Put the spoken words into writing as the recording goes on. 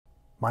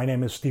My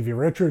name is Stevie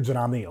Richards, and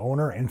I'm the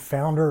owner and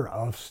founder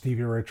of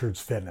Stevie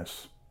Richards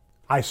Fitness.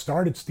 I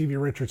started Stevie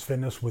Richards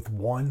Fitness with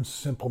one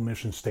simple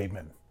mission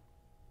statement: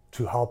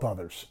 to help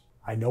others.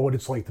 I know what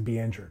it's like to be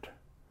injured.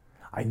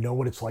 I know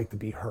what it's like to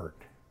be hurt.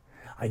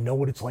 I know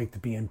what it's like to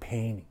be in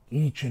pain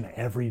each and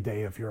every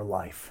day of your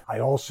life.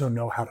 I also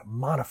know how to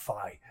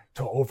modify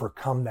to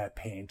overcome that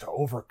pain, to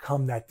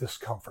overcome that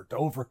discomfort, to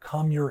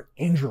overcome your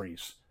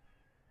injuries.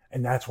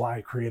 And that's why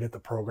I created the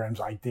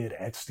programs I did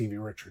at Stevie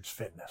Richards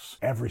Fitness.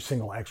 Every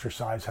single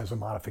exercise has a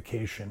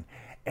modification.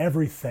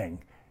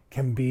 Everything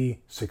can be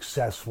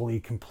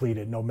successfully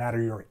completed, no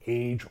matter your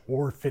age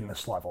or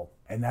fitness level.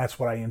 And that's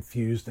what I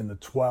infused in the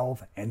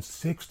 12 and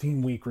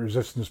 16-week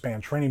resistance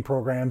band training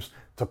programs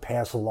to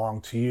pass along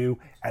to you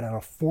at an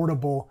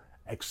affordable,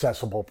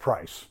 accessible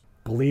price.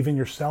 Believe in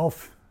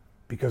yourself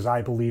because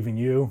I believe in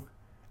you,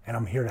 and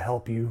I'm here to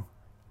help you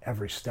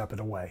every step of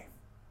the way.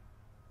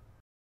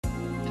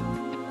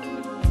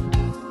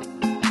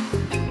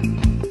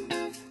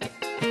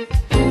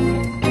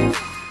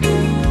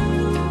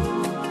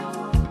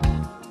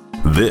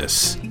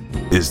 This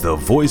is the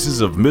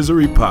Voices of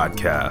Misery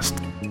podcast.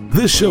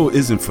 This show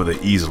isn't for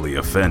the easily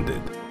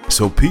offended,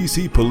 so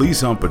PC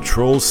police on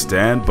patrol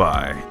stand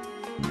by.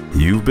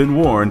 You've been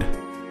warned.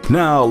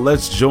 Now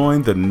let's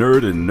join the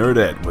nerd and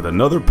nerdette with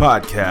another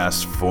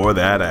podcast for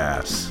that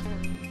ass.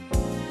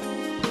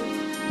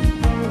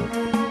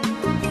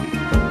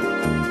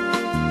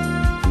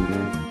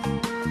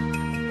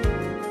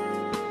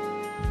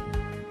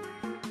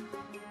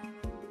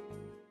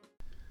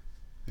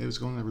 Hey, what's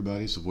going on,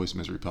 everybody? It's the Voice of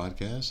Misery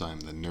podcast. I'm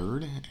the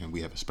nerd, and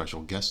we have a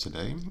special guest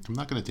today. I'm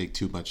not going to take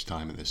too much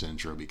time in this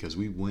intro because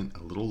we went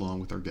a little long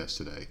with our guest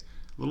today.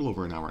 A little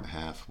over an hour and a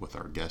half with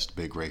our guest,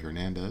 Big Ray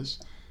Hernandez.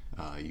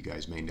 You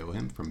guys may know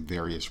him from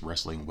various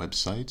wrestling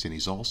websites, and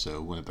he's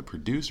also one of the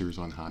producers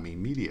on Hami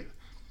Media.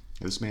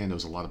 This man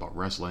knows a lot about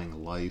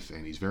wrestling, life,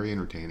 and he's very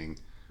entertaining.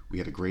 We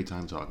had a great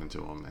time talking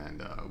to him,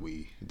 and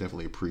we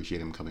definitely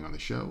appreciate him coming on the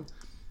show.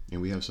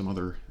 And we have some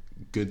other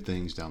good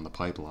things down the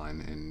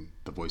pipeline in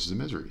the Voices of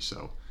Misery.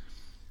 So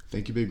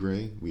thank you, Big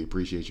Ray. We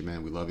appreciate you,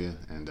 man. We love you,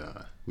 and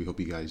we hope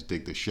you guys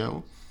dig the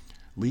show.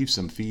 Leave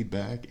some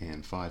feedback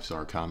and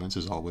 5-star comments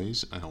as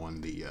always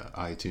on the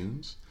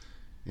iTunes.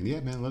 And yeah,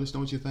 man, let us know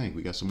what you think.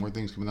 We got some more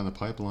things coming down the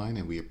pipeline,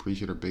 and we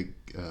appreciate our big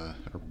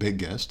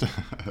guest,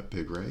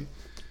 Big Ray.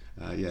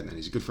 Yeah, man,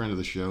 he's a good friend of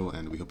the show,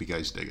 and we hope you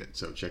guys dig it.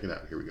 So check it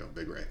out. Here we go,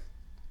 Big Ray.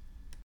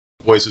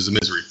 Voices of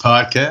Misery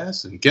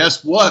podcast, and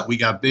guess what? We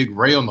got Big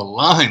Ray on the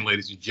line,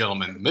 ladies and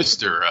gentlemen.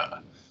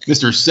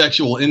 Mr.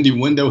 Sexual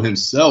Innuendo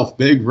himself,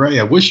 Big Ray.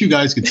 I wish you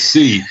guys could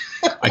see.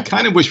 I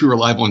kind of wish we were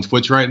live on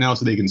Twitch right now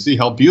so they can see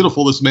how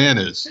beautiful this man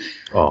is.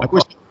 Oh.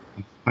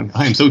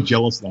 I am so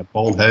jealous of that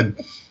bald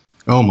head.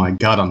 Oh my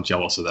God, I'm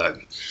jealous of that.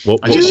 Well,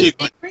 I just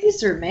shaved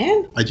razor,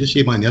 man. I just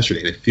shaved mine yesterday,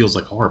 and it feels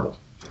like horrible.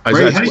 I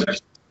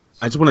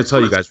just want to tell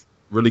you guys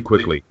really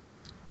quickly.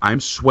 I'm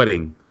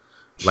sweating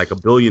like a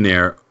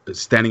billionaire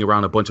standing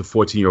around a bunch of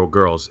 14-year-old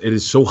girls. It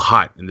is so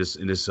hot in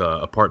this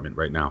apartment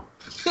right now.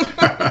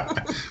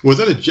 Was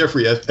that a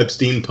Jeffrey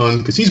Epstein pun?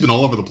 Because he's been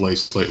all over the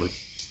place lately.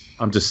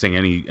 I'm just saying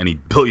any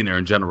billionaire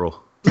in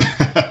general.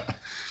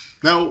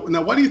 Now,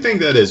 why do you think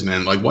that is,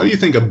 man? Like, why do you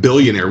think a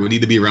billionaire would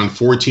need to be around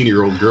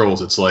 14-year-old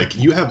girls? It's like,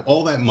 you have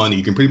all that money.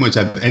 You can pretty much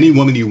have any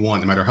woman you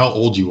want, no matter how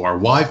old you are.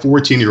 Why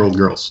 14-year-old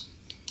girls?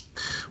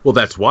 Well,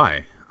 that's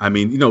why. I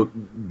mean,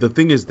 the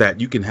thing is that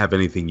you can have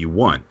anything you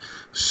want.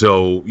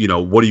 So,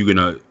 what are you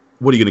gonna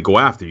go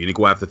after? You're gonna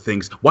go after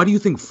things. Why do you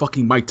think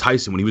fucking Mike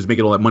Tyson, when he was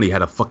making all that money,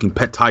 had a fucking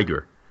pet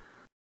tiger?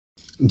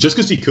 Just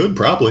because he could,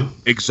 probably.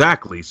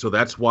 Exactly. So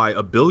that's why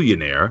a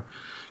billionaire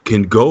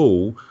can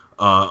go,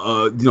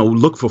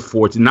 look for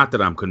 14. Not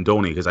that I'm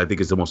condoning, because I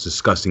think it's the most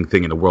disgusting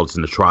thing in the world. It's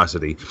an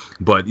atrocity.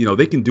 But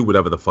they can do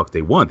whatever the fuck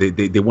they want.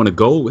 They want to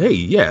go. Hey,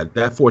 yeah,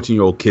 that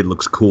 14-year-old kid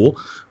looks cool.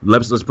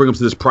 Let's bring him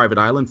to this private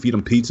island, feed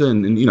him pizza,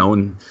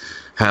 and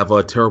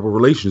have terrible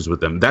relations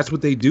with them. That's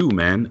what they do,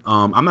 man.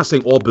 I'm not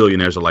saying all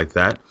billionaires are like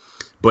that,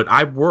 but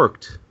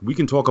we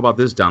can talk about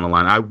this down the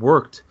line. I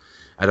worked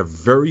at a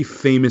very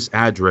famous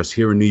address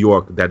here in New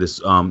York that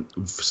is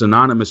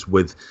synonymous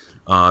with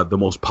the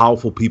most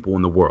powerful people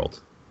in the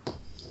world.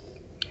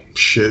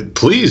 Shit,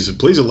 please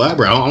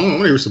elaborate. I want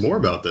to hear some more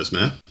about this,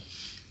 man.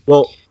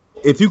 Well,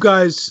 if you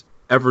guys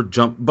ever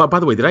jump, by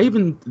the way,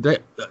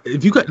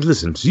 if you guys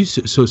listen,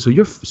 so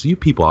you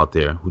people out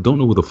there who don't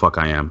know who the fuck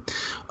I am,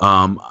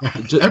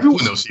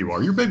 everyone knows who you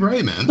are. You're Big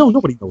Ray, man. No,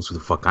 nobody knows who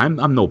the fuck I'm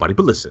nobody.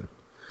 But listen,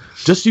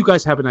 just so you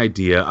guys have an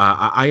idea,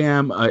 I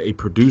am a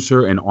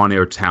producer and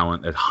on-air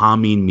talent at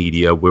Hami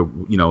Media, where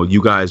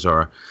you guys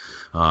are.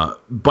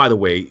 By the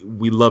way,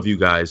 we love you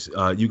guys.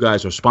 You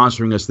guys are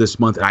sponsoring us this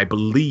month. I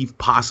believe,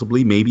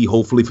 possibly, maybe,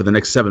 hopefully, for the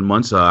next 7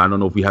 months. I don't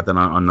know if we have that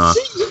on.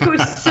 For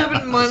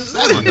 7 months.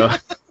 I don't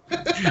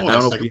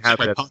know if we have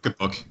that.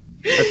 Pocketbook.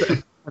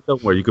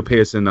 Don't worry, you could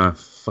pay us in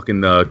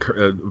fucking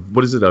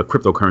what is it?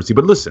 Cryptocurrency.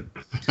 But listen.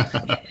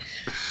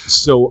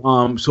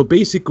 So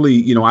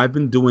basically, I've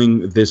been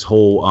doing this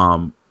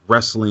whole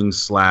wrestling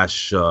 /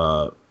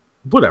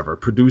 whatever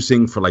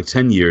producing for like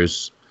 10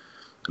 years.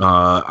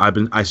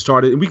 I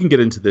started, and we can get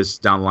into this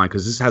down the line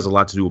because this has a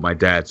lot to do with my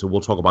dad. So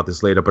we'll talk about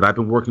this later. But I've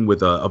been working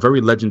with a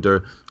very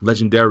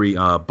legendary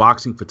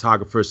boxing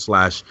photographer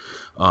slash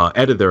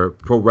editor,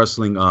 pro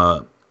wrestling.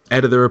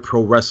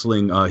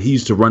 He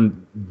used to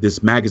run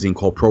this magazine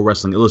called Pro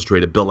Wrestling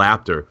Illustrated, Bill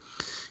Apter.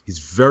 He's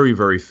very,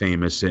 very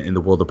famous in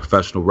the world of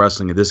professional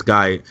wrestling. And this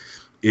guy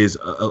is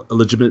a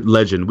legitimate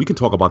legend. We can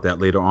talk about that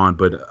later on.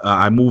 But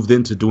I moved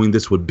into doing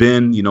this with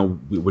Ben. You know,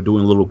 we're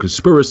doing a little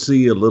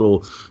conspiracy, a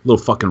little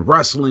fucking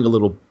wrestling, a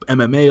little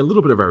MMA, a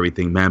little bit of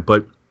everything, man.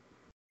 But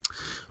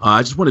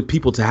I just wanted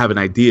people to have an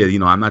idea. You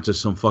know, I'm not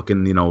just some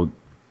fucking, you know,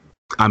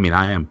 I mean,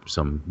 I am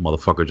some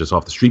motherfucker just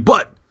off the street.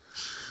 But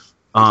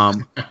I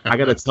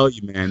got to tell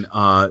you, man,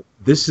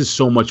 this is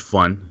so much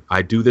fun.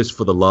 I do this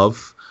for the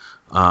love.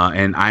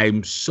 And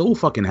I'm so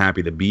fucking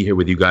happy to be here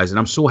with you guys. And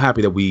I'm so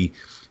happy that we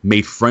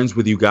made friends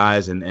with you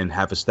guys and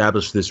have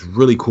established this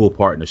really cool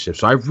partnership.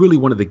 So I really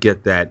wanted to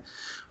get that,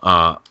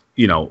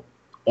 you know,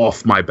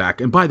 off my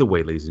back. And by the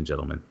way, ladies and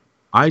gentlemen,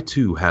 I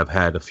too have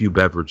had a few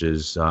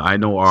beverages. I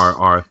know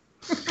our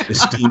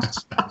esteemed.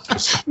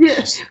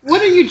 Yes.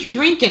 What are you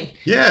drinking?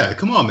 Yeah,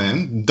 come on,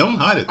 man. Don't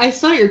hide it. I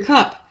saw your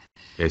cup.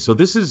 Okay, so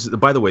this is,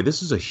 by the way,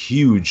 this is a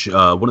huge,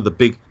 one of the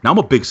big, now I'm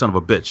a big son of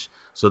a bitch.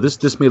 So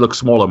this may look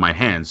small in my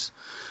hands,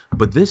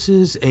 but this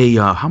is a,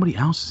 how many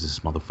ounces is this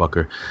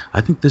motherfucker?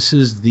 I think this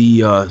is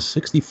the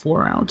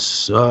 64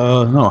 ounce,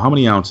 no, how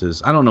many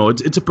ounces? I don't know.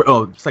 It's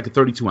like a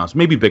 32 ounce,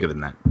 maybe bigger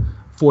than that.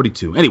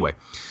 42. Anyway,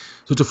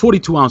 so it's a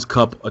 42 ounce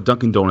cup, a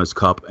Dunkin' Donuts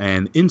cup,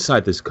 and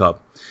inside this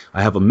cup,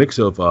 I have a mix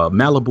of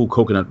Malibu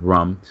coconut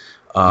rum,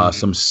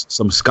 some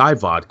Sky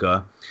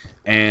vodka,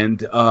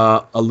 and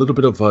a little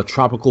bit of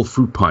tropical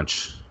fruit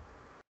punch.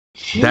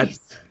 Jeez.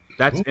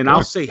 That's and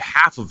I'll say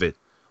half of it,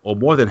 or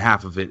more than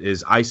half of it,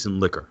 is ice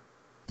and liquor.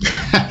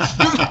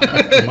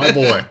 My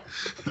boy.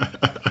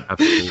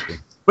 Absolutely.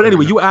 But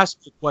anyway, you asked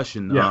me a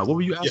question. Yeah. What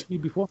were you asking me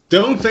before?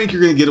 Don't think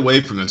you're going to get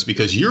away from this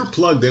because you're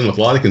plugged in with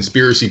a lot of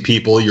conspiracy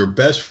people. Your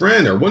best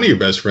friend, or one of your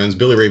best friends,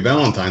 Billy Ray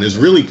Valentine, is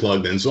really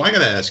plugged in. So I got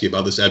to ask you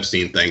about this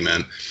Epstein thing,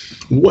 man.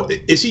 What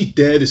is he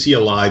dead? Is he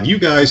alive? You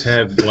guys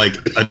have like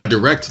a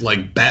direct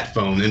like bat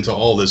phone into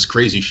all this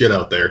crazy shit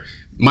out there.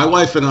 My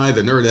wife and I,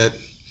 the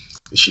nerdette,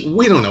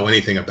 we don't know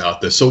anything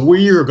about this. So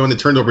we are going to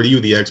turn it over to you,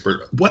 the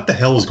expert. What the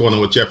hell is going on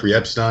with Jeffrey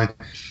Epstein?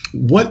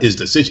 What is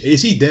the situation?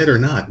 Is he dead or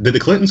not? Did the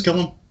Clintons kill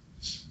him?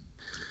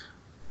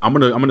 I'm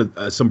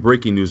gonna some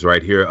breaking news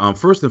right here.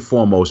 First and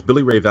foremost,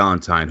 Billy Ray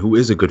Valentine, who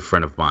is a good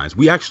friend of mine.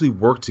 We actually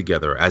worked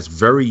together as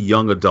very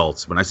young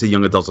adults. When I say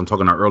young adults, I'm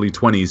talking our early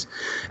 20s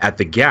at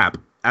the Gap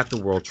at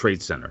the World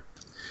Trade Center.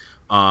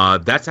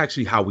 That's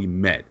actually how we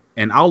met,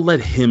 and I'll let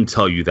him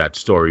tell you that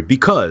story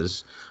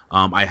because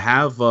I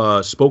have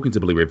spoken to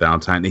Billy Ray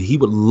Valentine, and he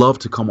would love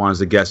to come on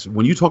as a guest.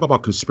 When you talk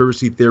about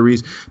conspiracy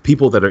theories,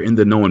 people that are in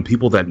the know and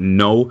people that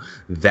know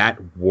that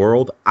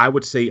world, I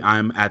would say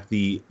I'm at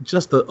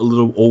just a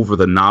little over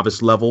the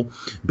novice level.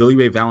 Billy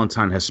Ray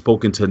Valentine has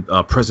spoken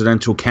to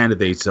presidential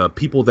candidates,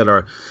 people that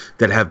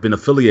have been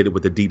affiliated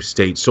with the deep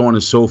state, so on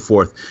and so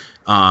forth.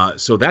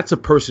 So that's a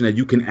person that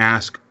you can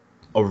ask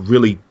a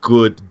really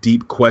good,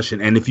 deep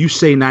question. And if you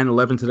say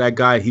 9/11 to that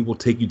guy, he will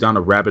take you down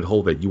a rabbit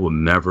hole that you will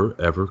never,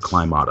 ever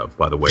climb out of,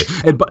 by the way.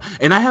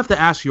 And I have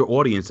to ask your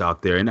audience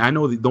out there, and I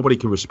know that nobody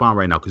can respond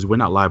right now because we're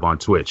not live on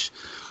Twitch.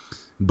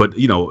 But,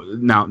 you know,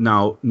 now,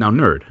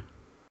 nerd.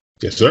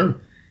 Yes, sir.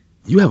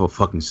 You have a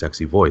fucking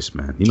sexy voice,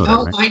 man. You know that,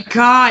 right? Oh, my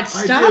God.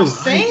 Stop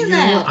saying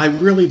that. I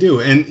really do.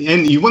 And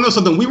you want to know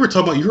something? We were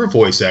talking about your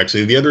voice,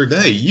 actually, the other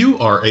day. You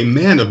are a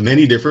man of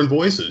many different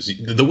voices.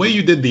 The way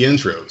you did the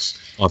intros.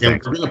 Oh,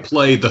 and we're going to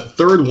play the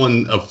third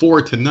one of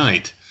 4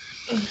 tonight.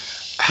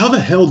 How the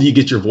hell do you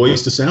get your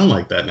voice to sound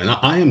like that, man?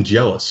 I am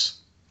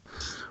jealous.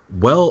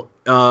 Well,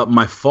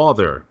 my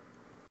father...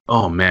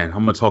 Oh, man.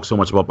 I'm going to talk so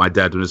much about my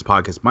dad during this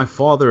podcast. My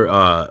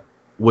father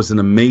was an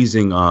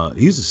amazing...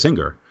 he's a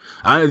singer.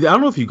 I don't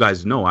know if you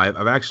guys know.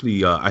 I've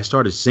actually I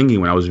started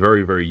singing when I was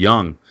very, very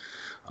young.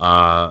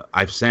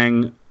 I've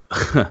sang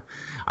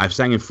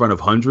in front of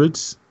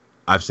hundreds.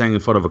 I've sang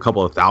in front of a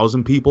couple of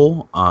thousand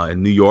people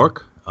in New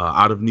York,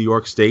 out of New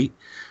York State.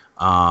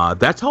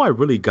 That's how I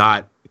really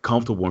got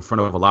comfortable in front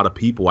of a lot of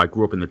people. I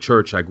grew up in the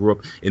church. I grew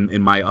up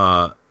in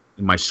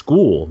my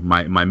school,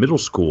 my middle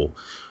school.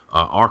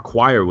 Our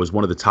choir was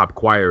one of the top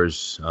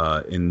choirs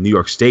in New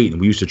York State,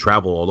 and we used to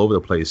travel all over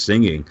the place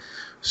singing.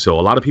 So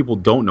a lot of people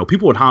don't know.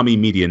 People at Hami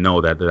Media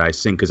know that I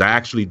sing because I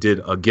actually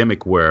did a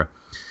gimmick where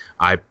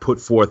I put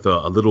forth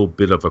a little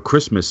bit of a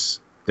Christmas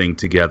thing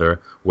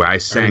together where I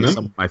sang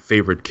some of my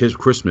favorite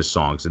Christmas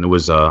songs, and it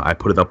was I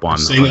put it up on.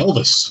 Sing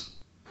Elvis.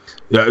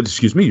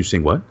 Excuse me, you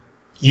sing what?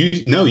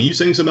 You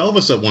sang some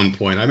Elvis at one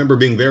point. I remember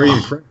being very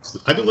impressed.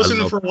 I've been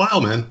listening for a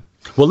while, man.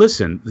 Well,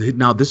 listen.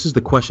 Now this is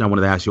the question I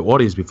wanted to ask your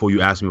audience before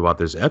you ask me about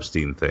this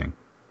Epstein thing.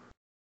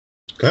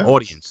 Okay.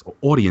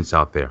 Audience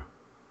out there.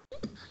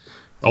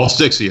 All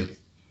 6 of you.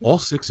 All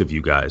 6 of you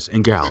guys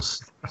and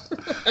gals.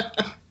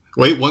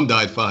 Wait, 1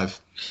 died,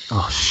 5.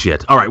 Oh,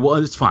 shit. All right, well,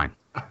 it's fine.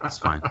 It's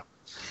fine.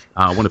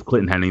 I wonder if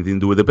Clinton had anything to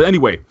do with it. But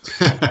anyway,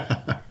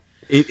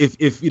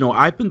 If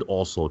I've been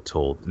also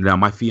told. Now,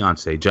 my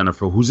fiance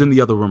Jennifer, who's in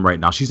the other room right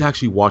now, she's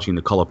actually watching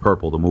The Color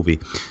Purple, the movie,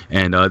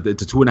 and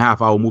it's a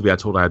 2.5-hour movie. I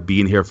told her I'd be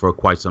in here for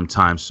quite some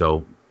time,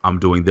 so I'm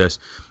doing this.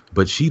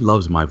 But she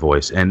loves my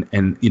voice, and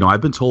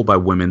I've been told by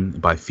women,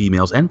 by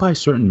females, and by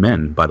certain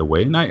men, by the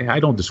way, and I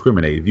don't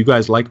discriminate. If you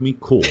guys like me,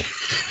 cool.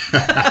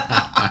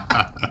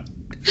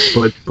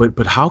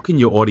 but how can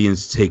your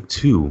audience take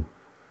two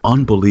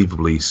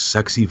unbelievably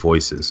sexy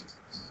voices?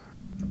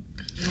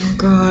 Oh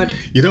God.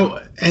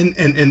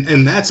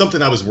 And that's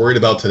something I was worried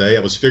about today. I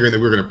was figuring that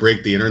we were going to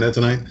break the internet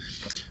tonight.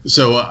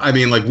 So,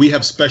 we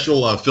have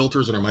special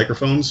filters on our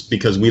microphones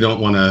because we don't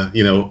want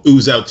to,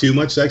 ooze out too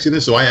much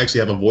sexiness. So I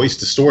actually have a voice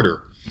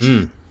distorter.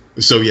 Mm.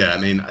 So, yeah,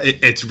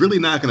 it's really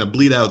not going to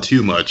bleed out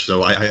too much.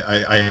 So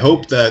I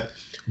hope that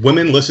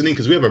women listening,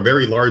 because we have a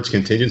very large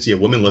contingency of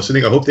women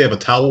listening, I hope they have a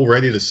towel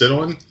ready to sit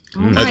on. Oh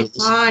my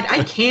God,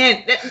 I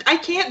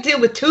can't deal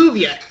with two of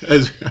you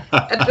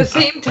at the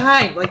same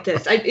time like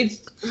this.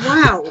 It's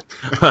wow.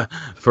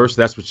 First,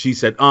 that's what she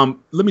said.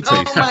 Let me tell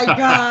you. Oh my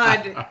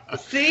God.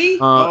 See?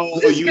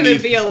 This is going to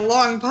be a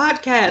long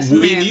podcast.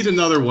 We need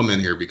another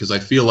woman here because I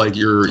feel like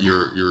you're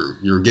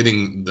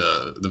getting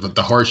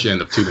the harsh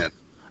end of two men.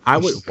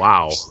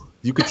 Wow.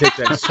 You could take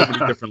that to so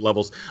many different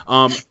levels.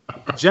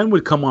 Jen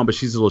would come on, but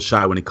she's a little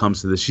shy when it comes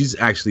to this. She's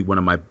actually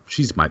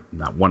she's my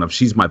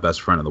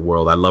best friend in the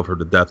world. I love her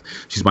to death.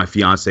 She's my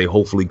fiance.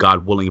 Hopefully,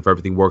 God willing, if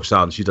everything works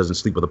out and she doesn't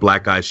sleep with a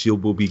black guy, she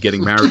will be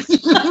getting married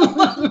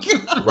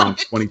around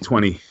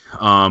 2020.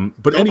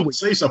 But anyway,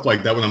 say stuff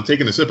like that when I'm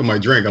taking a sip of my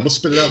drink. I'm gonna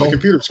spit it out on the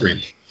computer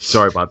screen.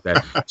 Sorry about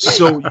that.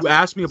 So you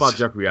asked me about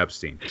Jeffrey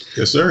Epstein.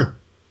 Yes, sir.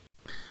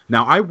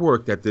 Now I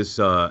worked at this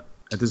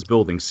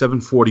building,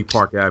 740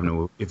 Park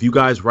Avenue. If you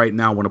guys right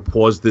now want to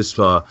pause this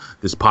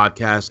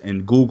podcast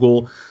and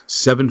Google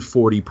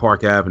 740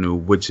 Park Avenue,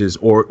 which is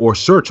or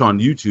search on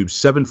YouTube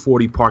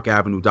 740 Park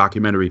Avenue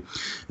documentary.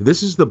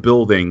 This is the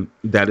building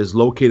that is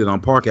located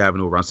on Park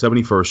Avenue around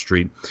 71st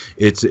Street.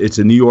 It's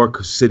a New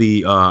York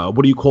City.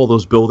 What do you call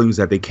those buildings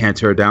that they can't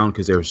tear down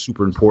because they're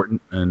super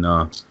important? And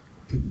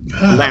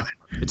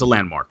it's a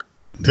landmark.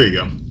 There you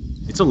go.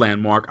 It's a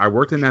landmark. I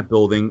worked in that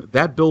building.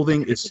 That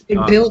building is a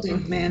big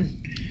building,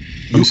 man.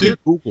 You can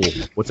Google.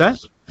 What's that?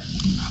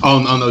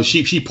 Oh no,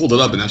 she pulled it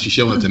up and now she's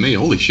showing it to me.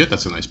 Holy shit,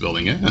 that's a nice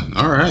building. Yeah.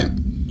 All right.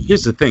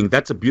 Here's the thing.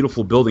 That's a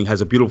beautiful building,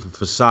 has a beautiful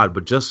facade,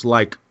 but just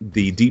like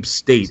the deep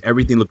state,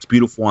 everything looks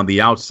beautiful on the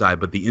outside,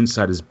 but the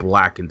inside is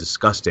black and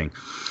disgusting.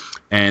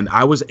 And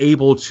I was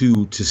able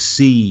to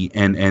see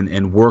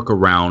and work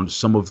around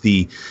some of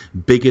the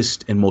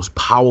biggest and most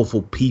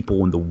powerful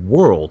people in the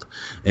world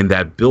in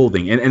that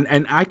building.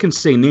 And I can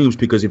say names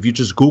because if you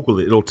just Google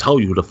it, it'll tell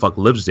you who the fuck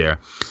lives there.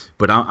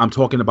 But I'm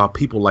talking about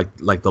people like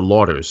the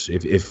Lauders.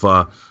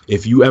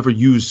 If you ever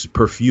use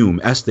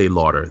perfume, Estee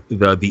Lauder,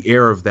 the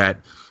heir of that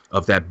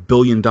 $1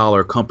 billion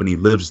company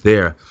lives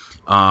there.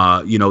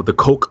 The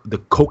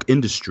Coke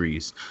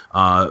Industries.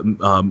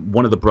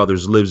 One of the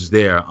brothers lives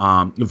there.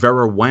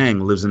 Vera Wang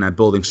lives in that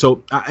building.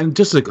 So, and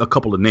just a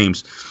couple of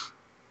names.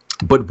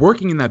 But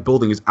working in that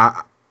building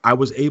I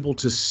was able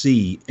to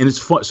see, and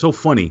it's so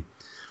funny.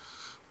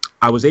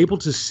 I was able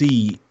to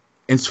see,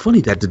 and it's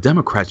funny that the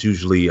Democrats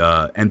usually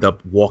end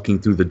up walking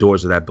through the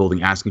doors of that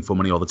building asking for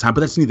money all the time.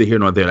 But that's neither here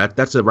nor there.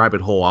 That's a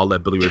rabbit hole. I'll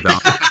let Billy Ray down.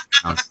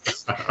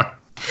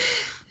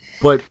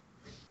 But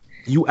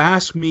you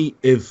asked me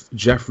if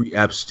Jeffrey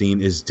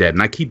Epstein is dead,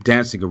 and I keep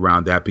dancing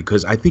around that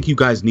because I think you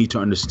guys need to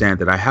understand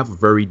that I have a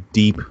very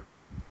deep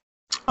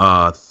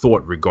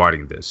thought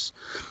regarding this.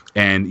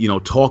 And,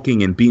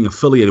 talking and being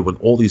affiliated with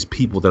all these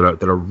people that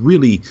are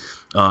really,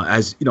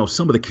 as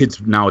some of the kids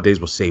nowadays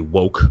will say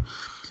woke,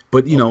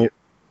 but,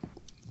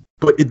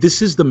 but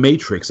this is the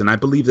Matrix. And I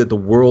believe that the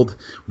world,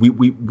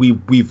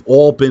 we've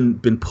all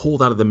been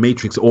pulled out of the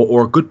Matrix,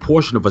 or a good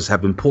portion of us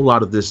have been pulled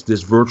out of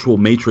this virtual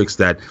Matrix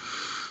that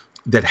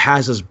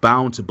has us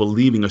bound to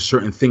believing a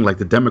certain thing, like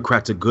the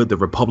Democrats are good, the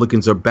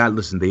Republicans are bad.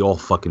 Listen, they all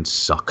fucking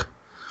suck.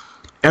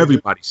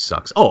 Everybody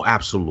sucks. Oh,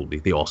 absolutely.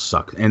 They all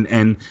suck. And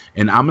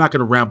I'm not going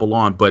to ramble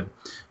on, but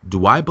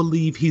do I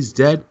believe he's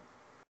dead?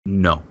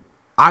 No,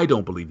 I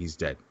don't believe he's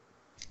dead.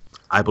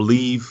 I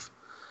believe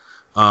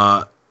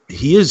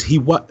he is.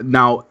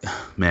 Now,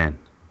 man,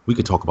 we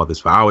could talk about this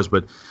for hours,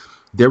 but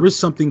there is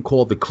something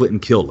called the Clinton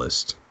kill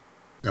list.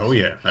 Oh,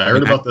 yeah. I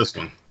heard about this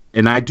one.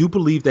 And I do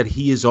believe that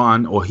he was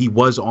on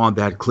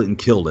that Clinton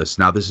kill list.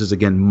 Now, this is,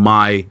 again,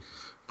 my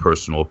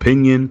personal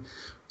opinion.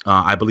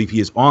 I believe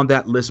he is on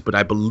that list, but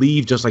I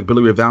believe, just like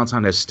Billy Ray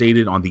Valentine has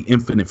stated on the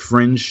Infinite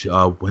Fringe,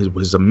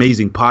 his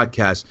amazing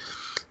podcast,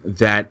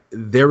 that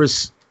there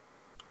is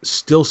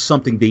still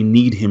something they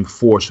need him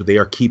for, so they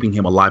are keeping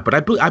him alive. But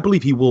I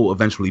believe he will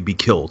eventually be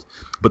killed.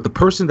 But the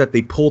person that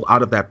they pulled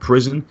out of that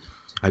prison,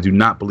 I do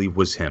not believe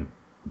was him.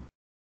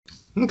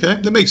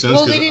 Okay, that makes sense.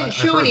 Well, they didn't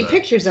show any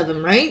pictures of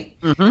him, right?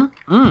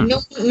 Mm-hmm.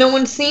 Mm. No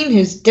one's seen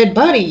his dead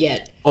body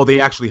yet. Oh,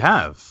 they actually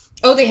have.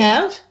 Oh, they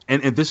have?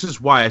 And this is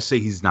why I say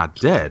he's not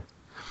dead.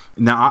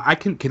 Now,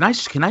 can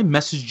I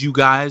message you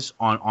guys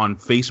on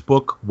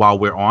Facebook while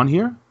we're on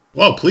here?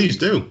 Well, please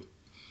do.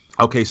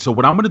 Okay, so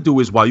what I'm going to do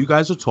is while you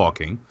guys are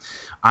talking,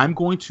 I'm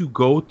going to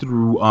go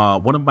through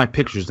one of my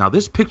pictures. Now,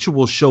 this picture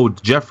will show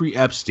Jeffrey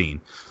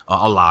Epstein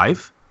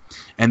alive,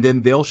 and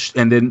then they're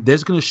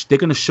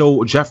gonna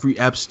show Jeffrey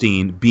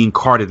Epstein being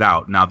carted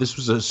out. Now, this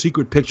was a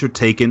secret picture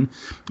taken.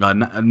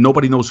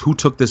 Nobody knows who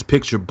took this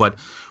picture, but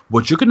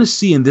what you're gonna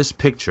see in this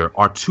picture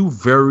are two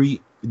very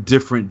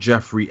different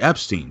Jeffrey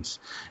Epsteins,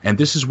 and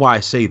this is why I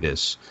say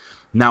this.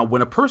 Now,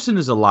 when a person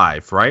is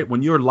alive, right?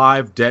 When you're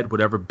alive, dead,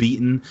 whatever,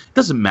 beaten, it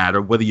doesn't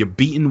matter whether you're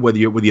beaten, whether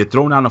you're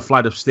thrown down a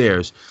flight of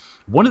stairs.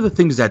 One of the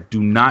things that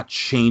do not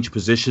change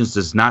positions,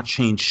 does not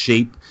change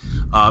shape,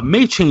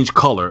 may change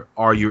color,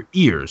 are your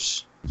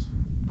ears,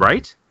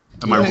 right?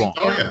 Am I wrong?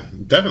 Oh yeah,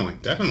 definitely.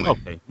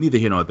 Okay, neither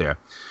here nor there.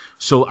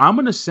 So I'm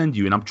gonna send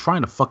you, and I'm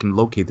trying to fucking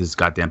locate this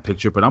goddamn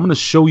picture, but I'm gonna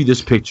show you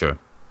this picture.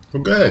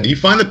 Well, go ahead. You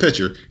find the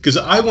picture, because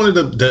I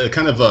wanted to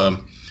kind of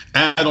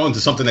add on to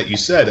something that you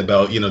said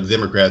about, the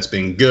Democrats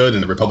being good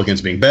and the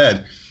Republicans being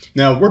bad.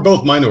 Now, we're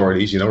both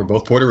minorities. We're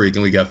both Puerto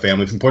Rican. We got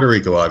family from Puerto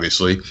Rico,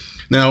 obviously.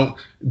 Now,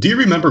 do you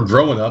remember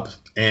growing up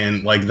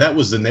and, that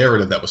was the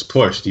narrative that was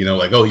pushed,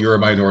 oh, you're a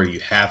minority, you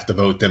have to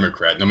vote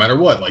Democrat, no matter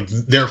what.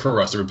 They're for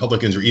us. The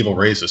Republicans are evil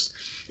racists.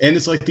 And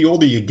it's the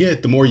older you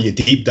get, the more you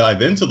deep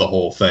dive into the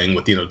whole thing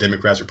with,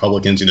 Democrats,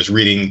 Republicans, and just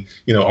reading,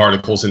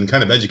 articles and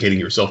kind of educating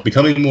yourself,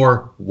 becoming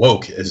more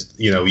woke, as,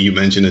 you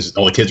mentioned, as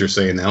all the kids are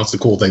saying now. It's the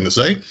cool thing to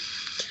say.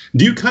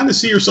 Do you kind of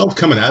see yourself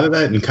coming out of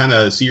that and kind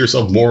of see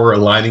yourself more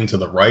aligning to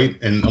the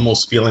right and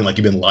almost feeling like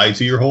you've been lied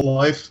to your whole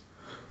life?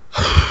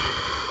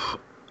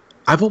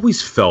 I've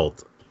always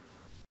felt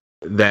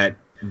that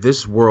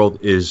this world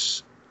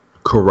is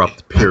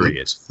corrupt,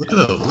 period. Look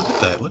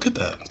at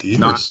that.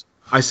 No,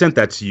 I sent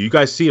that to you. You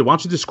guys see it? Why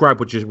don't you describe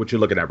what you're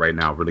looking at right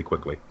now really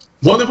quickly?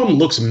 One of them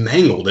looks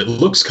mangled. It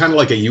looks kind of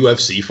like a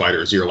UFC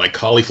fighter's ear, like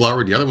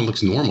cauliflower. The other one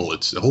looks normal.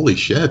 It's holy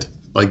shit.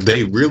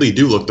 They really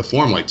do look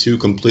deformed, like two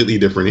completely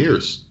different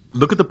ears.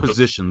 Look at the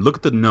position. Look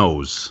at the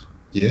nose.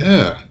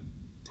 Yeah.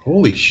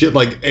 Holy shit.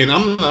 And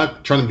I'm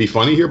not trying to be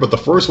funny here, but the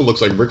first one looks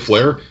like Ric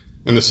Flair,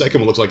 and the second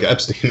one looks like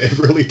Epstein. It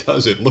really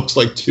does. It looks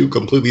like two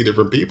completely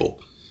different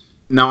people.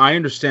 Now, I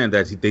understand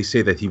that they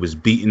say that he was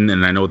beaten,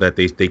 and I know that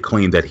they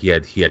claim that he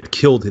had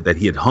killed, that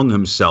he had hung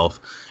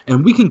himself,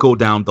 and we can go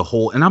down the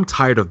whole, and I'm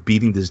tired of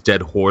beating this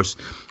dead horse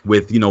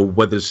with,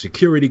 whether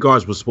security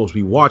guards were supposed to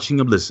be watching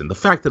him. Listen, the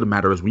fact of the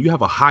matter is when you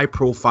have a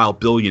high-profile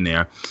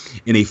billionaire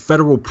in a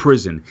federal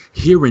prison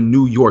here in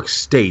New York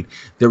State,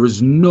 there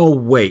is no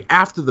way,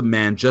 after the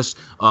man just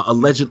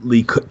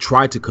allegedly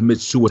tried to commit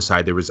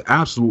suicide, there is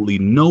absolutely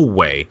no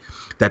way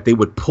that they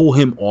would pull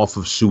him off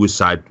of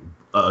suicide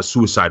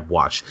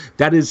watch.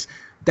 That is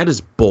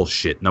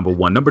bullshit, number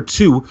one. Number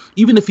two,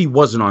 even if he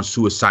wasn't on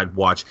suicide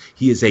watch,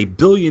 he is a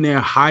billionaire,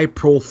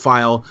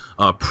 high-profile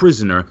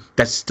prisoner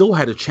that still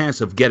had a chance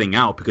of getting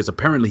out because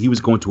apparently he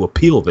was going to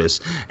appeal this,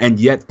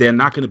 and yet they're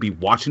not going to be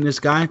watching this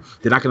guy.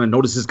 They're not going to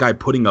notice this guy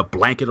putting a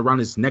blanket around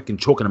his neck and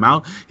choking him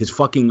out. His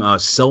fucking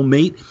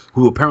cellmate,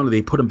 who apparently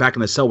they put him back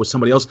in the cell with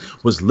somebody else,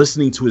 was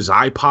listening to his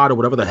iPod or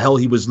whatever the hell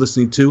he was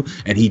listening to,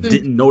 and he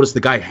didn't notice the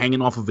guy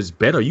hanging off of his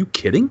bed. Are you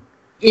kidding?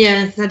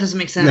 Yeah, that doesn't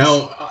make sense.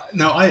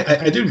 Now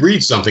I did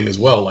read something as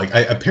well.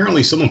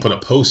 Apparently someone put a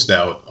post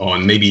out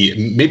on maybe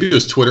it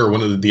was Twitter or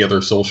one of the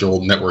other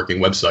social networking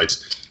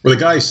websites where the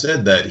guy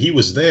said that he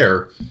was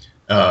there,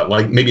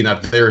 maybe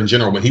not there in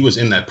general, but he was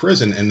in that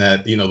prison, and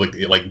that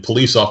like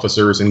police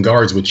officers and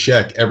guards would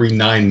check every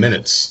 9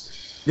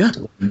 minutes. Yeah,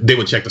 they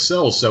would check the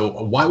cells.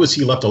 So why was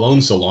he left alone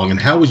so long? And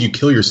how would you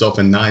kill yourself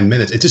in 9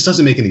 minutes? It just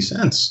doesn't make any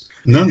sense.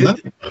 None of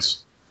it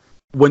does.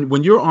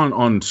 When you're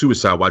on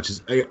suicide watch,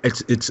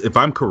 it's if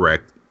I'm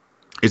correct,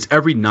 it's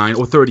every 9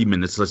 or 30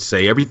 minutes. Let's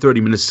say every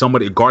 30 minutes,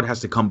 a guard has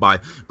to come by,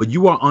 but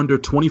you are under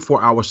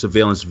 24-hour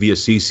surveillance via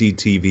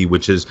CCTV,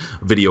 which is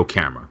video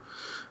camera.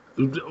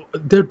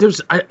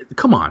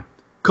 Come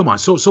on.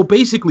 So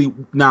basically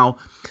now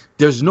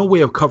there's no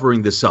way of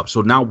covering this up.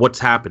 So now what's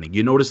happening?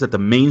 You notice that the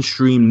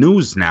mainstream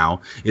news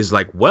now is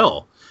like,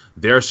 well,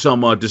 there's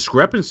some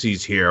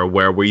discrepancies here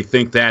where we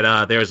think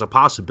that there's a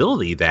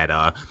possibility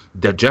that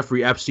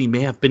Jeffrey Epstein may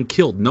have been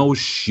killed. No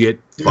shit,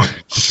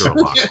 fucking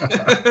Sherlock.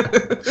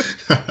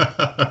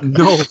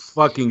 No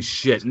fucking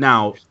shit.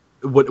 Now,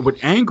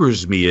 what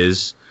angers me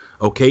is,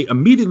 okay,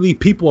 immediately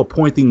people are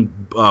pointing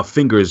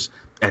fingers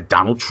at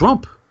Donald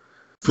Trump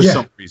for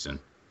some reason.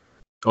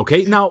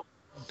 Okay, now,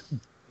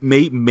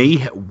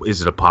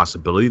 is it a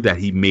possibility that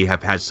he may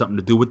have had something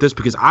to do with this?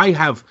 Because I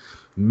have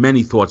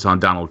many thoughts on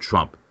Donald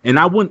Trump. And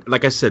I wouldn't,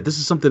 like I said, this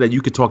is something that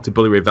you could talk to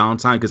Billy Ray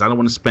Valentine, because I don't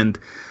want to spend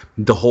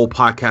the whole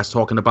podcast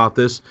talking about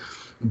this.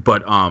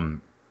 But,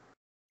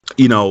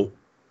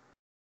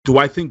 do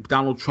I think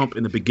Donald Trump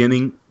in the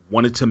beginning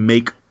wanted to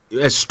make,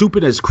 as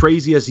stupid, as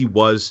crazy as he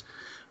was,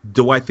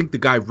 do I think the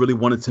guy really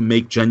wanted to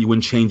make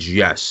genuine change?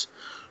 Yes.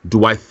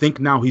 Do I think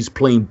now he's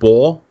playing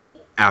ball?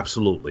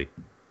 Absolutely.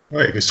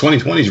 Right, because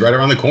 2020 is right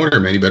around the corner,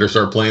 man. You better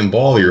start playing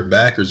ball, or your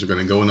backers are going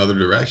to go another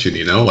direction,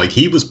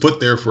 he was put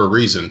there for a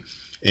reason.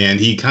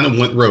 And he kind of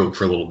went rogue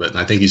for a little bit. And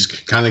I think he's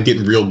kind of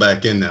getting reeled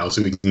back in now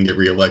so he can get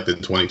reelected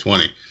in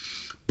 2020.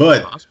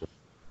 But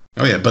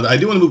Oh, yeah, but I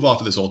do want to move off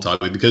of this whole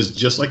topic because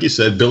just like you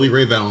said, Billy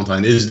Ray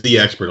Valentine is the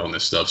expert on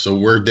this stuff, so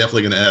we're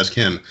definitely going to ask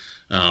him.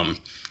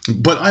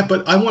 But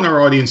I want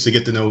our audience to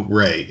get to know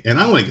Ray, and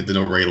I want to get to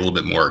know Ray a little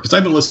bit more because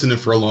I've been listening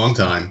for a long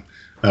time.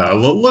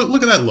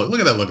 Look at that look! Look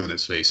at that look on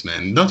his face,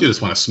 man! Don't you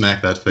just want to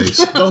smack that face?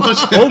 Don't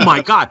you? Oh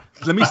my God!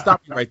 Let me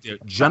stop you right there.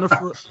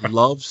 Jennifer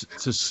loves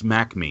to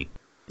smack me.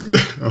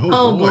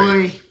 Oh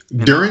boy!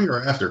 During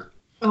or after?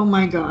 Oh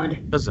my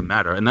God! Doesn't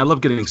matter, and I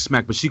love getting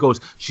smacked. But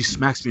she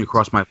smacks me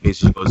across my face.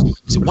 She goes,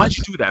 "Why'd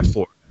you do that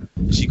for?"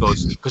 And she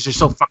goes, "Because you're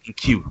so fucking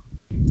cute."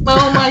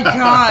 Oh my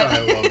God!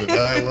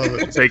 I love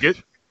it. Take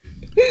it.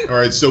 All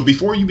right. So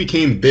before you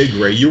became Big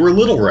Ray, you were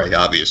Little Ray,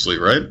 obviously,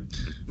 right?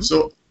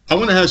 So I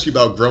want to ask you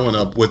about growing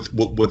up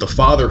with a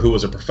father who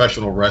was a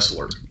professional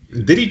wrestler.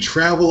 Did he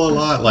travel a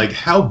lot? Like,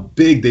 how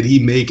big did he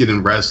make it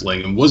in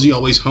wrestling? And was he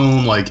always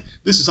home? Like,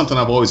 this is something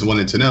I've always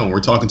wanted to know. We're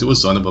talking to a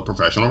son of a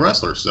professional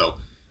wrestler. So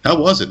how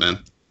was it, man?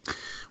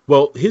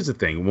 Well, here's the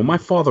thing. When my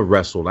father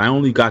wrestled, I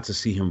only got to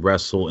see him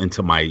wrestle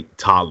into my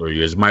toddler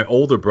years. My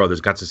older brothers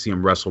got to see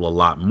him wrestle a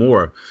lot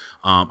more.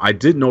 I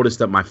did notice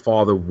that my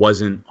father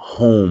wasn't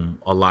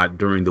home a lot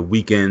during the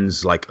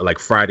weekends, like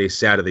Fridays,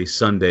 Saturdays,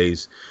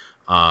 Sundays.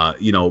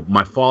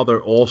 My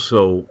father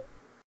also,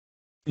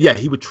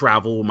 he would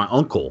travel with my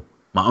uncle.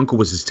 My uncle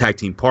was his tag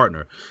team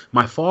partner.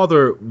 My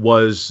father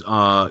was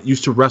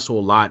used to wrestle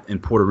a lot in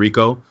Puerto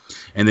Rico,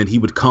 and then he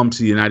would come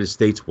to the United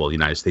States. Well,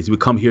 United States. He would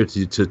come here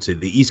to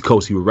the East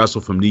Coast. He would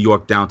wrestle from New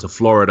York down to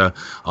Florida.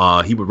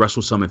 He would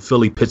wrestle some in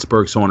Philly,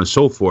 Pittsburgh, so on and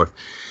so forth.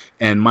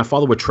 And my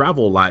father would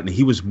travel a lot, and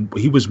he was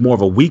more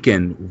of a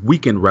weekend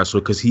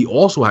wrestler because he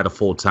also had a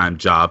full-time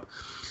job.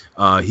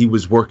 He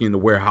was working in the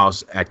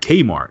warehouse at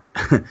Kmart.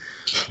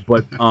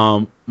 But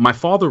my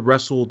father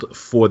wrestled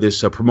for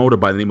this promoter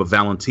by the name of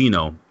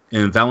Valentino.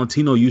 And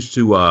Valentino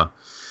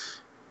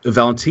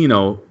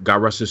God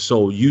rest his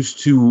soul, he used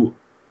to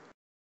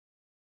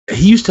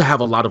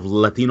have a lot of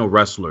Latino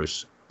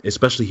wrestlers,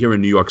 especially here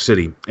in New York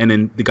City. And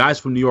then the guys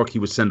from New York, he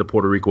would send to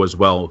Puerto Rico as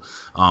well.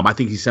 I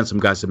think he sent some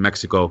guys to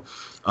Mexico.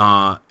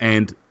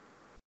 And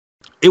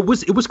it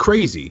was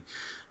crazy.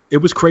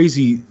 It was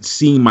crazy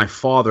seeing my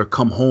father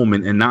come home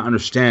and not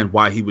understand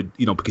why he would,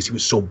 because he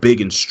was so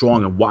big and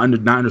strong, and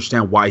not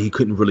understand why he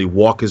couldn't really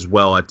walk as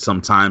well at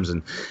some times,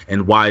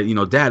 and why,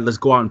 Dad, let's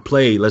go out and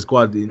play. Let's go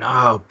out.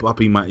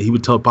 Papi, he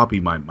would tell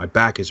Papi, my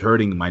back is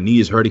hurting, my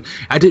knee is hurting.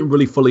 I didn't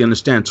really fully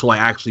understand until I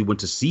actually went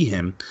to see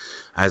him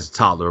as a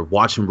toddler,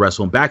 watch him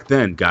wrestle. And back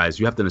then,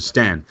 guys, you have to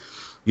understand,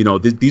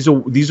 these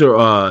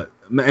are.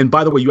 And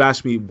by the way, you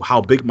asked me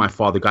how big my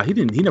father got. He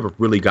never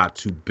really got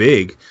too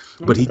big,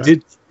 but he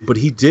did. But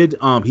he did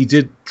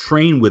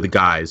train with the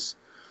guys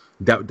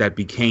that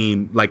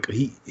became like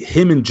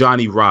him and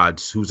Johnny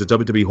Rodz, who's a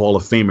WWE Hall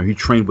of Famer. He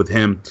trained with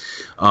him.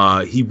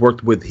 He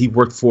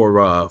worked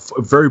for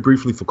very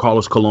briefly for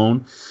Carlos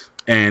Colon,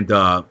 and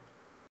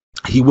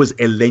he was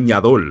El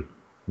Leñador,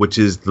 which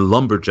is the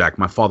lumberjack.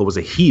 My father was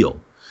a heel,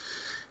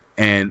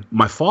 and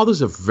my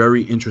father's a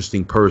very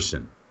interesting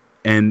person,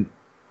 and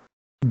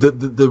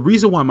the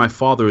reason why my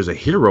father is a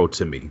hero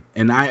to me,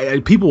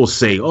 and people will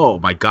say, oh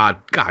my God,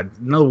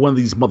 another one of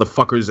these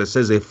motherfuckers that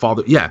says their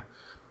father. Yeah,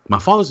 my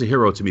father's a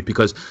hero to me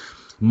because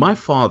my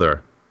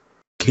father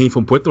came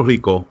from Puerto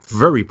Rico,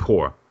 very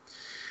poor.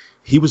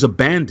 He was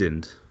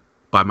abandoned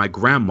by my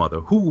grandmother,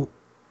 who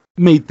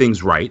made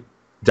things right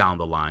down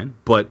the line,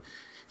 but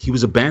he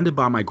was abandoned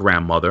by my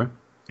grandmother,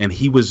 and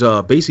he was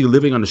basically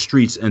living on the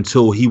streets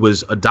until he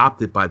was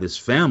adopted by this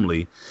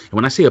family. And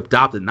when I say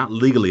adopted, not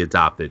legally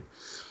adopted,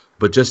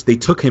 but just they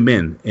took him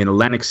in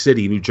Atlantic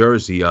City, New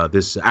Jersey.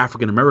 This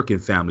African-American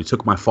family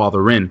took my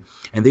father in,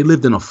 and they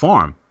lived in a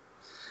farm.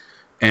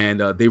 And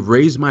they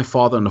raised my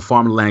father on the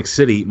farm in Atlantic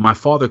City. My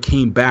father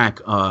came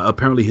back.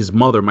 Apparently his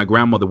mother, my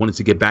grandmother, wanted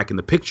to get back in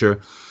the picture.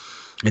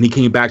 And he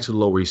came back to the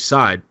Lower East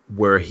Side,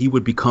 where he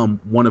would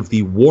become one of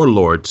the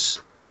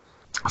warlords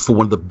for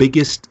one of the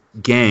biggest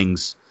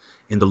gangs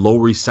in the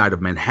Lower East Side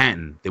of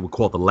Manhattan. They were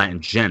called the Latin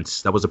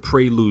Gents. That was a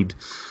prelude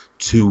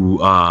to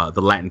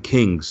the Latin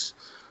Kings.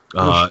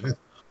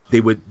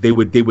 They would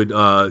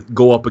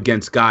go up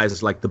against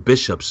guys like the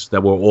Bishops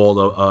that were all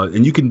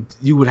and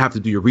you would have to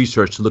do your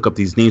research to look up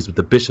these names, but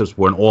the Bishops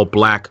were an all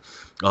black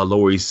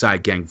Lower East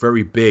Side gang,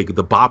 very big.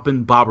 The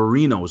Boppin'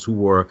 Barbarinos, who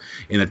were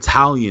an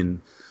Italian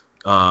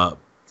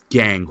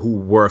gang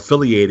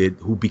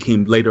who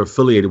became later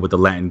affiliated with the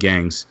Latin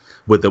gangs,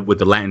 with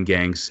the Latin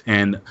gangs.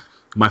 And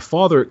my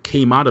father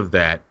came out of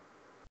that,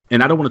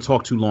 and I don't want to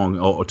talk too long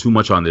or too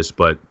much on this,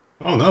 but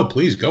oh no,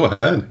 please go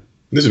ahead.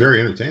 This is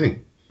very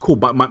entertaining. Cool,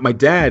 but my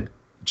dad,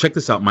 check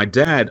this out. My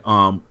dad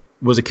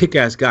was a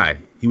kick-ass guy.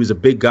 He was a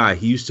big guy.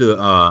 He used to,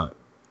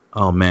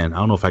 oh man, I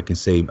don't know if I can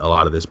say a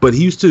lot of this, but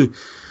he used to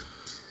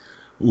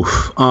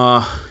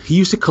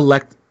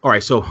collect. All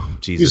right, so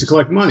Jesus. He used to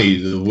collect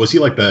money. Was he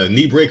like the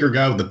knee breaker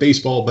guy with the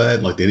baseball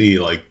bat? Like, did he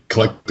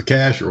collect the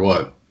cash or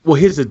what? Well,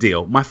 here's the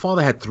deal. My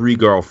father had 3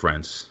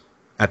 girlfriends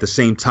at the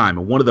same time,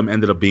 and one of them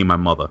ended up being my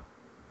mother.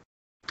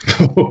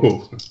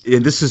 Oh.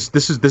 And this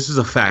is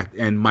a fact.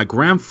 And my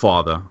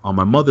grandfather on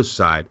my mother's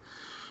side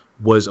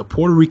was a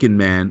Puerto Rican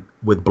man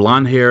with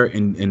blonde hair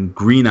and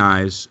green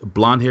eyes,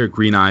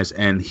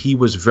 and he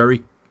was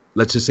very,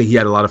 let's just say he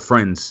had a lot of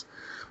friends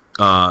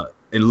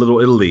in Little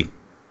Italy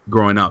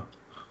growing up,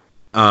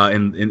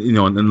 in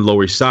the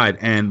Lower East Side.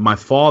 And my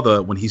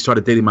father, when he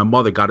started dating my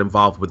mother, got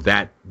involved with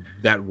that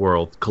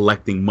world,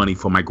 collecting money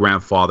for my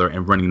grandfather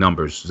and running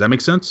numbers. Does that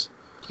make sense?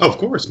 Oh, of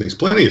course, makes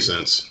plenty of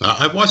sense.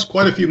 I've watched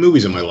quite a few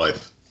movies in my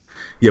life.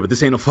 Yeah, but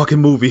this ain't a fucking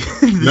movie.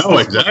 No,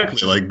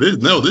 exactly. Like this.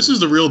 No, this is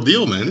the real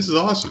deal, man. This is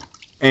awesome.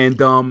 And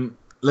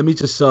let me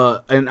just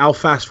and I'll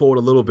fast forward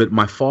a little bit.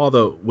 My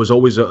father was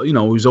always he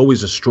was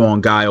always a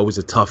strong guy, always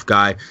a tough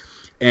guy.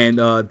 And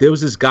there was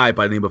this guy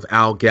by the name of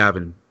Al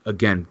Gavin.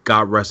 Again,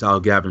 God rest Al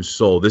Gavin's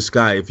soul. This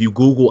guy, if you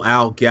Google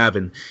Al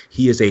Gavin,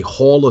 he is a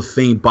Hall of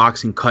Fame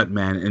boxing cut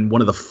man and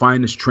one of the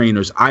finest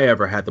trainers I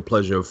ever had the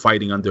pleasure of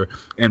fighting under.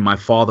 And my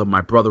father,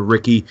 my brother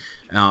Ricky,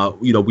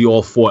 we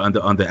all fought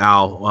under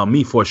Al.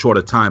 Me for a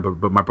shorter time,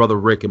 but my brother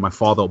Rick and my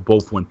father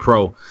both went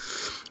pro.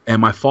 And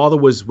my father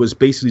was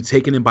basically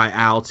taken in by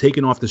Al,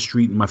 taken off the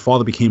street, and my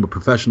father became a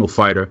professional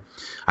fighter.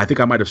 I think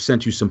I might have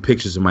sent you some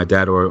pictures of my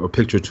dad, or a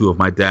picture or two of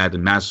my dad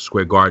in Madison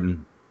Square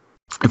Garden.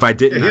 If I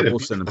didn't, I will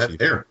send them to you.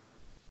 Hair.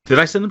 Did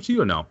I send them to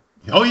you or no?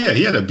 Oh, yeah.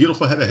 He had a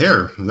beautiful head of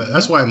hair.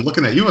 That's why I'm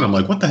looking at you and I'm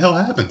like, what the hell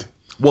happened?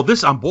 Well,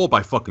 I'm bald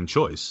by fucking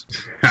choice.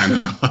 I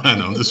know.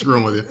 I'm just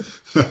screwing with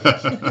you.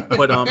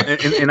 But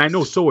and I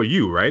know so are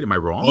you, right? Am I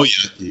wrong? Oh,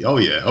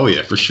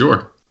 yeah, for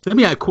sure. Let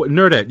me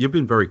Nerdette, you've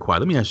been very quiet.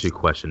 Let me ask you a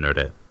question,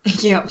 Nerdette.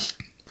 Yeah.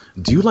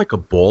 Do you like a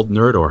bald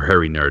nerd or a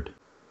hairy nerd?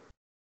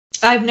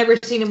 I've never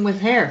seen him with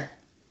hair.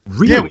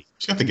 Really? Yeah, we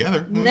just got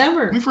together.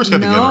 Never. When we first got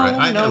together,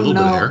 I had a little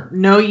bit of hair.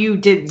 No, you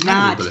did not.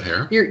 I had a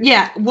little bit of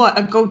hair. What,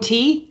 a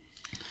goatee?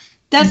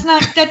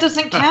 That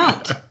doesn't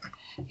count.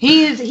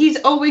 He's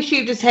always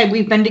shaved his head.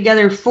 We've been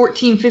together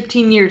 14,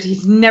 15 years.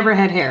 He's never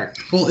had hair.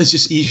 Well, it's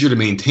just easier to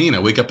maintain. I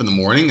wake up in the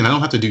morning and I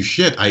don't have to do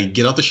shit. I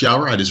get out the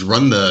shower. I just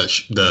run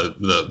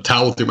the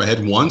towel through my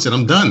head once and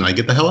I'm done. I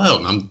get the hell out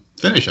and I'm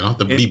finished. I don't have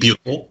to be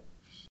beautiful.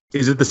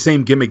 Is it the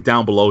same gimmick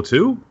down below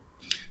too?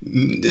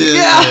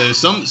 Yeah.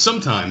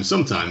 Sometimes.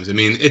 I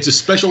mean, it's a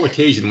special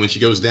occasion when she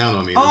goes down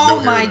on me.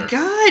 Oh my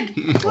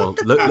God! Well,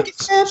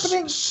 What's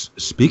happening?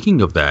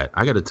 Speaking of that,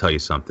 I got to tell you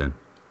something.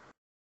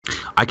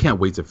 I can't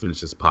wait to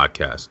finish this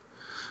podcast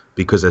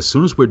because as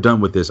soon as we're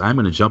done with this, I'm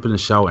going to jump in the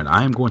shower and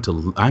I'm going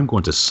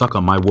to suck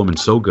on my woman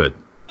so good.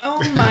 Oh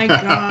my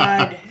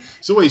God!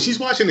 So wait, she's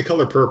watching The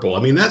Color Purple.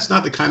 I mean, that's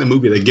not the kind of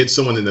movie that gets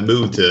someone in the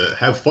mood to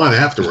have fun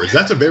afterwards.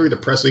 That's a very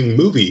depressing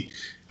movie.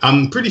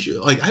 I'm pretty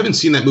sure, I haven't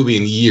seen that movie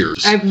in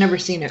years. I've never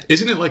seen it.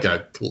 Isn't it like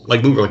a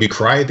movie, like you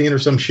cry at the end or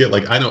some shit?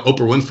 Like, I know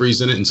Oprah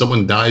Winfrey's in it and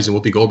someone dies and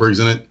Whoopi Goldberg's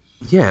in it.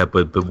 Yeah,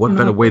 but what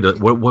better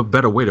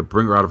way to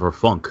bring her out of her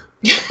funk?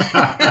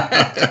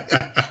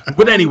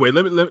 But anyway,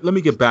 let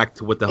me get back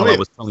to what the hell I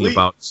was telling you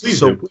about. Please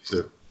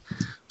do.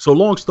 So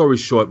long story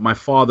short, my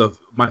father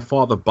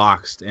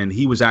boxed, and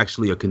he was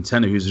actually a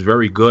contender. He was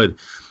very good.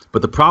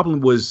 But the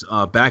problem was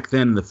back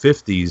then in the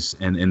 50s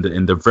and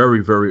in the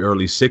very, very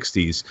early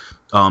 60s,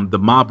 the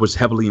mob was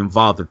heavily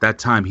involved. At that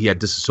time, he had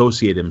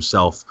disassociated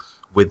himself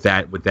with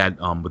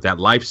that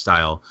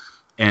lifestyle,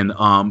 and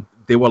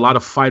there were a lot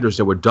of fighters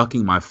that were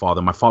ducking my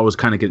father. My father was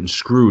kind of getting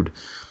screwed.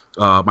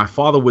 My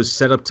father was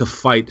set up to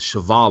fight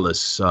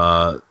Chavalis.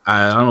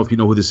 I don't know if you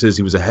know who this is.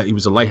 He was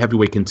a light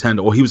heavyweight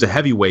contender, or he was a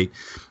heavyweight,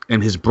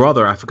 and his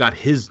brother, I forgot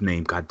his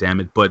name, God damn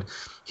it, but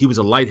he was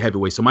a light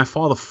heavyweight. So my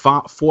father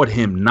fought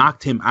him,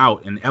 knocked him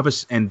out,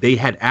 and they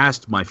had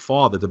asked my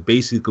father to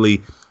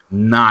basically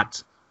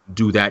not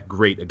do that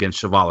great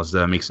against Chavalis. If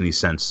that makes any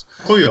sense.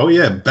 Oh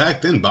yeah.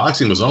 Back then,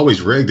 boxing was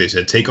always rigged. They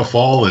said take a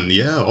fall, and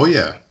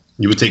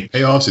you would take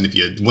payoffs, and if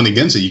you went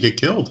against it, you get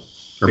killed.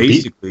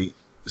 Basically. Beat.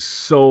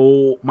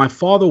 So my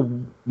father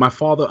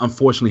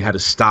unfortunately had to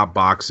stop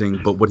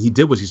boxing, but what he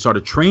did was he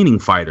started training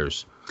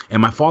fighters.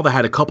 And my father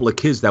had a couple of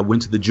kids that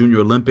went to the Junior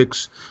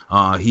Olympics.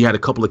 He had a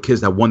couple of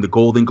kids that won the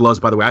Golden Gloves.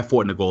 By the way, I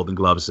fought in the Golden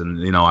Gloves,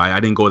 and I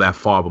didn't go that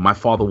far. But my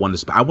father won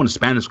I won the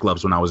Spanish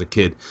Gloves when I was a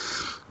kid.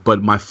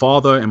 But my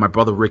father and my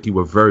brother Ricky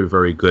were very,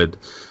 very good.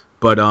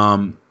 But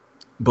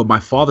my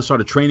father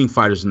started training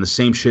fighters, and the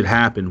same shit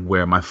happened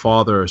where my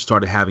father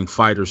started having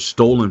fighters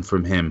stolen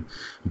from him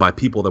by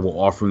people that were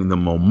offering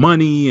them more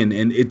money. And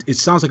it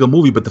sounds like a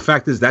movie, but the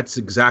fact is that's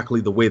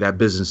exactly the way that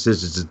business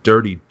is. It's a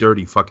dirty,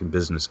 dirty fucking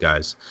business,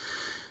 guys.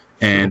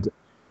 And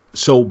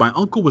so my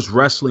uncle was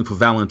wrestling for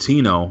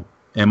Valentino,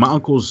 and my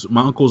uncle's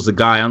the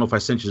guy. I don't know if I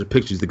sent you the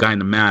pictures. The guy in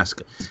the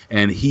mask,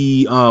 and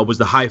he was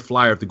the high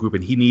flyer of the group,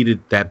 and he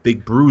needed that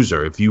big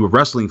bruiser. If you were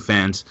wrestling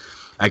fans,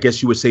 I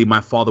guess you would say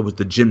my father was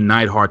the Jim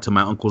Neidhart to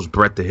my uncle's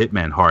Bret the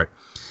Hitman Hart.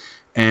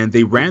 And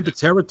they ran the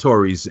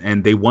territories,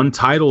 and they won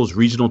titles,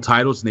 regional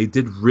titles, and they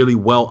did really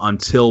well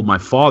until my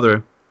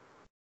father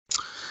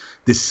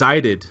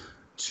decided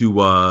to.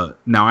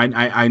 Now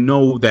I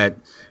know that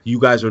you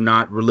guys are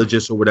not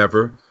religious or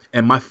whatever,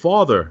 and my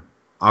father,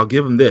 I'll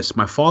give him this.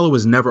 My father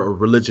was never a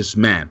religious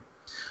man,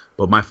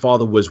 but my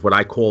father was what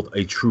I called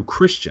a true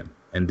Christian,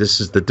 and this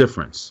is the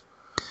difference.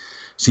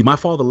 See, my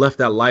father left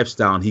that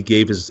lifestyle, and he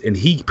gave his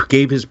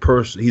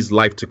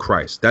life to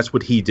Christ. That's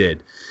what he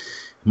did.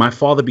 My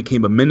father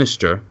became a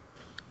minister,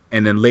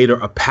 and then later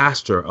a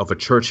pastor of a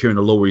church here in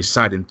the Lower East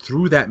Side. And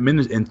through that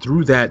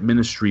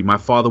ministry, my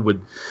father would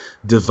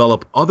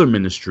develop other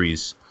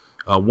ministries.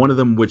 One of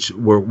them, which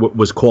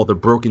was called the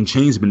Broken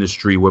Chains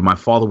Ministry, where my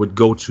father would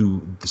go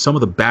to some of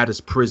the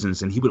baddest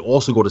prisons, and he would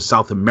also go to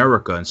South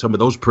America and some of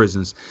those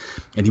prisons,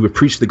 and he would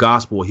preach the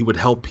gospel. He would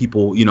help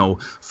people,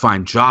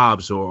 find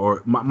jobs.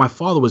 Or my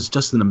father was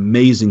just an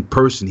amazing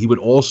person. He would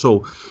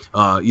also,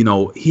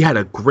 he had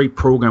a great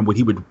program where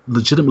he would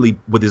legitimately,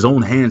 with his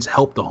own hands,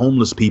 help the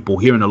homeless people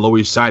here in the Lower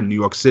East Side in New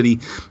York City,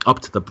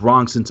 up to the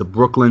Bronx, into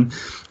Brooklyn.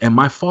 And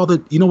my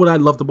father, you know what I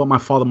loved about my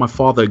father? My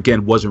father,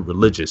 again, wasn't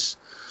religious.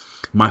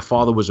 My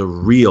father was a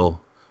real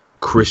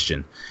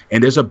Christian.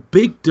 And there's a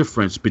big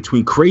difference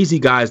between crazy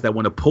guys that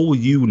want to pull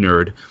you,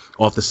 nerd,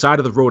 off the side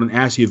of the road and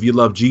ask you if you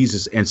love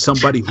Jesus, and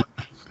somebody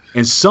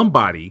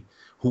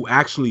who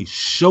actually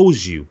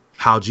shows you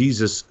how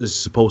Jesus is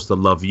supposed to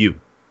love you.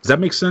 Does that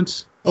make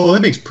sense? Oh,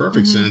 that makes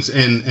perfect sense.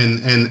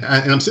 And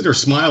I'm sitting there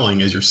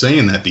smiling as you're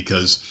saying that,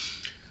 because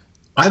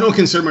I don't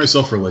consider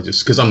myself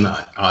religious, because I'm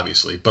not,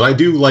 obviously. But I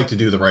do like to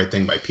do the right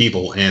thing by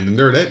people. And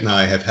Nerdette and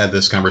I have had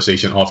this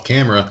conversation off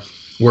camera,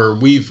 where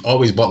we've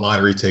always bought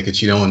lottery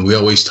tickets, and we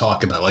always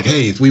talk about, like,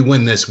 hey, if we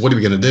win this, what are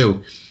we going to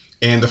do?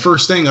 And the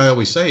first thing I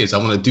always say is I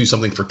want to do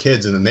something for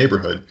kids in the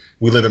neighborhood.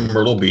 We live in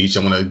Myrtle Beach. I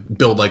want to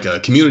build like a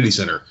community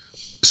center,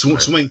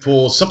 swimming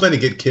pool, something to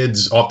get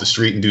kids off the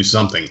street and do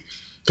something.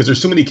 Because there's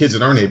so many kids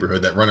in our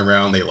neighborhood that run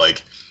around. They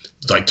like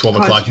 12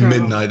 o'clock,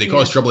 midnight. They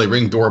cause trouble. They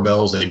ring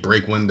doorbells. They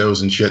break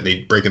windows and shit.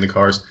 They break into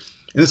cars.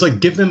 And it's like,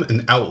 give them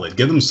an outlet.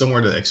 Give them somewhere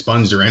to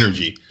expunge their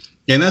energy.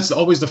 And that's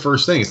always the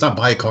first thing. It's not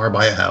buy a car,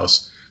 buy a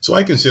house. So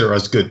I consider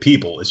us good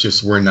people. It's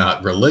just we're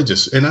not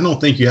religious. And I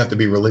don't think you have to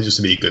be religious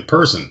to be a good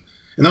person.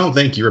 And I don't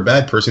think you're a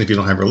bad person if you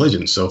don't have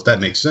religion. So if that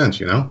makes sense,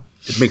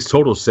 It makes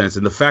total sense.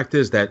 And the fact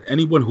is that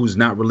anyone who's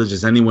not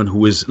religious, anyone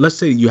who is, let's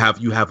say you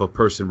have a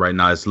person right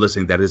now that's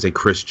listening that is a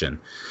Christian,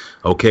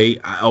 okay,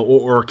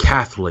 or a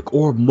Catholic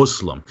or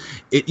Muslim.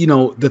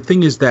 The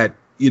thing is that,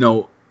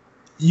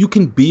 you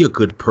can be a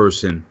good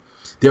person.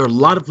 There are a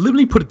lot of, let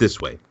me put it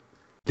this way.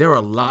 There are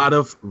a lot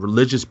of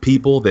religious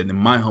people that, in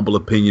my humble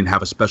opinion,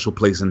 have a special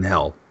place in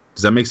hell.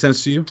 Does that make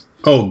sense to you?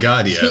 Oh,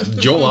 God, yeah.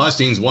 Joel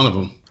Osteen's one of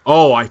them.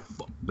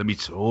 Let me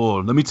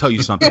tell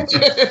you something.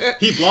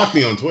 He blocked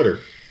me on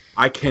Twitter.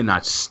 I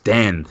cannot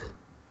stand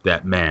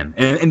that man.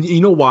 And you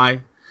know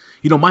why?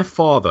 My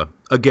father,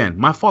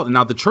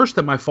 now the church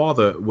that my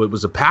father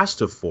was a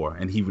pastor for,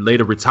 and he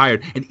later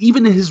retired, and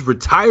even in his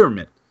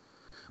retirement,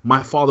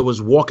 my father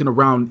was walking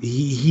around.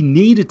 He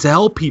needed to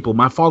help people.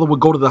 My father would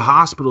go to the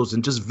hospitals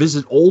and just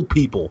visit old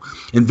people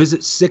and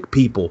visit sick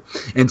people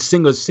and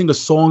sing a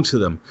song to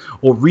them,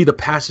 or read a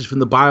passage from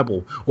the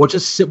Bible, or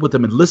just sit with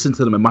them and listen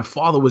to them. And my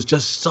father was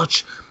just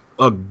such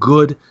a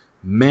good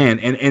man.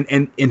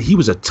 And he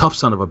was a tough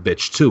son of a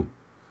bitch too.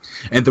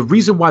 And the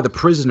reason why the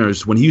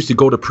prisoners, when he used to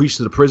go to preach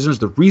to the prisoners,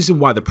 the reason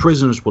why the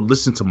prisoners would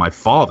listen to my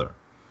father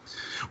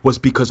was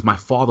because my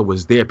father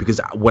was there.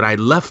 Because what I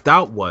left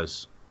out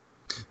was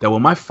that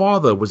when my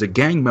father was a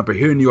gang member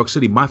here in New York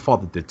City, my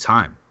father did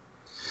time.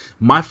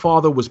 My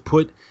father was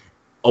put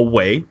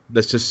away,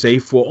 let's just say,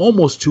 for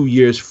almost 2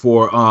 years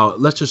for,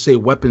 let's just say,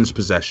 weapons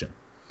possession.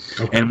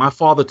 Okay. And my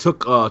father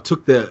took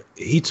the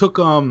heat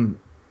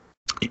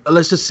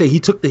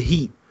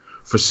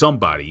for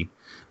somebody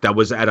that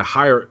was at a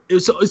higher.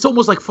 It's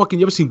almost like fucking.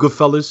 You ever seen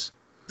Goodfellas?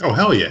 Oh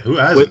hell yeah! Who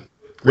hasn't?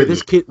 Where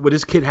this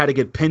kid had to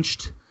get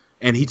pinched,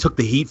 and he took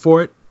the heat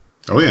for it.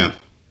 Oh yeah.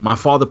 My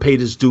father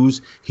paid his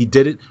dues. He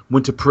did it,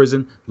 went to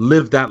prison,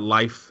 lived that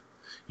life,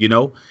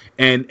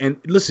 And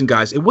listen,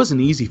 guys, it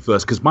wasn't easy for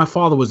us because my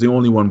father was the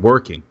only one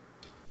working.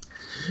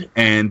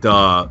 And,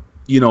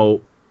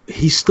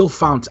 he still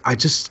found, I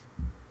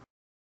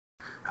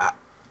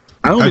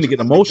don't mean to get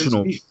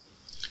emotional.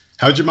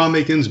 How'd your mom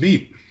make ends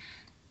meet?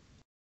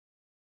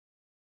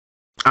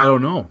 I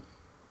don't know.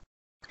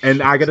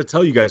 And I got to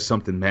tell you guys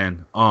something,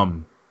 man.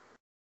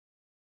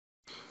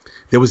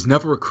 There was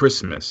never a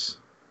Christmas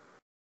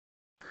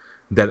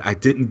that I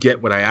didn't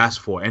get what I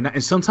asked for.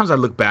 And sometimes I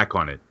look back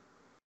on it.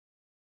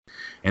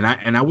 And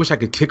I wish I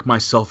could kick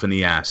myself in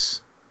the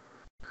ass.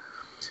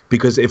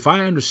 Because if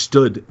I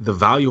understood the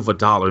value of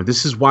 $1,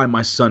 this is why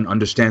my son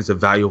understands the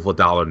value of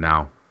 $1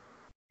 now.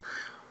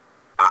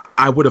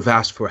 I would have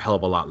asked for a hell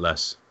of a lot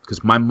less.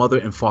 Because my mother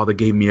and father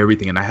gave me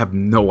everything, and I have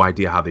no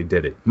idea how they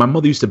did it. My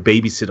mother used to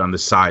babysit on the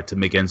side to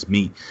make ends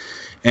meet.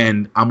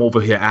 And I'm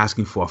over here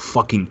asking for a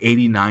fucking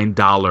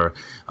 $89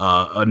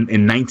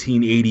 in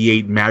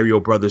 1988 Mario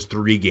Brothers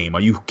 3 game.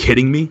 Are you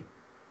kidding me?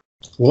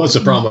 Well, that's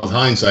the problem with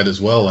hindsight as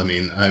well. I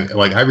mean,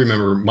 I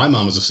remember my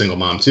mom was a single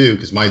mom too,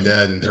 because my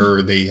dad and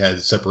her, they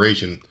had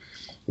separation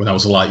when I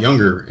was a lot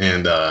younger.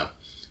 And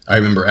I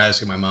remember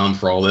asking my mom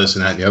for all this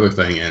and that and the other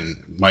thing.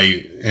 And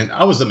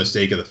I was the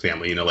mistake of the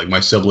family, like my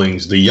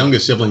siblings, the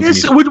youngest siblings.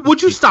 Yes,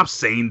 would you stop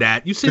saying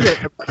that? You say that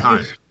every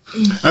time.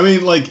 I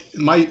mean,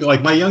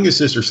 my youngest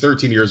sister's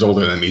 13 years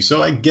older than me,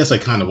 so I guess I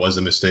kind of was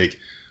a mistake.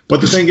 But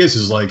the thing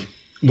is like,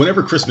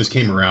 whenever Christmas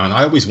came around,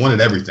 I always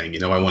wanted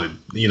everything. I wanted,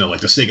 like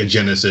the Sega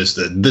Genesis,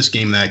 this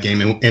game, that game.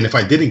 And if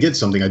I didn't get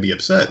something, I'd be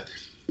upset.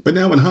 But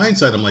now in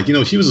hindsight, I'm like,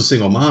 she was a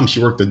single mom.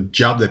 She worked a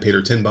job that paid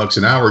her $10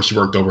 an hour. She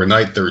worked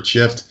overnight, third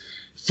shift,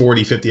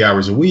 40, 50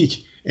 hours a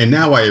week. And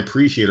now I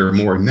appreciate her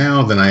more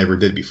now than I ever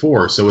did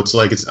before. So it's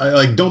like,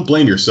 don't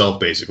blame yourself,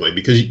 basically,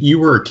 because you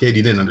were a kid,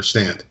 you didn't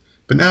understand.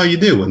 But now you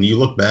do. And you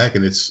look back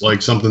and it's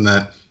like something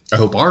that I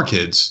hope our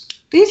kids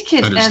These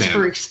kids understand. ask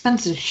for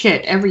expensive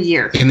shit every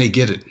year. And they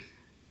get it.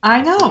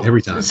 I know.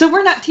 Every time. So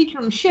we're not teaching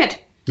them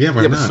shit. Yeah,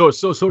 we're not.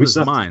 So does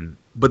mine.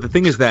 But the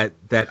thing is that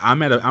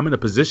I'm in a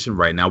position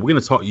right now. We're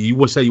gonna talk.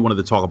 You said you wanted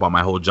to talk about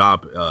my whole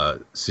job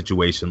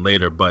situation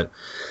later, but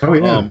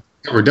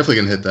we're definitely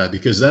gonna hit that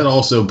because that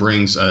also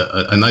brings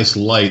a nice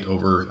light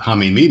over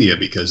Hami Media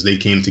because they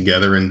came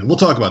together, and we'll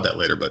talk about that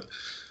later. But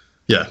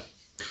yeah.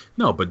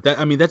 No, but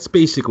that's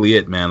basically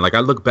it, man. Like I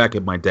look back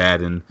at my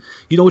dad, and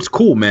it's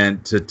cool,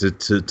 man,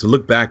 to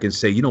look back and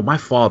say, my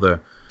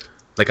father,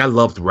 like I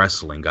loved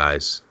wrestling,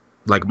 guys.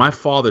 Like my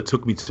father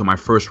took me to my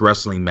first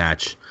wrestling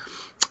match.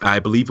 I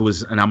believe it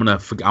was, and I'm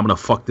gonna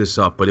fuck this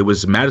up, but it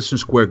was Madison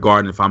Square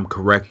Garden, if I'm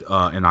correct,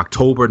 in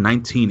October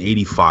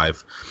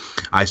 1985.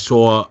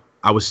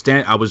 I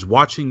was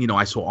watching,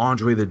 I saw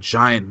Andre the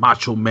Giant,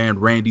 Macho Man,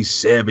 Randy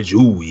Savage.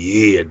 Ooh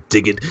yeah,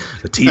 dig it,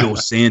 Tito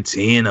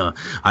Santana.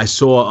 I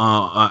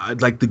saw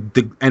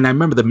and I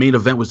remember the main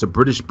event was the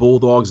British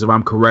Bulldogs, if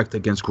I'm correct,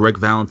 against Greg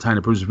Valentine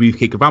and Bruce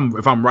Beefcake,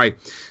 if I'm right.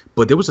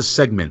 But there was a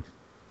segment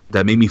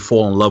that made me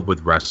fall in love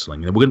with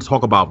wrestling. And we're going to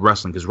talk about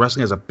wrestling because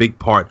wrestling is a big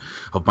part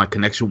of my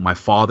connection with my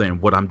father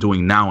and what I'm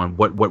doing now and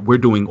what we're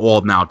doing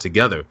all now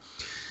together.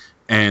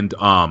 And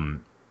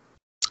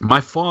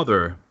my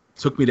father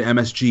took me to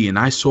MSG and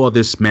I saw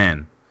this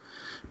man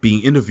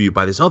being interviewed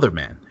by this other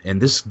man. And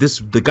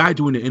the guy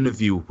doing the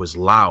interview was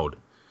loud.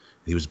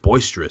 He was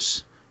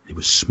boisterous. He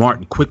was smart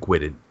and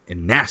quick-witted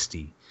and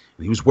nasty.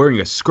 And he was wearing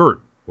a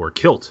skirt or a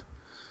kilt.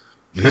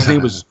 His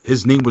name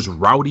was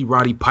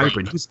Roddy Piper,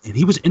 and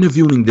he was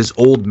interviewing this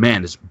old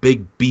man, this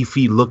big,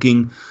 beefy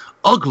looking,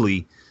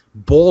 ugly,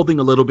 balding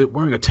a little bit,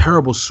 wearing a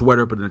terrible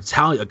sweater, but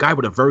a guy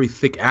with a very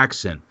thick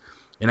accent.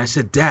 And I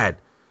said, Dad,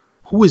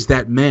 who is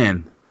that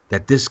man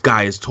that this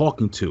guy is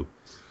talking to?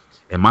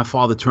 And my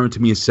father turned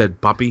to me and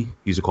said, Papi, he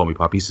used to call me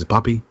Papi. He says,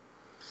 Papi,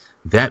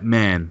 that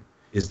man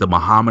is the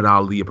Muhammad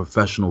Ali of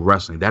professional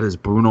wrestling. That is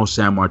Bruno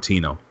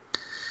Sammartino.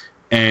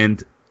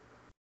 And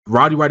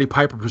Roddy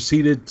Piper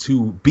proceeded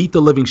to beat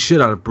the living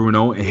shit out of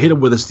Bruno and hit him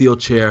with a steel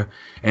chair.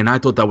 And I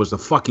thought that was the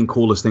fucking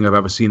coolest thing I've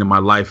ever seen in my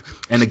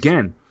life. And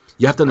again,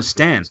 you have to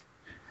understand.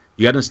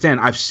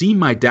 I had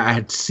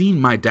seen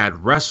my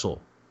dad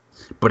wrestle,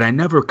 but I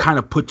never kind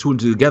of put two and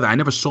two together. I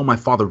never saw my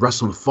father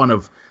wrestle in front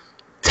of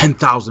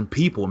 10,000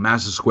 people in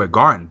Madison Square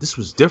Garden. This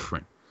was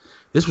different.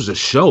 This was a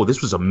show.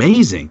 This was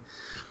amazing.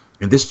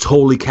 And this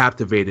totally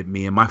captivated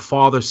me. And my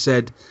father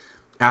said,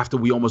 after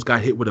we almost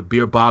got hit with a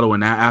beer bottle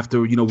and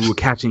after, we were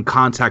catching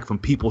contact from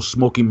people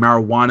smoking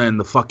marijuana in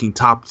the fucking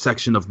top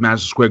section of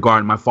Madison Square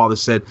Garden, my father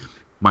said,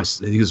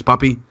 he goes,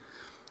 Papi,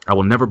 I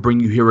will never bring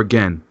you here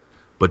again,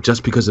 but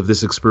just because of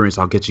this experience,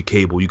 I'll get you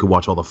cable. You can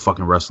watch all the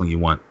fucking wrestling you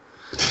want.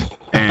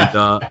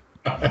 And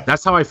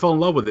that's how I fell in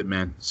love with it,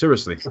 man.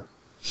 Seriously.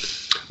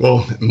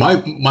 Well,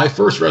 my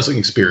first wrestling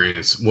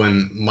experience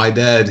when my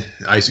dad,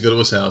 I used to go to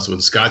his house in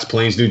Scotts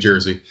Plains, New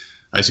Jersey.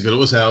 I used to go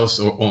to his house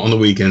on the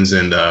weekends,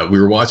 and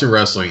we were watching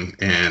wrestling,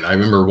 and I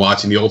remember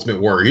watching The Ultimate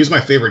Warrior. He was my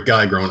favorite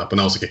guy growing up when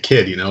I was like a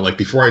kid, like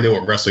before I knew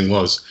what wrestling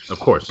was. Of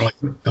course.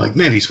 Like,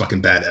 man, he's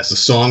fucking badass. The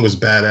song was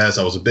badass.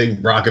 I was a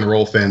big rock and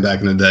roll fan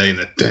back in the day, and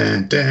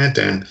the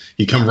dan,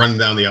 he'd come running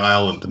down the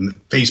aisle and the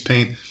face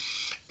paint.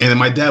 And then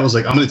my dad was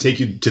like, I'm going to take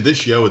you to this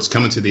show. It's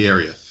coming to the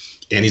area.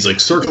 And he's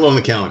like, circle on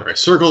the calendar. I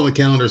circle on the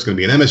calendar. It's going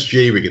to be an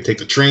MSG. We can take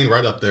the train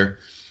right up there.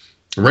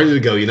 I'm ready to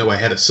go. I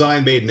had a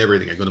sign made and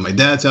everything. I go to my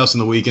dad's house on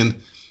the weekend,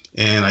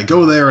 and I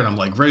go there, and I'm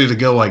like ready to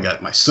go. I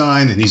got my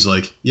sign, and he's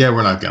like, yeah,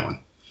 we're not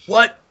going.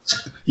 What?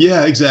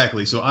 Yeah,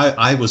 exactly. So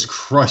I was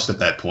crushed at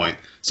that point.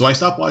 So I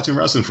stopped watching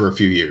wrestling for a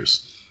few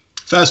years.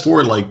 Fast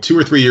forward like 2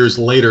 or 3 years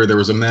later, there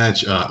was a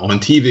match on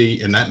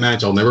TV, and that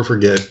match I'll never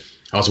forget.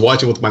 I was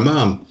watching with my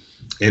mom,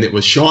 and it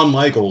was Shawn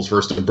Michaels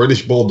versus the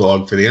British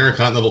Bulldog for the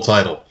Intercontinental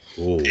title.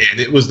 Ooh. And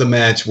it was the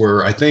match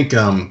where I think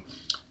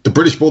the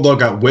British Bulldog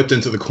got whipped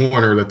into the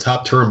corner. The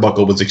top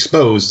turnbuckle was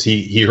exposed.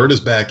 He hurt his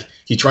back.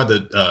 He tried to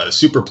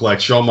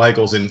superplex Shawn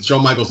Michaels, and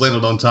Shawn Michaels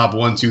landed on top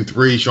 1, 2,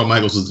 3. Shawn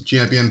Michaels is the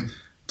champion.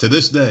 To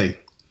this day,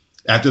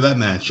 after that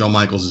match, Shawn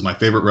Michaels is my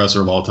favorite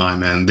wrestler of all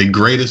time, man. The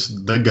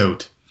greatest, the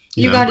GOAT.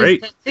 You got a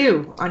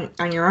tattoo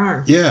on your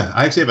arm. Yeah,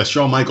 I actually have a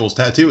Shawn Michaels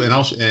tattoo, and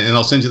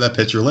I'll send you that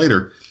picture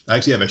later. I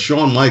actually have a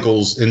Shawn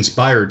Michaels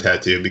inspired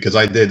tattoo because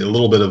I did a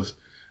little bit of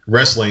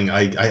wrestling.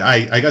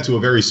 I got to a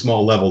very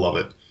small level of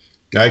it.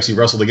 I actually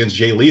wrestled against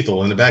Jay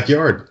Lethal in the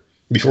backyard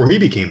before he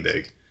became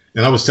big,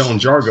 and I was telling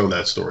Jargo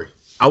that story.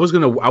 I was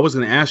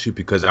gonna ask you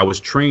because I was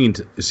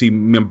trained. See,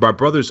 my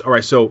brothers. All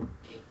right, so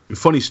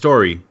funny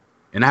story,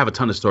 and I have a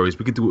ton of stories.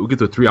 We could do a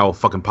 3-hour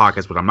fucking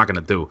podcast, but I'm not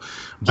gonna do.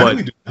 But I think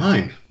we do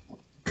 9.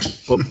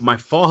 But my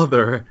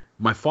father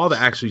my father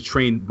actually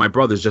trained my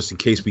brothers just in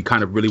case we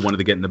kind of really wanted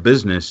to get in the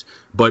business.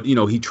 But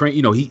he trained.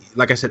 He,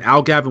 like I said,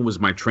 Al Gavin was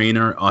my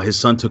trainer. His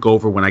son took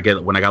over when I got a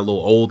little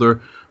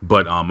older.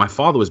 But my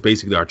father was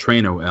basically our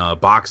trainer,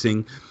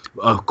 boxing.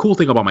 Cool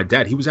thing about my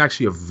dad, he was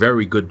actually a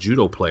very good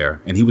judo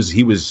player, and he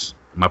was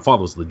my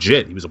father was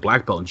legit. He was a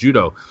black belt in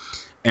judo,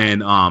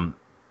 and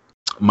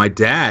my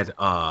dad,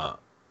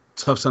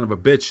 tough son of a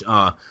bitch.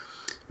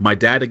 My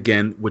dad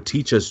again would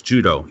teach us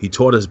judo. He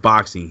taught us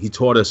boxing. He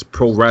taught us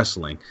pro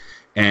wrestling.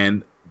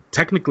 And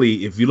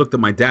technically, if you looked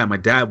at my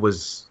dad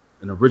was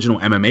an original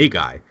MMA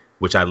guy,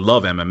 which I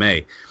love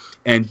MMA.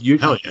 And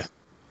hell yeah.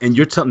 And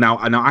you're telling now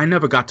I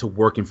never got to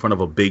work in front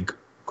of a big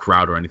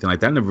crowd or anything like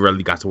that. I never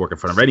really got to work in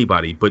front of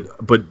anybody. But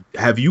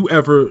have you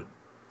ever?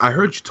 I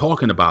heard you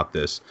talking about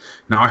this.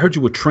 Now I heard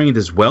you were trained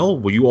as well.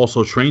 Were you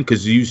also trained?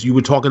 Because you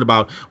were talking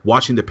about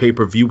watching the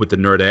pay-per-view with the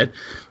Nerd Ed,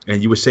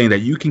 and you were saying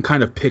that you can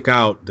kind of pick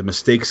out the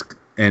mistakes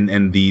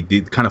and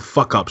the kind of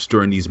fuck ups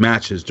during these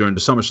matches during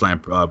the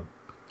SummerSlam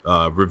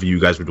review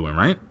you guys were doing,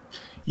 right?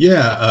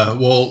 Yeah.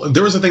 Well,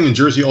 there was a thing in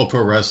Jersey All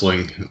Pro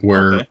Wrestling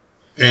where, okay.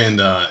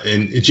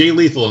 and Jay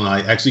Lethal and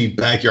I actually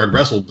backyard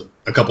wrestled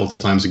a couple of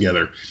times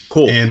together.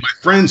 Cool. And my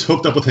friends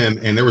hooked up with him,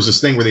 and there was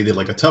this thing where they did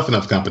like a Tough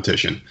Enough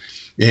competition.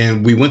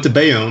 And we went to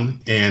Bayonne,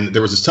 and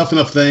there was this Tough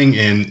Enough thing,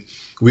 and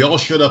we all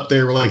showed up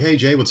there. We're like, "Hey,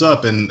 Jay, what's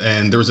up?" And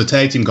there was a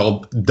tag team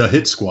called the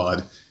Hit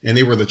Squad, and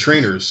they were the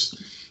trainers.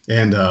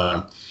 And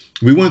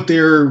we went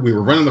there. We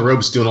were running the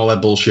ropes, doing all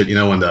that bullshit,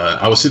 and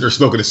I was sitting there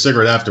smoking a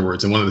cigarette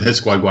afterwards, and one of the Hit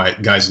Squad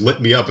guys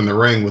lit me up in the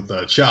ring with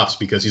chops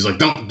because he's like,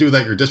 "Don't do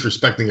that. You're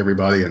disrespecting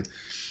everybody." And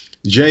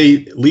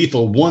Jay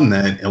Lethal won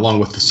that along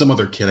with some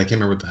other kid. I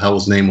can't remember what the hell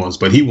his name was,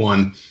 but he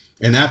won.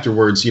 And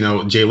afterwards,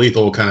 Jay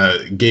Lethal kind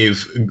of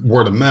gave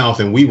word of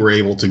mouth, and we were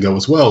able to go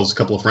as well as a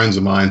couple of friends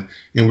of mine,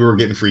 and we were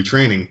getting free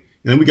training.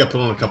 And then we got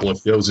put on a couple of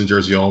shows in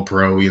Jersey All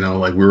Pro,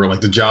 like we were like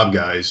the job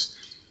guys.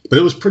 But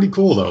it was pretty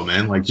cool, though,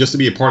 man, like just to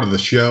be a part of the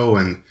show.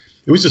 And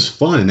it was just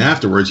fun. And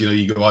afterwards,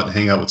 you go out and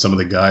hang out with some of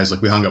the guys.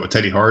 Like we hung out with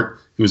Teddy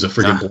Hart, who was a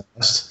freaking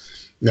blast.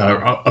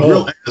 A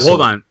real asshole.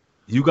 Hold on.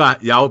 I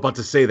was about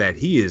to say that.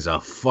 He is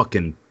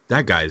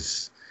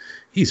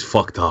he's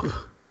fucked up.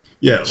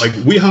 Yeah, like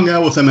we hung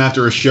out with him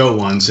after a show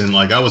once, and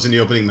like I was in the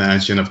opening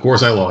match, and of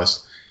course I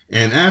lost.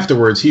 And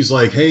afterwards, he's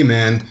like, "Hey,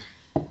 man,"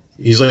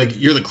 he's like,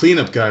 "You're the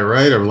cleanup guy,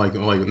 right?" Or like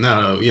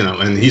no,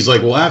 And he's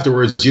like, "Well,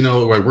 afterwards, like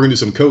we're gonna do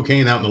some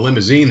cocaine out in the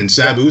limousine, and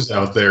Sabu's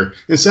out there."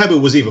 And Sabu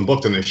was even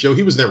booked on this show;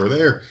 he was never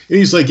there. And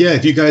he's like, "Yeah,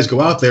 if you guys go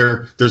out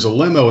there, there's a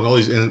limo and all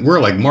these." And we're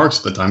like marks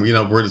at the time,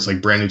 we're just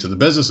like brand new to the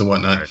business and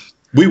whatnot. Right.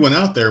 We went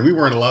out there, and we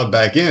weren't allowed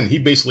back in. He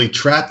basically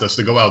trapped us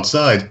to go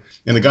outside.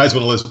 And the guys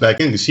wouldn't let us back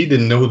in because he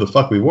didn't know who the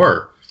fuck we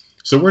were.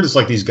 So we're just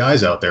like these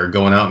guys out there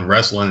going out and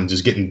wrestling and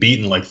just getting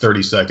beaten in like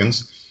 30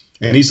 seconds.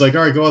 And he's like,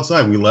 "All right, go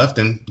outside." We left,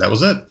 and that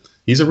was it.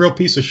 He's a real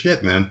piece of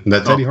shit, man. And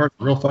that Teddy Hart's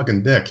a real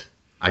fucking dick.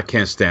 I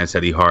can't stand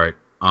Teddy Hart.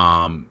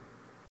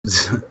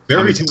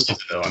 Very talented,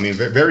 though.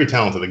 Very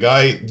talented.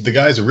 The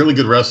guy's a really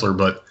good wrestler,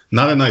 but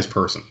not a nice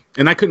person.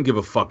 And I couldn't give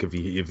a fuck if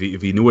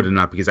he knew it or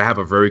not, because I have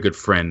a very good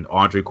friend,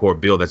 Andre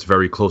Corbill, that's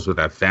very close with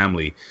that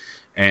family.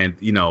 And,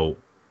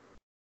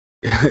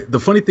 the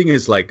funny thing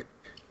is, like,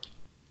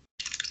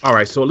 all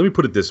right, so let me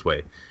put it this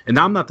way. And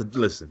now I'm not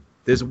listen.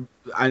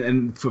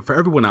 And for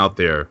everyone out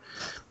there,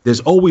 there's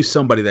always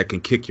somebody that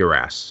can kick your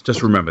ass.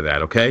 Just remember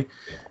that, okay?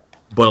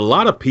 But a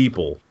lot of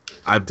people,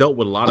 I've dealt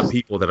with a lot of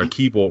people that are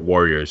keyboard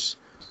warriors,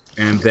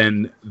 and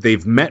then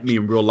they've met me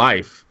in real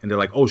life, and they're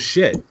like, "Oh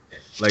shit,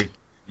 like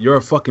you're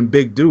a fucking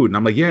big dude," and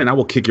I'm like, "Yeah, and I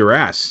will kick your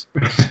ass."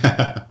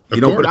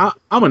 But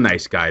I'm a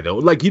nice guy though.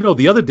 Like,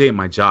 the other day in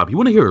my job, you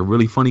want to hear a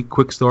really funny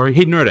quick story?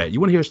 Hey, Nerdette,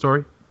 you want to hear a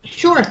story?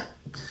 Sure.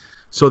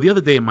 So the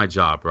other day in my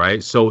job,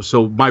 right? So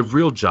my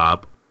real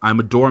job, I'm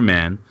a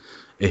doorman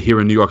here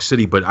in New York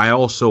City, but I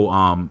also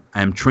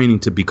am training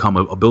to become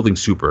a building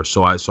super.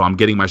 So I'm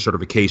getting my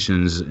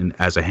certifications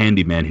as a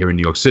handyman here in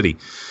New York City.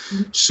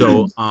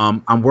 So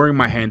I'm wearing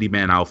my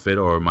handyman outfit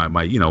or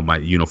my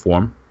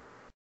uniform,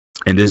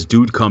 and this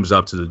dude comes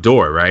up to the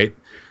door, right?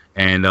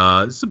 And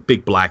it's a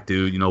big black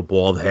dude,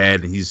 bald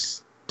head, and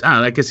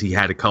I guess he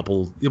had it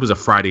was a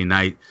Friday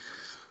night,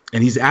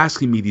 and he's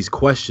asking me these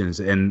questions,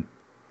 and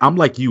I'm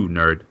like you,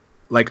 nerd.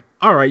 Like,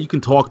 all right, you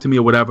can talk to me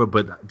or whatever,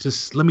 but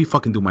just let me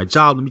fucking do my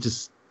job. Let me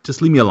just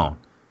leave me alone.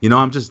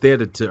 I'm just there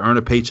to earn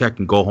a paycheck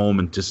and go home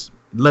and just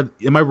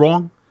am I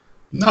wrong?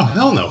 No,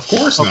 hell no. Of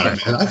course not,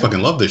 man. I fucking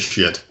love this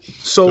shit.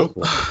 So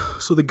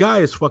the guy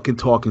is fucking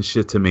talking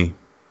shit to me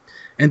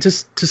and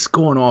just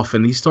going off,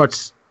 and he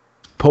starts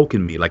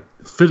poking me, like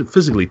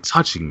physically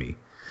touching me.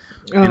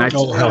 And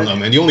hell no,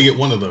 man. You only get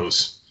one of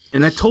those.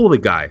 And I told the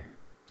guy,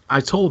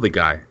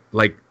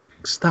 like,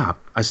 stop.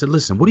 I said,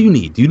 "Listen, what do you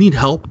need? Do you need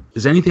help?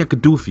 Is there anything I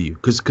could do for you?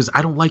 Because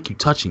I don't like you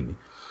touching me."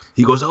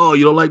 He goes, "Oh,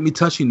 you don't like me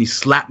touching you?" And he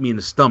slapped me in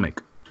the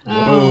stomach.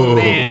 Oh,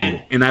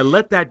 man. And I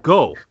let that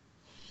go.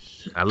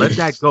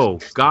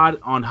 God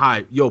on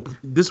high. Yo,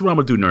 this is what I'm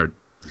going to do, nerd.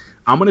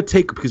 I'm going to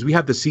take, because we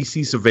have the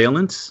CC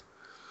surveillance,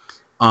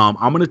 I'm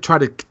going to try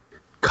to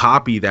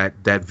copy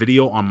that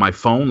video on my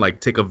phone,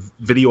 like take a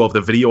video of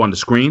the video on the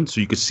screen so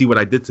you could see what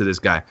I did to this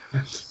guy.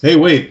 Hey,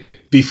 wait.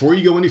 Before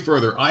you go any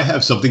further, I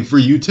have something for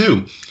you,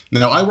 too.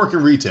 Now, I work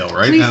in retail,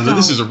 right? Please Now, don't.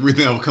 this is a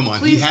retail. Come on.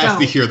 Please he has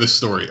don't. to hear this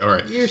story. All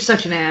right. You're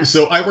such an ass.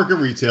 So I work in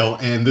retail,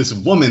 and this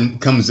woman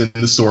comes in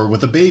the store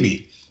with a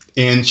baby,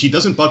 and she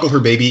doesn't buckle her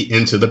baby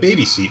into the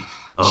baby seat.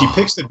 She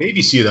picks the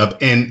baby seat up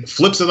and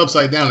flips it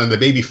upside down, and the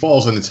baby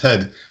falls on its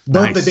head.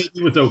 But the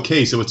baby was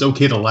okay, so it's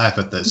okay to laugh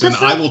at this. That's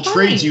and I not will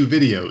funny. trade you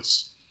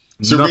videos.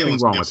 Nothing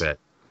wrong with that.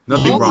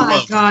 Nothing Oh wrong.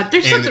 my God,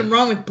 there's And- something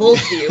wrong with both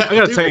of you. I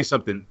gotta tell you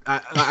something.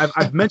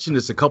 I've mentioned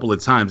this a couple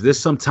of times. There's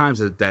some times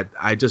that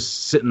I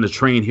just sit in the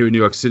train here in New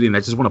York City and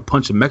I just want to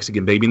punch a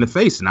Mexican baby in the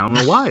face, and I don't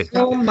know why.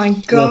 Oh my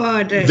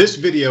God. This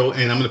video,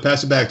 and I'm going to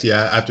pass it back to you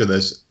after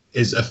this,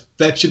 is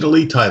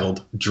affectionately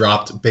titled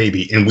 "Dropped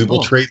Baby," and we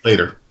will trade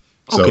later.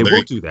 So Okay, there we'll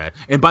you- do that.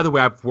 And by the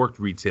way, I've worked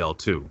retail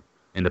too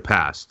in the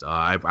past.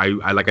 I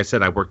like I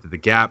said, I worked at the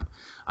Gap.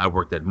 I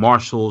worked at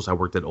Marshalls. I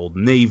worked at Old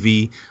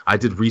Navy. I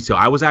did retail.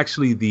 I was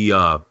actually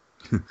the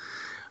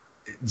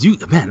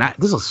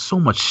there's so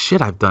much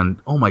shit I've done.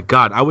 Oh my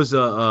God, I was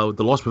the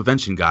loss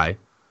prevention guy,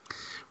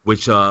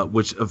 which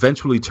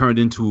eventually turned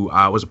into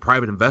I was a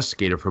private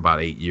investigator for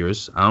about 8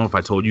 years. I don't know if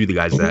I told you the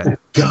guys that.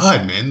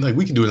 God, man, like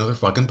we can do another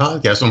fucking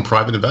podcast on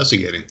private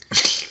investigating.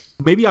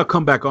 Maybe I'll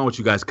come back on with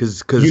you guys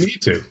because You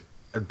need to.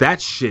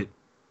 that shit,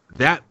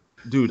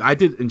 dude, I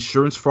did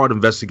insurance fraud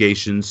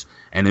investigations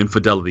and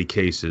infidelity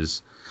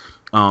cases.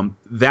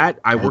 That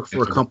I work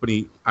for a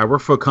company.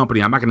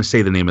 I'm not going to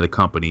say the name of the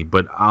company,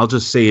 but I'll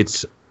just say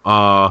it's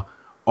R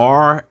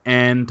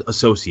and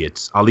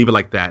Associates. I'll leave it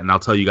like that, and I'll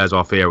tell you guys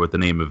off air what the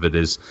name of it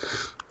is.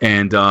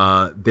 And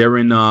they're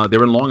in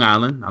Long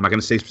Island. I'm not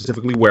going to say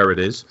specifically where it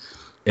is,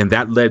 and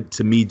that led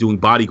to me doing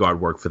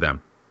bodyguard work for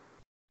them.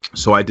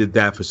 So I did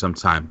that for some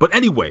time. But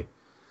anyway,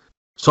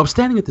 so I'm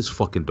standing at this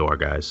fucking door,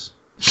 guys.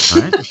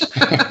 All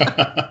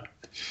right.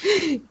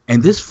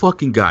 And this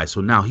fucking guy,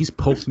 so now he's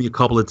poked me a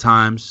couple of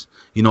times.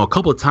 You know, a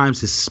couple of times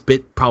his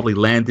spit probably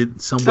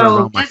landed somewhere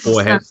around my that's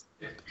forehead.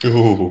 disgusting.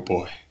 Oh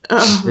boy.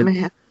 Oh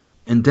man.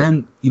 And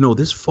then, you know,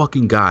 this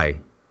fucking guy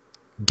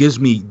gives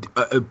me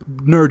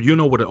nerd. You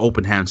know what an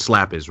open hand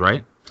slap is,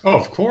 right? Oh,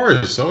 of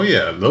course. Oh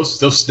yeah, those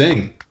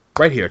sting.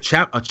 Right here, a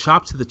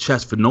chop to the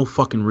chest for no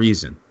fucking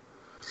reason.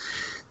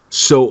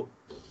 So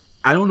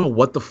I don't know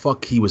what the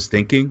fuck he was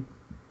thinking,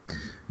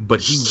 but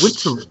he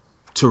went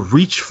to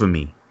reach for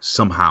me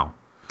somehow,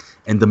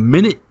 and the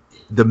minute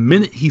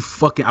he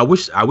fucking, I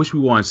wish we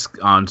were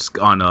on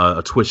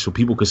Twitch so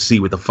people could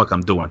see what the fuck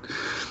I'm doing.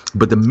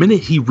 But the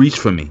minute he reached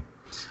for me,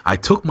 I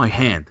took my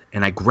hand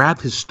and I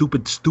grabbed his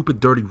stupid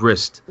dirty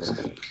wrist,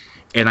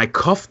 and I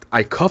cuffed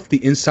the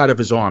inside of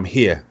his arm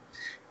here,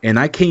 and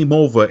I came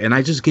over and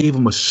I just gave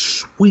him a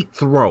sweet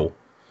throw,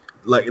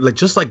 like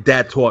just like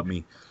Dad taught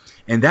me.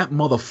 And that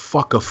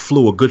motherfucker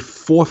flew a good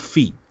 4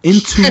 feet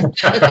into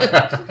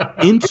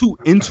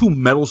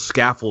metal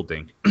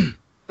scaffolding.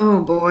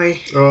 Oh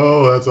boy.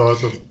 Oh, that's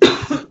awesome.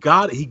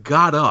 He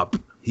got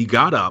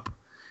up,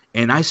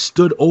 and I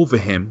stood over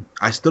him.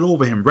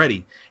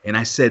 Ready, and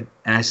I said,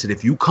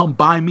 if you come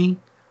by me,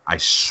 I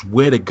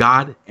swear to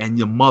God and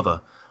your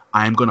mother,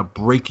 I am gonna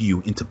break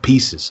you into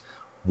pieces.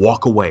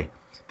 Walk away.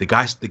 The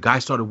guy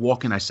started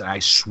walking. I said, I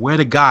swear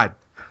to God,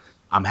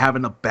 I'm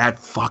having a bad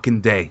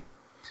fucking day.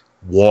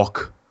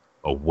 Walk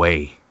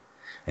away.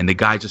 And the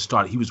guy just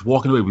started, he was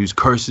walking away, he was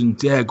cursing,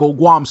 yeah, go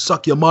Guam,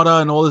 suck your mother,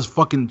 and all this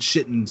fucking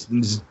shit in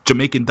his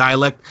Jamaican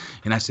dialect.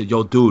 And I said,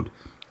 yo, dude,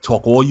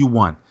 talk all you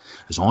want.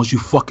 As long as you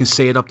fucking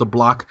say it up the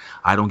block,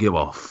 I don't give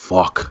a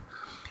fuck.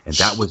 And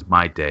that was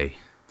my day.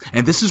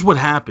 And this is what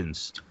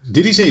happens.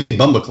 Did he say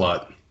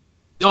bumbaclot?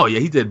 Oh, yeah,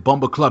 he did.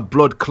 Bumble Club,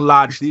 Blood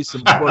Clot, this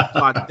and Blood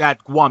Clot,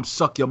 that, Guam,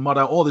 suck your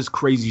mother, all this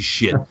crazy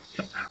shit.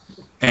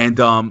 And,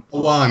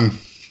 Hold on.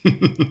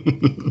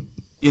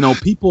 you know,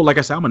 people, like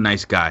I said, I'm a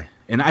nice guy.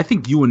 And I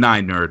think you and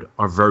I, nerd,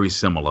 are very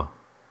similar.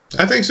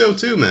 I think so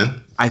too,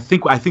 man. I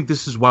think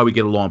this is why we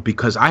get along,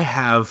 because I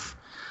have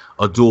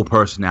a dual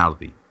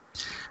personality.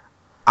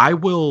 I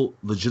will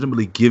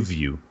legitimately give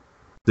you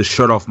the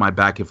shirt off my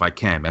back if I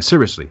can, man.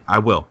 Seriously, I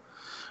will.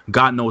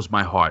 God knows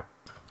my heart.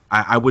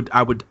 I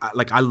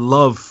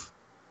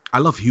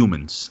love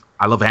humans.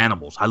 I love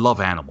animals. I love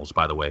animals,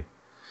 by the way.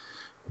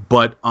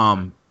 But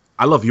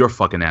I love your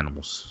fucking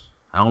animals.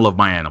 I don't love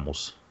my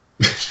animals.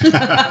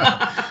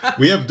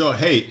 We have dog.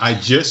 Hey, I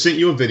just sent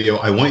you a video.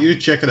 I want you to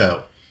check it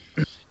out.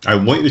 I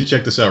want you to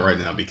check this out right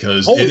now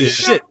because holy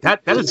shit,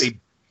 that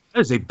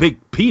is a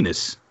big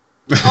penis.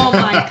 Oh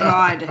my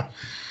God.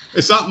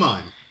 It's not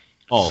mine.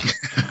 Oh,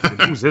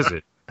 whose is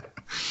it?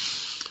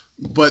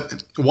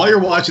 But while you're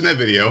watching that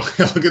video, look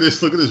at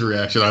this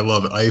reaction. I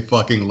love it. I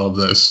fucking love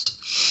this.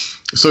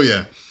 So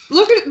yeah.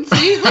 Look,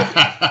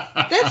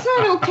 that's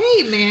not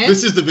okay, man.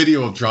 This is the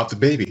video of Drop the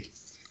Baby.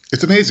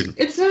 It's amazing.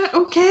 It's not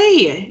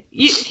okay.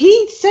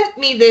 He sent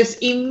me this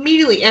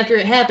immediately after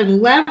it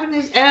happened, laughing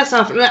his ass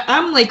off. And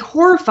I'm like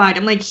horrified.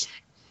 I'm like,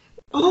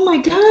 oh my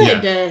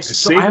God. Yeah.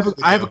 So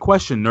I have a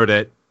question,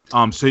 Nerdette.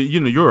 So you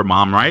know you're a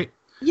mom, right?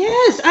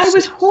 Yes, I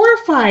was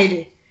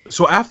horrified.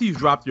 So after you've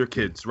dropped your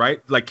kids,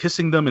 right? Like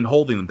kissing them and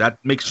holding them, that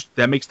makes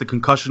the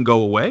concussion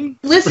go away?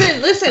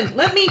 Listen.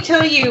 Let me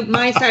tell you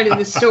my side of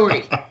the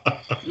story.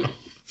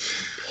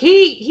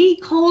 He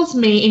calls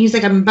me and he's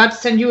like, I'm about to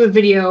send you a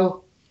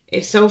video.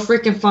 It's so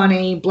freaking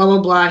funny, blah,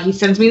 blah, blah. He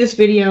sends me this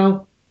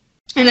video.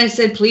 And I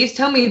said, please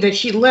tell me that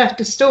she left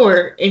the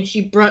store and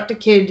she brought the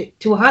kid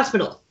to a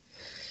hospital.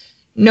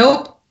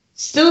 Nope.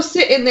 Still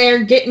sitting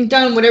there getting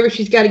done whatever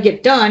she's got to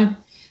get done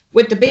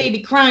with the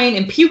baby crying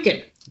and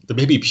puking. The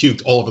baby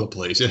puked all over the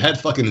place. It had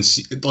fucking this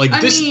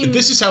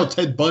is how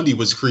Ted Bundy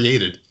was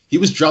created. He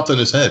was dropped on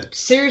his head.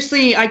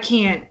 Seriously, I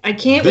can't.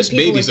 This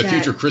baby's the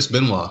future Chris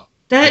Benoit.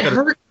 That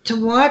hurt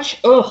to watch.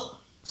 Ugh.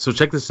 So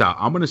check this out.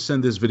 I'm going to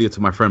send this video to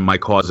my friend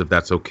Mike Hawes if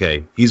that's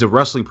okay. He's a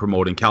wrestling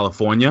promoter in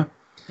California.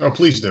 Oh,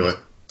 please do it.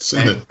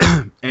 Send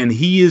it. And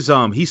he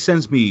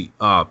sends me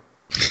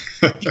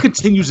he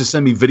continues to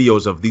send me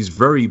videos of these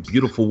very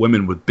beautiful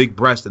women with big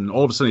breasts, and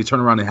all of a sudden they turn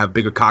around and have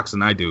bigger cocks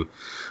than I do.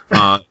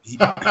 He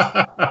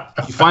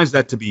finds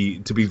that to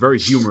be very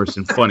humorous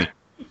and funny.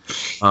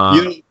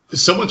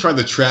 Someone tried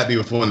to trap me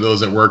with one of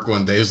those at work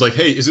one day. It was like,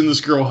 hey, isn't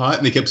this girl hot?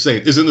 And they kept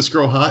saying, isn't this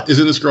girl hot?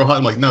 Isn't this girl hot?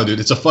 I'm like, no, dude,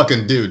 it's a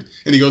fucking dude.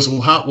 And he goes,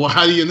 well,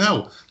 how do you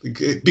know?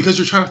 Because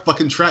you're trying to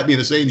fucking trap me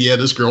into saying, yeah,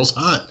 this girl's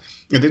hot.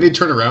 And then they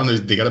turn around,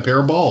 they got a pair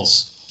of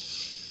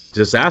balls.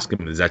 Just ask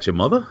him, is that your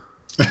mother?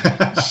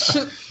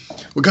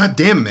 Well,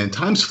 goddamn, man,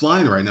 time's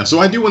flying right now. So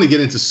I do want to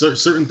get into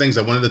certain things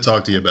I wanted to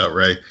talk to you about,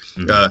 Ray.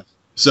 Mm-hmm.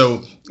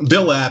 So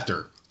Bill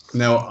Apter.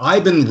 Now,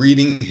 I've been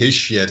reading his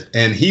shit,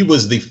 and he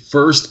was the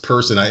first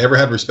person I ever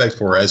had respect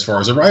for as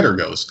far as a writer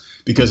goes.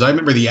 Because I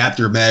remember the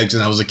Apter mags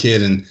when I was a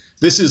kid, and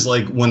this is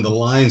like when the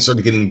lines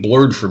started getting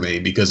blurred for me,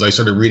 because I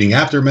started reading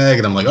Apter mag,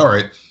 and I'm like, all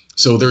right,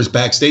 so there's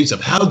backstage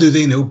stuff. How do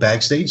they know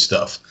backstage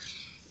stuff?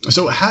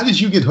 So how did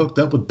you get hooked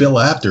up with Bill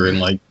Apter,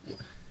 and like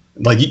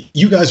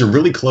you guys are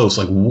really close?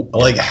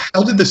 Like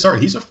how did this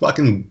start? He's a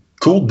fucking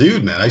cool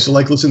dude, man. I used to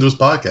like listening to his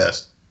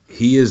podcast.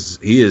 He is,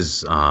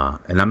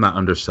 and I'm not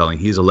underselling.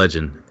 He's a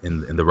legend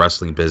in the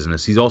wrestling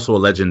business. He's also a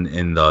legend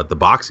in the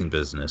boxing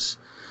business.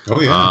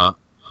 Oh yeah.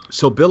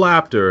 So Bill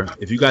Apter,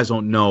 if you guys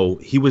don't know,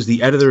 he was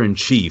the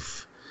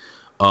editor-in-chief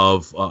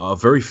of a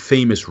very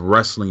famous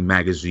wrestling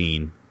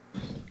magazine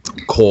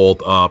called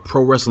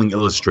Pro Wrestling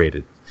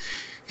Illustrated.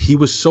 He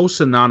was so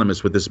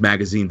synonymous with this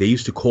magazine, they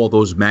used to call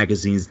those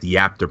magazines the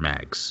Apter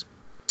mags.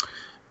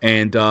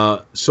 And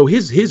so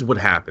here's what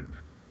happened.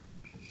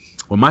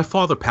 When my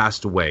father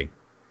passed away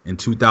in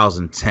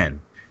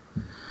 2010,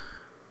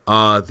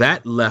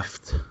 that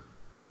left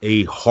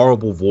a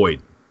horrible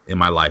void in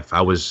my life.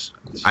 I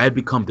had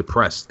become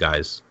depressed,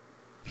 guys.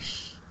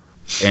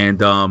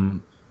 And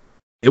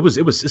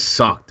it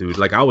sucked, dude.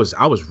 Like I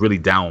was really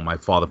down when my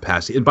father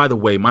passed. And by the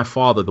way, my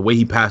father, the way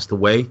he passed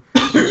away,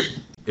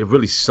 it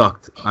really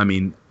sucked. I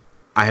mean,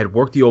 I had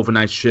worked the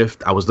overnight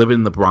shift. I was living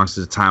in the Bronx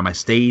at the time. I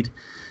stayed.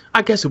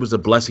 I guess it was a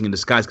blessing in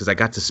disguise because I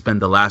got to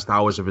spend the last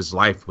hours of his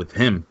life with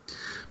him.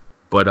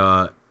 But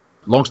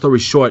long story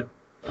short,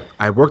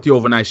 I worked the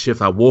overnight shift.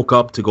 I woke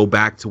up to go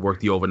back to work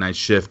the overnight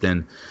shift,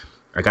 and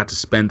I got to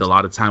spend a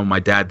lot of time with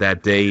my dad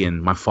that day.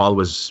 And my father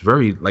was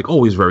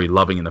always very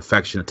loving and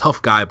affectionate,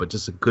 tough guy, but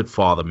just a good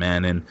father,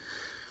 man. And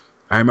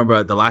I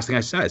remember the last thing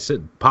I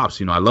said,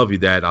 Pops, I love you,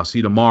 Dad. I'll see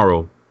you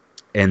tomorrow.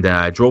 And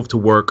I drove to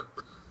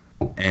work,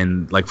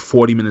 and like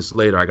 40 minutes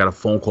later, I got a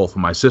phone call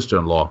from my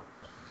sister-in-law.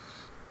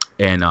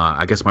 And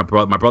I guess my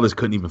brothers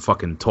couldn't even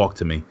fucking talk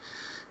to me.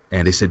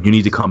 And they said, you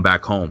need to come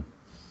back home.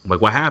 I'm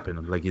like, what happened?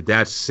 I'm like, your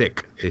dad's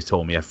sick, they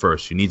told me at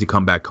first. You need to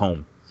come back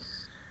home.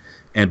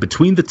 And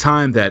between the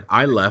time that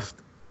I left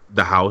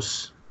the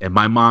house and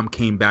my mom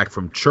came back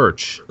from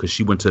church, because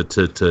she went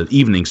to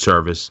evening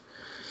service,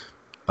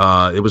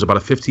 it was about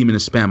a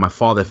 15-minute span. My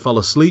father fell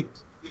asleep.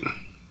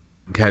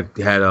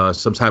 Had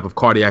some type of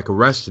cardiac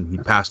arrest, and he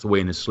passed away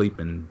in his sleep,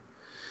 and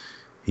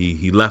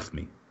he left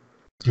me.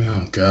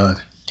 Oh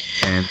God!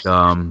 And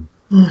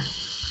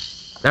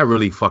that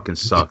really fucking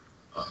sucked.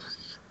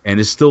 And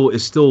it's still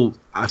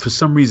for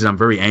some reason I'm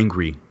very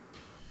angry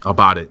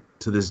about it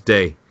to this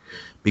day,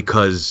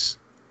 because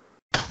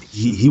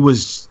he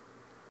was,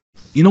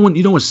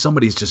 when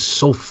somebody's just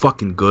so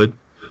fucking good.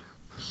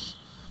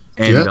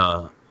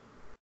 And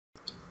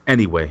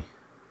anyway,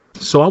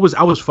 so I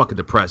was fucking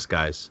depressed,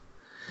 guys.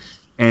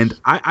 And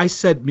I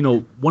said,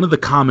 one of the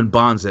common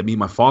bonds that me and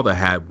my father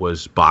had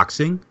was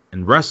boxing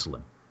and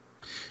wrestling.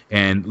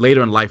 And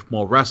later in life,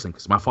 more wrestling,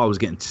 because my father was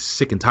getting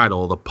sick and tired of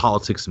all the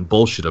politics and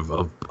bullshit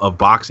of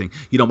boxing.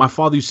 My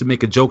father used to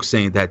make a joke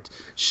saying that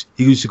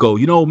he used to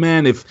go,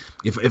 man, if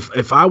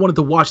I wanted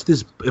to watch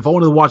if I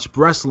wanted to watch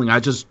wrestling, I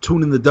just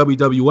tune in the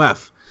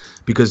WWF,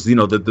 because,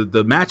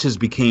 the matches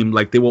became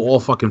like they were all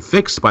fucking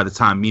fixed by the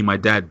time me and my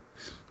dad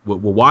were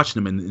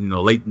watching them in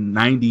the late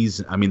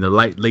 90s. I mean, the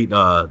late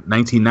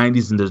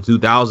 1990s and the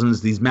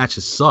 2000s. These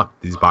matches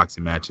sucked, these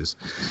boxing matches.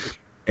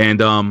 And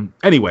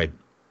anyway,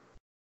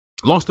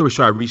 long story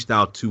short, I reached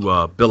out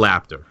to Bill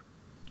Apter,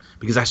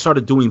 because I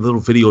started doing little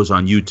videos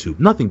on YouTube,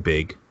 nothing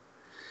big.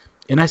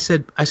 And I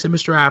said,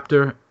 Mr.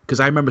 Apter, because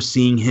I remember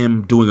seeing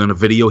him doing on a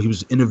video. He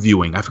was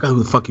interviewing. I forgot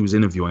who the fuck he was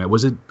interviewing.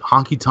 Was it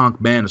Honky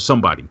Tonk Man or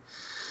somebody?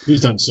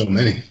 He's done so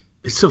many.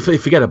 So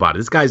forget about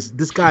it.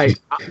 This guy.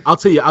 I'll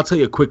tell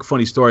you a quick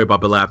funny story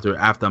about Bill Apter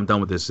after I'm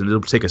done with this, and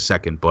it'll take a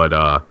second. But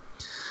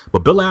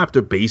Bill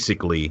Apter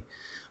basically,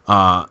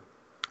 I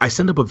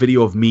sent up a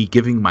video of me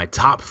giving my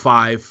top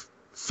 5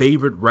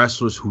 favorite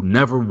wrestlers who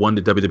never won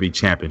the WWE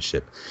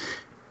Championship,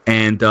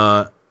 and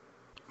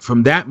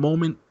from that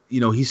moment,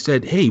 he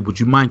said, "Hey, would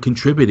you mind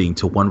contributing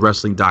to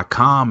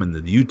OneWrestling.com and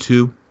the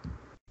YouTube?"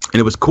 And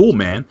it was cool,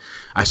 man.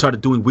 I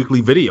started doing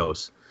weekly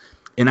videos.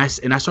 And I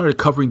started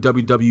covering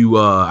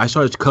I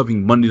started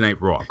covering Monday Night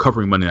Raw.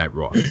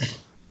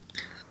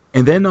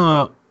 And then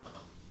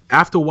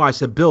after a while, I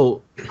said,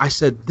 Bill,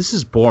 this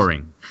is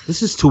boring.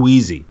 This is too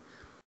easy.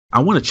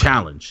 I want a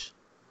challenge.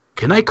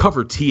 Can I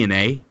cover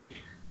TNA?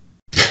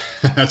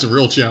 That's a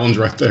real challenge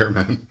right there,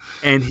 man.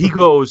 And he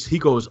goes,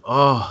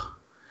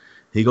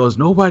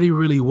 nobody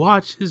really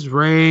watches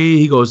Ray.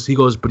 He goes,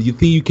 but do you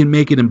think you can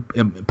make it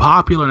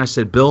popular? And I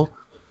said, Bill,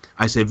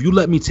 if you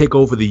let me take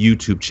over the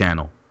YouTube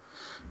channel,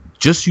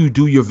 just you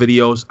do your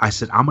videos, I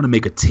said, I'm going to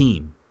make a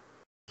team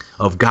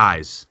of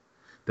guys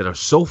that are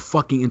so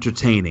fucking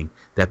entertaining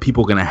that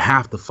people are going to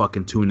have to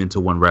fucking tune into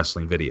One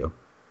Wrestling video.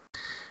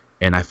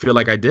 And I feel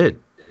like I did.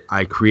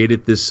 I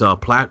created this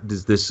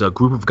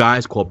group of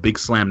guys called Big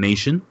Slam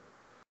Nation.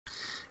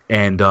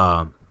 And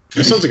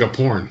this sounds like a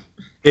porn.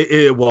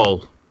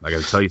 Well, I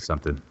got to tell you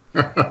something.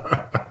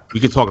 We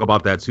can talk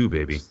about that too,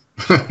 baby.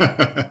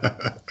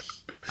 I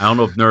don't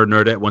know if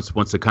Nerdette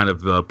wants to kind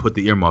of put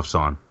the earmuffs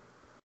on.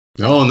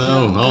 No.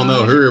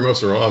 Her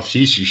earmuffs are off.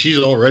 She's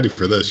all ready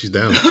for this. She's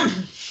down.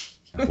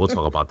 We'll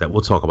talk about that.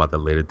 We'll talk about that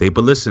later date.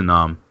 But listen,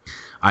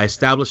 I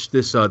established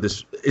this.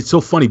 It's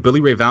so funny. Billy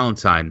Ray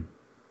Valentine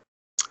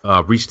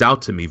reached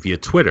out to me via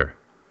Twitter.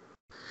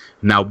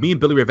 Now, me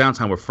and Billy Ray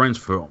Valentine were friends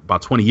for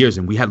about 20 years,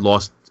 and we had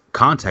lost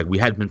contact. We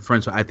had been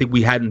friends. I think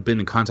we hadn't been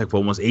in contact for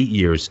almost 8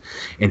 years.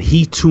 And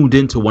he tuned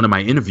into one of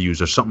my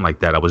interviews or something like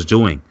that I was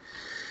doing.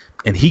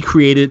 And he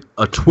created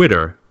a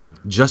Twitter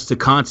just to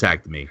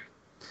contact me.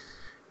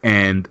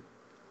 And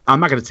I'm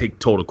not going to take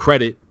total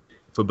credit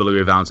for Billy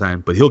Ray Valentine,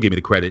 but he'll give me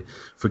the credit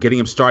for getting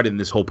him started in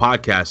this whole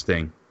podcast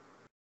thing.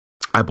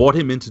 I brought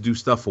him in to do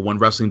stuff for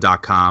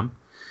OneWrestling.com.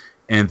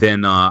 And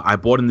then I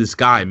brought in this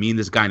guy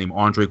named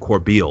Andre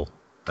Corbeil.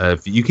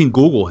 If you can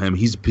Google him,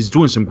 he's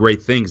doing some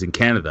great things in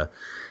Canada.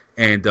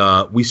 And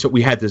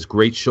we had this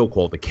great show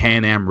called the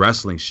Can-Am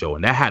Wrestling Show,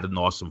 and that had an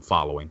awesome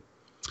following.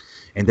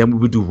 And then we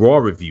would do Raw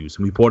reviews,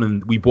 and we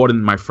brought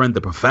in my friend the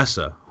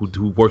Professor,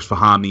 who works for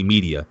Harmony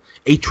Media,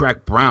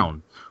 8-Track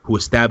Brown, who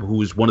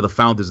is one of the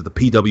founders of the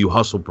PW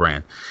Hustle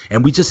brand,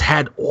 and we just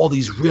had all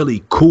these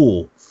really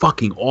cool,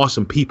 fucking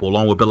awesome people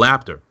along with Bill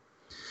Apter,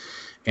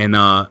 and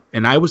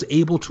I was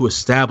able to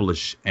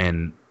establish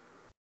and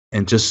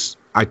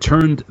I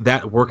turned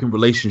that working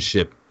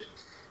relationship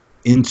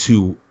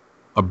into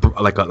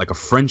a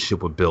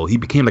friendship with Bill. He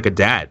became like a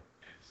dad,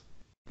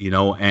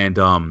 and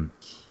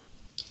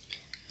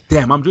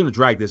damn, I'm going to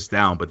drag this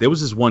down, but there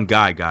was this one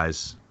guy,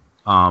 guys.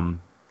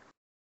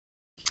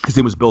 His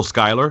name was Bill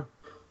Schuyler.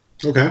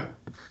 Okay.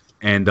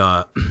 And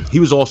he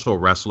was also a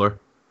wrestler.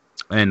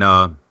 And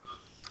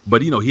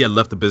but he had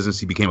left the business.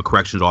 He became a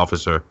corrections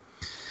officer.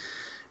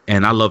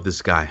 And I love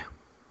this guy.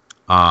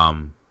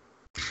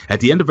 At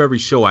the end of every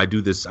show, I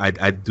do this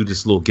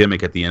little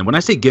gimmick at the end. When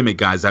I say gimmick,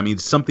 guys, I mean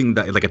something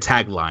that like a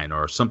tagline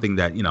or something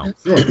that,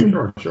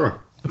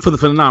 Sure. For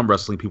the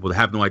non-wrestling people that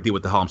have no idea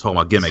what the hell I'm talking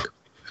about, gimmick.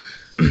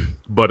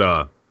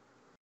 But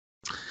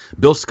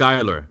Bill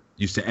Schuyler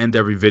used to end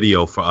every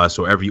video for us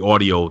or every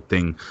audio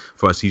thing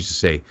for us. He used to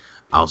say,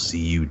 "I'll see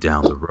you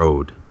down the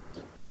road."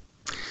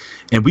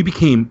 And we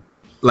became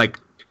like,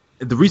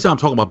 the reason I'm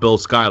talking about Bill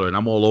Schuyler, and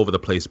I'm all over the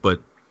place,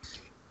 but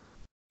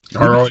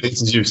our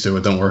audience is used to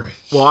it. Don't worry.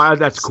 Well,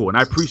 that's cool, and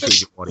I appreciate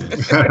your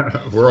audience.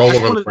 We're all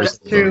over the place.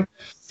 True.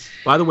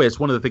 By the way, it's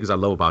one of the things I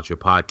love about your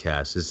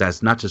podcast is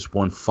that's not just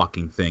one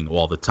fucking thing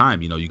all the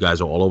time. You guys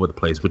are all over the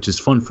place, which is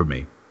fun for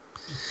me.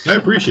 I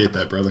appreciate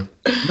that, brother.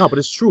 No, but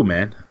it's true,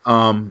 man.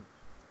 But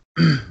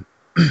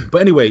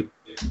anyway,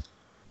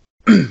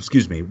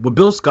 excuse me. Well,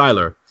 Bill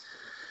Schuyler,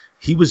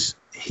 he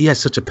has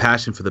such a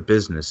passion for the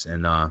business,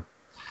 and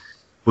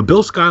with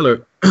Bill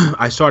Schuyler,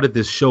 I started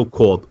this show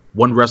called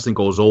One Wrestling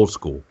Goes Old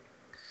School,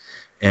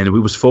 and we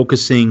was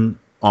focusing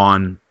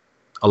on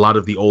a lot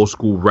of the old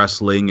school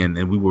wrestling, and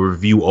we would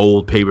review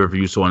old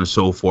pay-per-views, so on and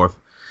so forth.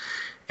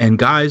 And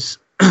guys,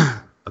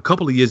 a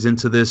couple of years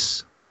into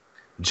this,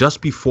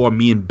 just before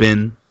me and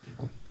Ben,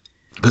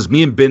 because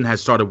me and Ben had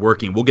started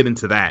working, we'll get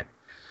into that,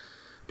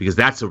 because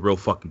that's a real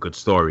fucking good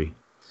story.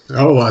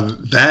 Oh,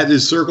 that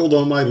is circled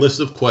on my list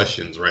of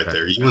questions right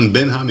there. You and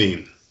Ben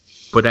Hameen.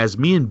 But as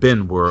me and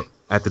Ben were,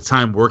 at the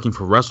time, working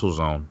for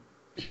WrestleZone,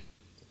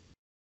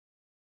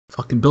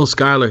 fucking Bill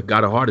Schuyler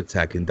got a heart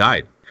attack and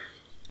died.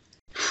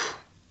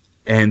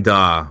 And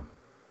I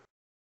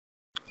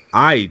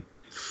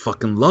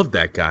fucking loved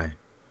that guy.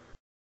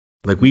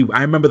 I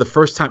remember the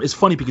first time. It's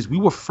funny because we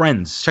were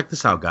friends. Check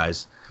this out,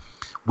 guys.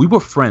 We were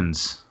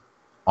friends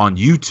on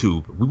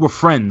YouTube. We were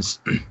friends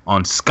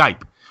on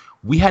Skype.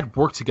 We had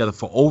worked together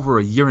for over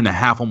a year and a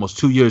half, almost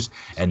 2 years,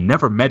 and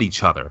never met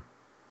each other.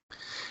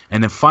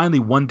 And then finally,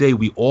 one day,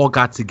 we all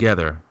got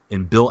together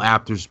in Bill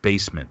Apter's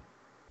basement.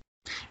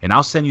 And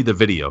I'll send you the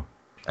video.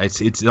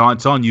 It's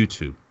on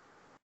YouTube.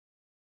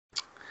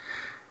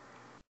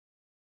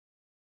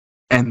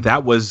 And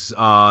that was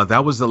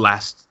the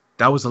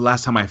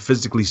last time I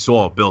physically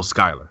saw Bill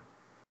Schuyler.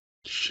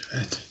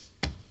 Shit.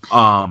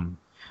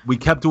 We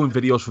kept doing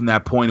videos from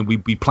that point, and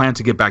we planned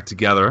to get back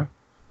together.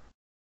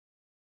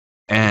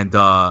 And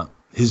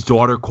his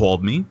daughter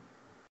called me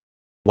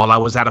while I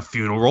was at a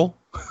funeral.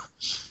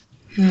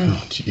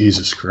 Oh,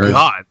 Jesus Christ.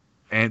 God.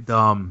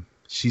 And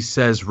she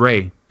says,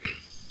 Ray,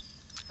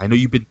 I know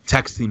you've been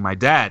texting my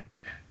dad.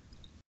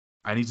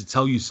 I need to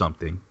tell you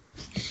something.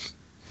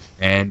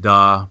 And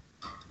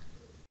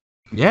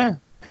yeah.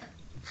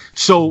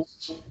 So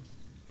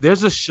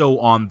there's a show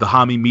on the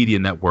Hami Media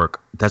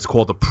Network that's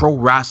called the Pro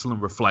Wrestling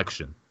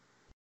Reflection.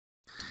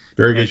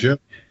 Very good show.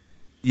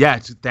 Yeah,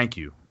 thank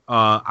you.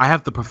 I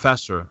have the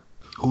professor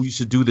who used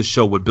to do the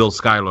show with Bill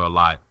Schuyler a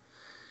lot.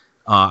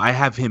 I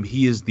have him.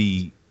 He's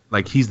the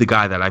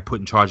guy that I put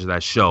in charge of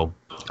that show.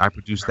 I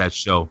produced that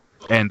show.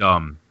 And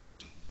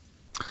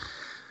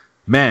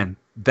man,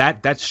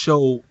 that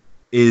show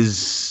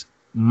is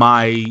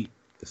my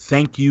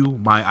thank you,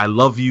 my I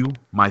love you,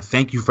 my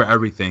thank you for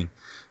everything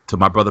to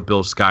my brother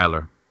Bill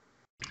Schuyler.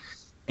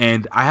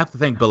 And I have to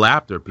thank Bill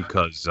Apter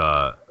because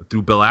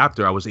through Bill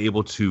Apter, I was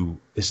able to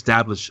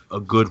establish a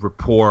good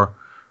rapport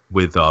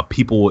with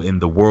people in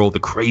the world, the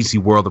crazy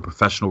world of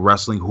professional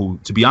wrestling who,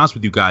 to be honest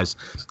with you guys,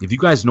 if you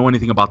guys know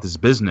anything about this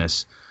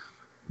business,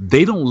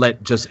 they don't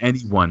let just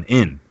anyone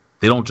in.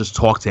 They don't just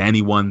talk to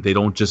anyone. They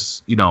don't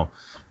just,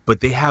 but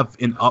they have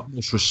an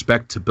utmost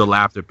respect to Bill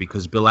Apter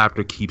because Bill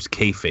Apter keeps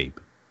kayfabe.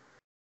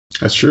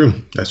 That's true.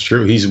 That's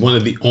true. He's one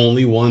of the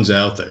only ones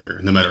out there,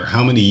 no matter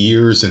how many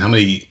years and how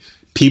many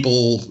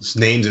people's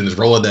names in his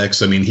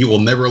Rolodex. I mean, he will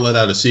never let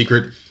out a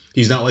secret.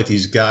 He's not like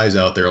these guys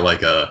out there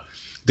like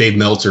Dave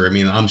Meltzer. I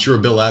mean, I'm sure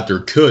Bill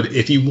Apter could,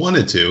 if he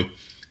wanted to.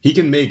 He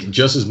can make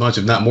just as much,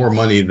 if not more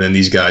money than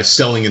these guys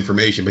selling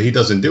information, but he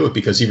doesn't do it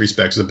because he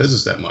respects the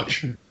business that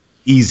much.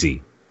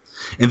 Easy.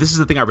 And this is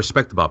the thing I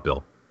respect about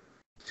Bill.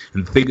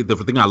 And the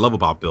thing I love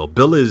about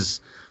Bill is,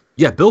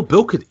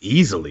 Bill could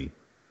easily.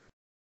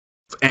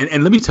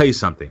 And let me tell you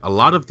something. A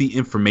lot of the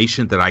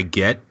information that I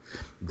get,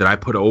 that I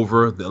put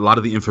over, a lot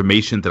of the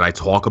information that I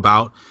talk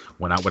about,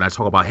 when I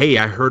talk about, hey,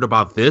 I heard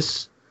about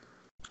this,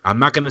 I'm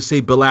not going to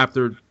say Bill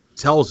Apter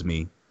tells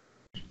me,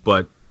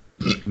 but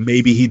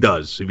maybe he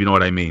does, if you know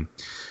what I mean.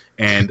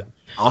 And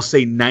I'll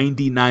say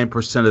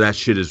 99% of that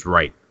shit is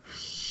right.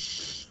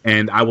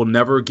 And I will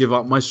never give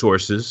up my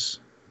sources.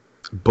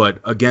 But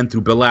again,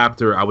 through Bill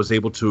Apter, I was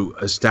able to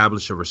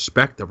establish a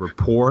respect, a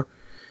rapport,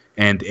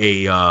 and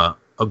a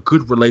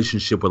good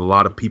relationship with a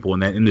lot of people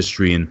in that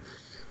industry.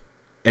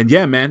 And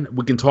yeah, man,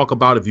 we can talk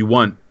about, if you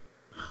want,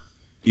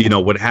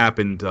 what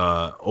happened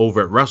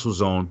over at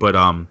WrestleZone. But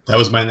that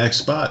was my next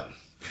spot.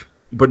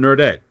 But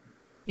Nerdette.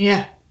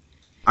 Yeah.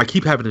 I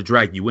keep having to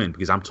drag you in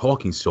because I'm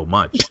talking so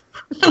much.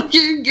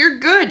 You're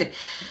good.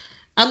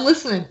 I'm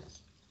listening.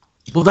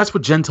 Well, that's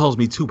what Jen tells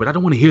me too, but I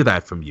don't want to hear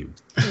that from you.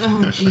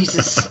 Oh,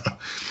 Jesus.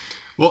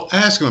 Well,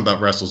 ask him about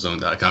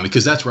WrestleZone.com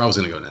because that's where I was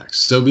going to go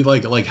next. So it'd be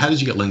like, how did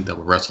you get linked up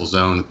with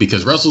WrestleZone?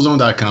 Because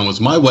WrestleZone.com was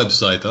my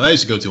website that I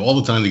used to go to all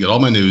the time to get all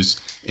my news,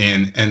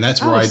 and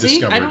that's where I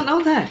discovered. I don't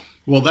know that.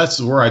 Well,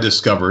 that's where I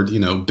discovered,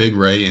 Big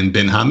Ray and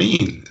Ben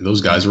Hameen.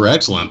 Those guys were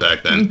excellent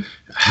back then.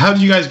 Mm-hmm. How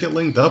did you guys get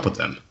linked up with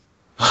them?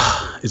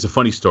 It's a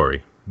funny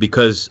story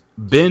because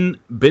Ben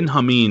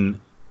Hameen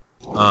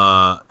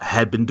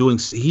had been doing.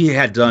 He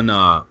had done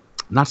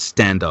not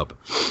stand up,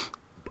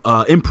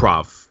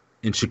 improv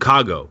in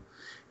Chicago.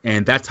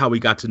 And that's how we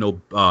got to know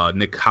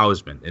Nick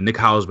Hausman. And Nick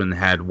Hausman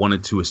had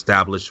wanted to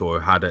establish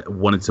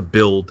wanted to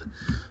build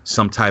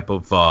some type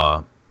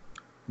of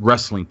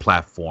wrestling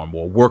platform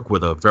or work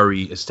with a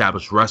very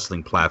established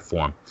wrestling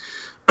platform.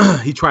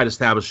 He tried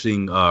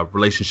establishing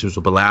relationships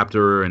with Bill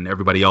Apter and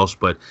everybody else,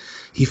 but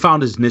he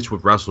found his niche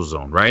with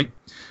WrestleZone, right?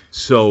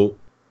 So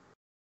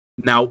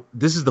now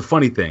this is the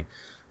funny thing.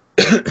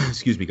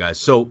 Excuse me, guys.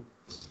 So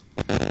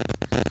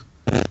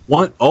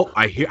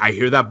I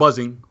hear that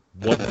buzzing.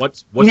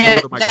 What's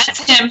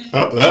that's him.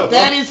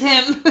 That is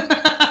him.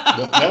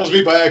 That was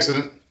me by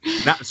accident.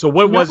 So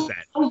what was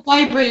that? No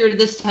vibrator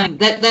this time.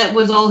 That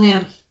was all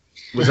him.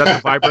 Was that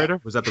the vibrator?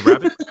 Was that the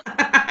rabbit?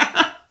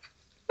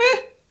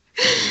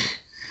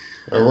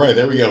 All right,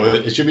 there we go.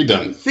 It should be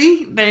done.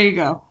 See, there you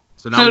go.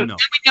 So now we know.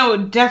 Now we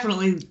know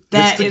definitely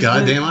that it's the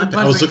goddamn iPad.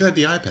 I was looking at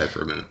the iPad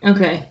for a minute.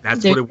 Okay,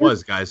 that's what it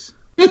was, guys.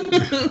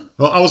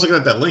 Well, I was looking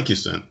at that link you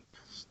sent.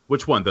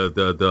 Which one?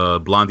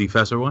 The Blondie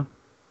Fesser one?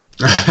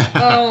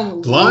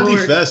 Oh, Blondie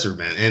Lord. Fesser,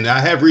 man. And I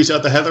have reached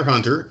out to Heather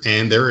Hunter,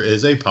 and there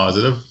is a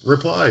positive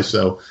reply.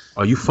 So,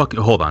 you fucking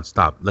hold on,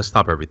 stop. Let's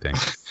stop everything.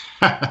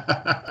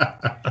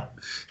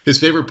 His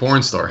favorite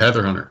porn star,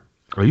 Heather Hunter.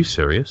 Are you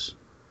serious?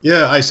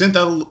 Yeah, I sent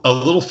out a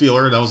little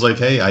feeler, and I was like,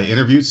 hey, I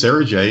interviewed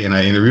Sarah J. and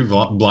I interviewed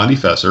Blondie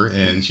Fesser,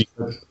 and she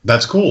said,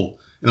 that's cool.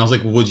 And I was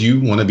like, would you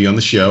want to be on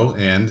the show?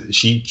 And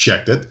she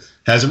checked it.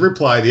 Hasn't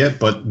replied yet,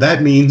 but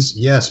that means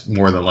yes,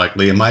 more than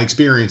likely, in my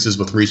experiences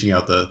with reaching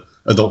out to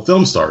adult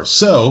film stars.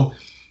 So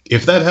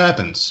if that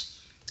happens,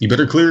 you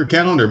better clear your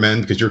calendar,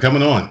 man, because you're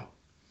coming on.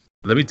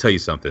 Let me tell you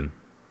something.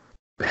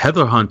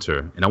 Heather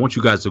Hunter, and I want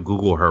you guys to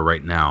Google her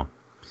right now,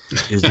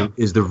 is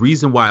the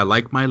reason why I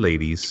like my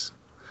ladies.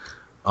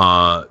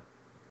 How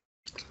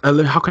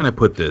can I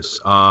put this?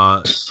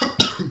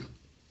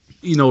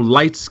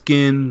 Light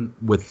skin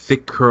with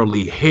thick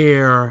curly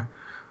hair,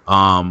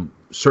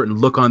 certain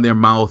look on their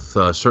mouth,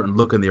 certain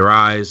look in their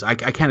eyes. I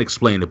can't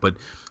explain it, but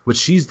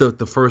she's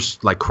the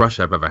first like crush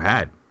I've ever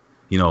had,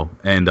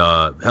 and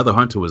Heather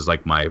Hunter was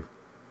like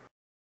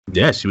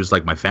she was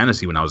like my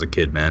fantasy when I was a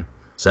kid, man.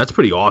 So that's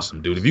pretty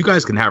awesome, dude. If you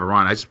guys can have her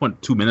on, I just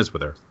want 2 minutes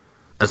with her.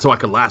 That's so I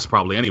could last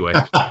probably anyway.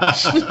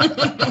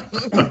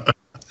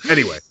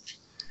 Anyway.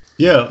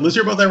 Yeah, let's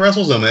hear about that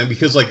WrestleZone, man.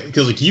 Because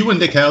you and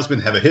Nick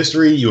Hausman have a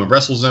history, you and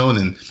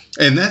WrestleZone,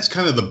 and that's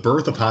kind of the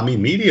birth of Hami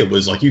Media,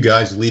 was like you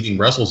guys leaving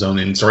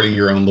WrestleZone and starting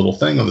your own little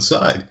thing on the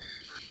side.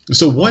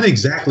 So what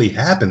exactly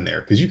happened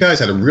there? Because you guys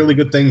had a really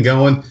good thing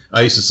going.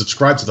 I used to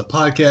subscribe to the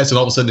podcast, and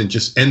all of a sudden it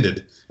just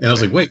ended. And I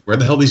was like, wait, where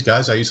the hell these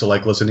guys I used to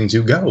like listening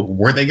to go?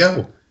 Where'd they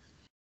go?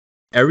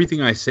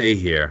 Everything I say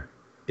here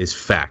is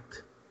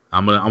fact.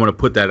 I'm gonna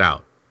put that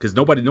out because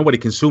nobody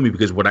can sue me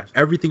because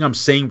everything I'm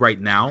saying right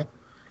now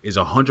is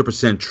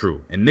 100%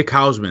 true. And Nick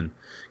Hausman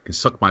can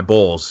suck my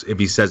balls if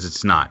he says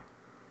it's not.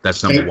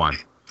 That's number one.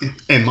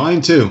 And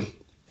mine too.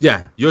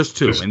 Yeah, yours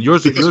too. And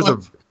yours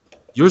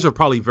are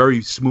probably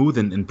very smooth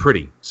and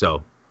pretty.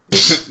 So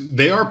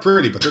they are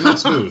pretty, but they're not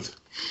smooth.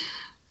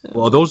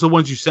 Well, those are the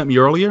ones you sent me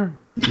earlier?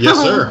 Yes,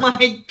 sir. Oh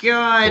my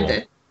God.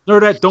 Cool.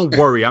 Nerdette, don't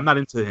worry. I'm not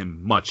into him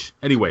much.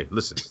 Anyway,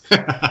 listen.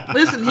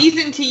 Listen, he's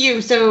into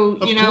you,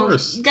 so, you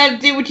got to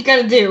do what you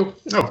got to do.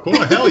 Oh, of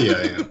course. Hell yeah,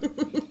 I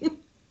am.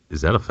 Is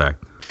that a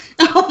fact?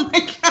 Oh, my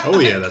God. Oh,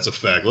 yeah, that's a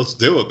fact. Let's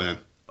do it, man.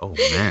 Oh,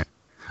 man.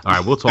 All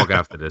right, we'll talk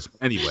after this.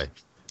 Anyway.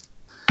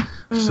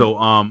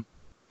 So,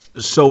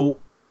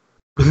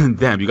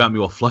 damn, you got me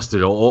all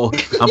flustered. So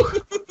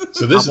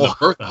this is the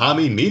birth of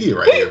Hami Media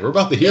right here. We're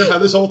about to hear how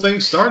this whole thing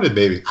started,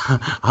 baby.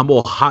 I'm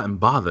all hot and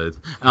bothered.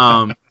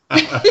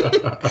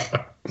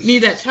 Need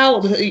that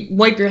towel to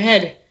wipe your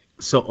head.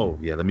 So,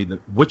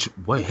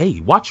 hey,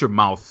 watch your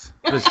mouth.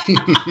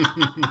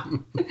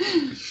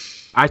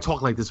 I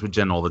talk like this with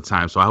Jen all the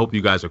time, so I hope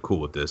you guys are cool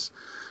with this.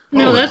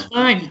 No, that's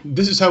fine.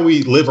 This is how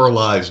we live our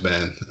lives,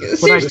 man.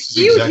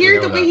 Seriously, you hear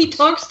the way he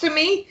talks to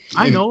me?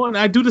 I know, and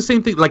I do the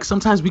same thing. Like,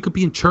 sometimes we could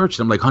be in church,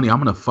 and I'm like, honey,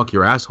 I'm going to fuck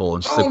your asshole.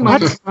 And she's like,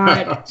 what?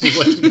 God. She's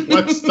like,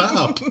 what?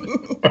 Stop.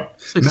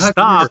 She's like,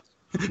 stop.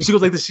 She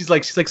goes like this. She's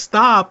like,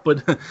 stop.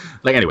 But,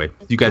 like, anyway,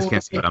 you guys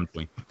can't see what I'm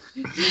doing.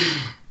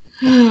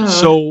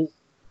 So,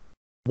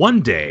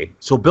 one day,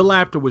 Bill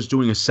Apter was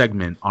doing a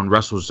segment on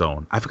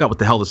WrestleZone. I forgot what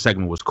the hell the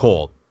segment was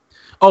called.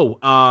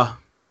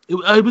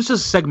 It was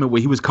just a segment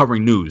where he was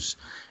covering news.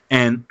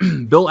 And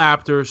Bill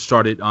Apter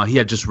started, he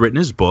had just written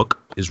his book,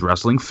 Is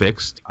Wrestling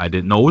Fixed? I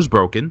Didn't Know It Was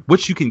Broken,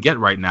 which you can get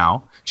right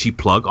now, cheap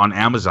plug, on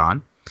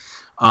Amazon.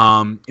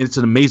 It's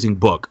an amazing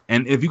book.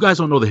 And if you guys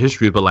don't know the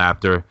history of Bill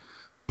Apter,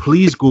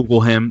 please Google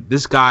him.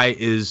 This guy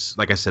is,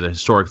 like I said, a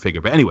historic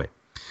figure. But anyway,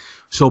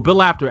 so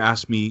Bill Apter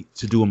asked me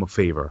to do him a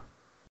favor.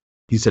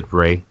 He said,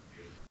 Ray,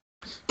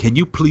 can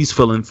you please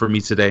fill in for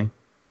me today?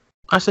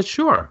 I said,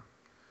 sure.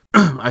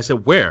 I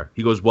said, where?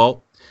 He goes,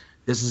 well,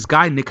 there's this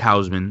guy, Nick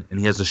Hausman, and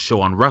he has a show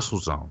on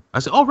WrestleZone. I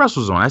said, oh,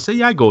 WrestleZone. I said,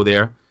 yeah, I go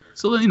there.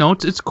 So,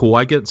 it's cool.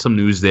 I get some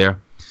news there.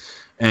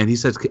 And he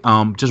says,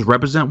 just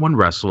represent One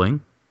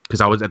Wrestling.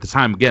 Because I was, at the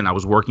time, again, I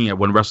was working at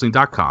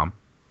OneWrestling.com.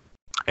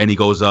 And he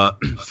goes,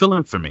 fill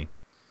in for me.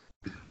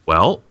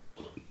 Well,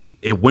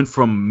 it went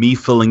from me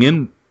filling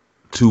in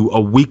to a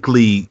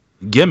weekly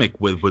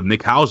gimmick with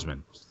Nick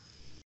Hausman.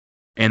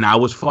 And I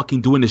was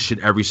fucking doing this shit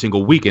every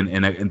single week.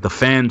 And the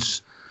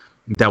fans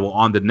that were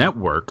on the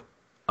network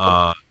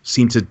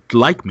seemed to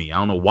like me. I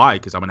don't know why,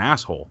 because I'm an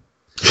asshole.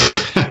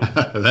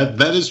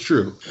 that is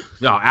true.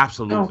 No,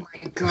 absolutely. Oh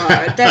my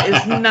God, that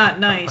is not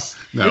nice.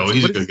 No,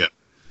 he's a good guy.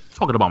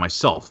 Talking about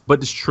myself,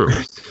 but it's true.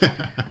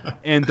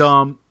 And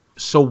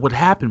so what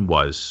happened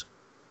was,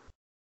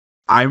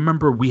 I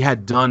remember we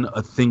had done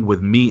a thing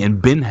with me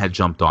and Bin had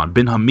jumped on.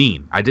 Bin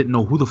Hameen. I didn't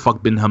know who the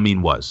fuck Bin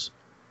Hameen was.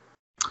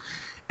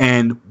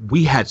 And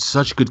we had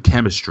such good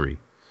chemistry.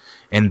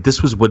 And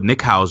this was with Nick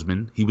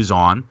Hausman. He was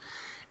on.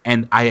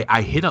 And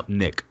I hit up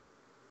Nick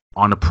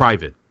on a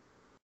private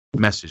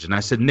message. And I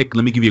said, Nick,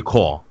 let me give you a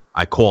call.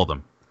 I called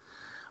him.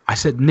 I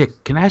said,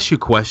 Nick, can I ask you a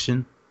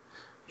question?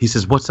 He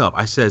says, what's up?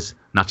 I says,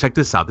 now check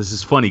this out. This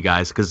is funny,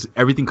 guys, because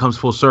everything comes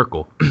full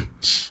circle.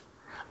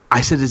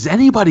 I said, is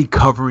anybody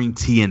covering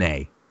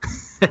TNA?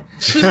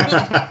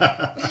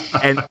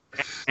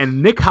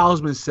 and Nick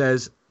Hausman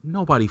says,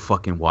 nobody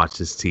fucking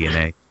watches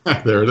TNA.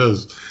 There it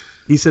is.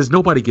 He says,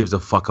 nobody gives a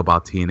fuck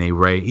about TNA,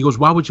 Ray. He goes,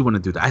 why would you want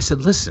to do that? I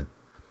said, listen,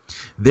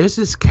 there's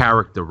this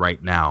character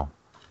right now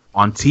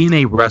on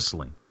TNA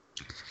Wrestling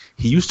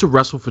He used to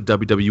wrestle for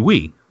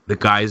WWE. The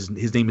guy's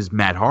his name is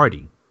Matt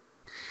Hardy.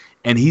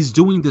 And he's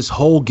doing this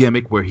whole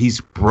gimmick where he's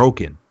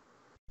broken.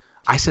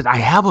 I said, I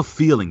have a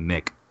feeling,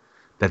 Nick,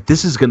 that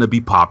this is going to be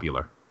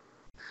popular.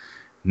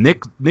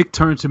 Nick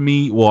turned to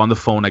me, well, on the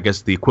phone, I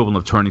guess the equivalent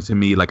of turning to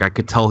me. Like, I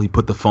could tell he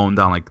put the phone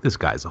down like, this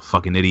guy's a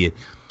fucking idiot.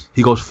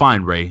 He goes,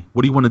 fine, Ray.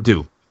 What do you want to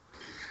do?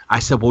 I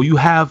said, well, you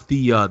have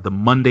the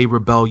Monday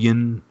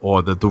Rebellion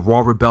or the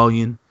Raw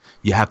Rebellion.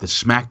 You have the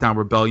SmackDown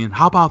Rebellion.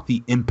 How about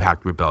the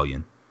Impact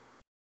Rebellion?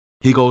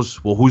 He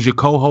goes, well, who's your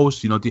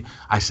co-host?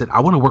 I said, I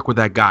want to work with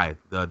that guy,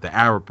 the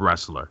Arab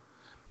wrestler.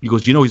 He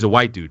goes, he's a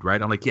white dude,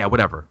 right? I'm like, yeah,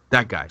 whatever.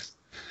 That guy.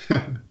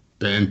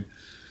 Ben.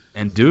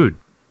 And dude,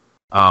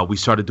 we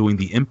started doing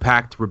the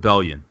Impact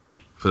Rebellion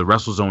for the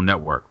WrestleZone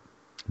Network.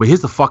 But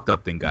here's the fucked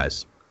up thing,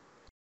 guys.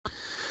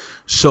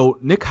 So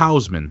Nick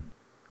Hausman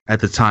at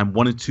the time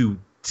wanted to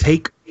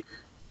take...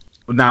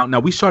 Now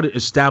we started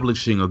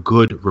establishing a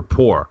good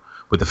rapport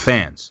with the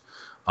fans.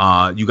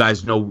 You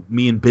guys know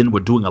me and Ben were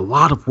doing a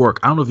lot of work.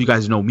 I don't know if you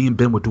guys know, me and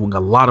Ben were doing a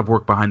lot of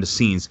work behind the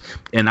scenes.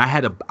 And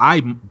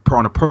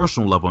on a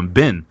personal level, and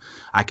Ben,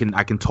 I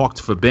can talk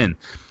for Ben,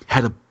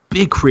 had a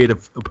big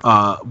creative,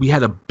 we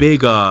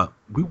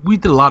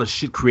did a lot of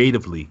shit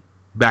creatively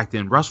back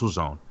then,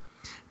 WrestleZone,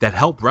 that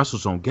helped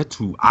WrestleZone get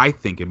to, I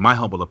think, in my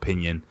humble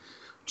opinion,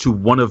 to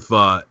one of,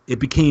 it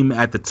became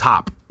at the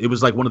top. It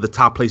was like one of the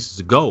top places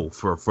to go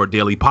for a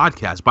daily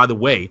podcast. By the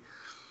way,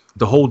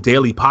 the whole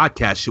daily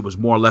podcast shit was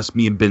more or less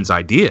me and Ben's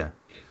idea.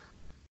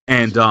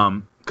 And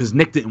because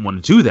Nick didn't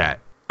want to do that.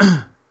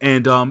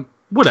 And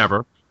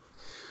whatever.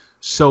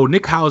 So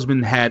Nick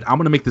Hausman I'm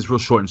going to make this real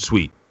short and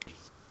sweet.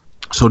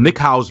 So Nick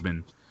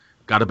Hausman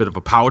got a bit of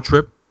a power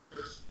trip.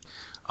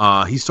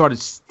 He started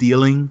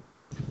stealing,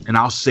 and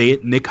I'll say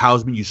it, Nick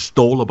Hausman, you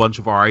stole a bunch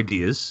of our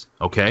ideas,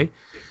 okay?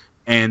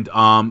 And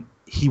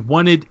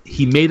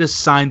he made us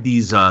sign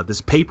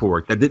this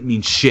paperwork that didn't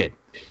mean shit.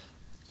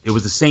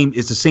 It's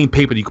the same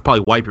paper that you could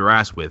probably wipe your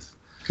ass with,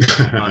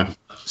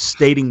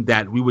 stating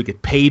that we would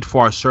get paid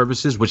for our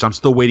services, which I'm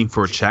still waiting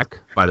for a check,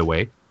 by the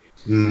way.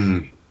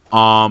 Mm.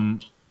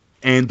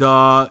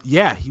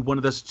 He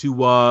wanted us to,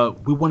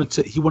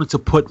 he wanted to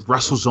put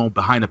WrestleZone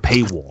behind a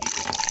paywall.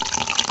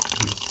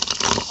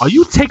 Are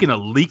you taking a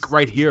leak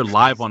right here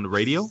live on the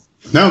radio?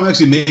 No, I'm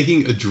actually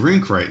making a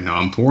drink right now.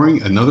 I'm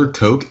pouring another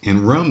Coke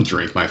and rum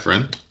drink, my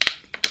friend.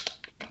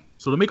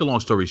 So to make a long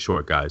story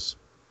short, guys,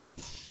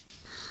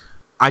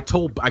 I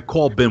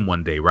called Ben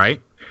one day, right?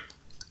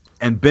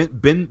 And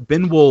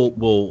Ben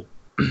will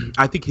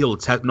I think he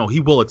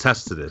will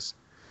attest to this.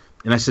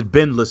 And I said,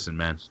 Ben, listen,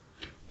 man,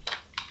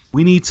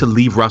 we need to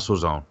leave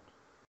WrestleZone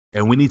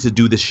and we need to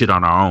do this shit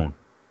on our own.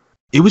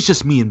 It was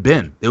just me and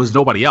Ben. There was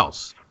nobody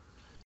else.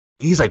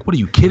 He's like, what, are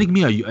you kidding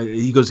me?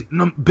 He goes,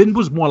 no, Ben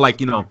was more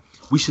like,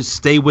 we should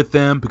stay with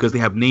them because they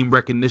have name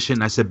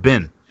recognition. I said,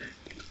 Ben,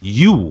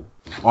 you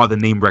are the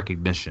name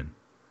recognition.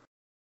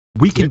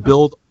 We can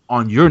build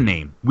on your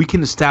name. We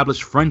can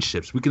establish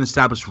friendships. We can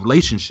establish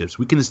relationships.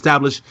 We can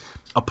establish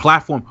a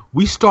platform.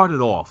 We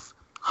started off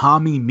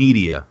Hami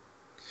Media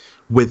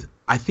with,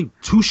 I think,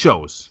 2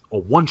 shows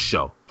or 1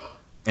 show.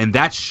 And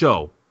that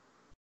show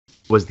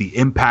was the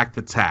Impact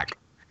Attack.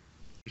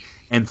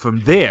 And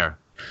from there,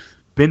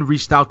 Ben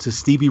reached out to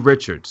Stevie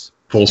Richards.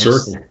 Full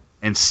circle.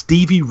 And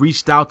Stevie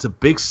reached out to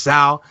Big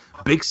Sal.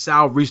 Big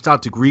Sal reached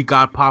out to Greek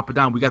God Papa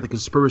Down. We got the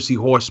Conspiracy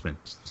Horsemen.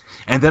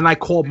 And then I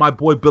called my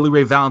boy Billy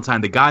Ray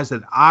Valentine, the guys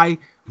that I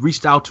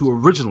reached out to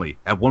originally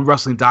at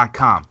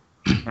OneWrestling.com.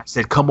 I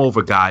said, come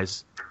over,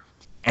 guys.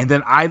 And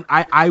then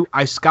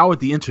I scoured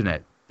the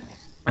internet.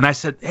 And I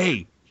said,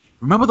 hey,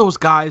 remember those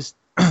guys?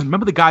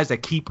 Remember the guys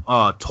that keep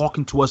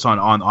talking to us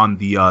on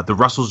the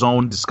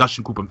WrestleZone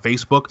discussion group on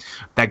Facebook?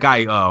 That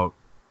guy,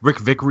 Rick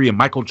Vickery and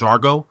Michael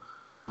Jargo?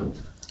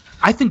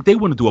 I think they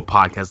want to do a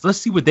podcast. Let's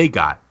see what they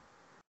got.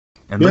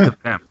 And look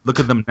at them. Look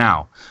at them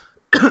now.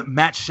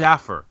 Matt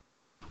Schaffer.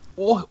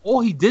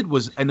 All he did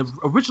was, and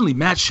originally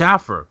Matt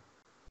Schaffer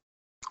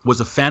was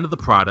a fan of the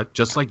product,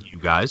 just like you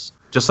guys,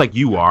 just like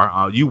you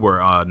are. You were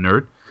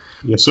Nerd.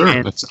 Yes, sir.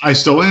 And I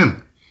still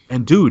am.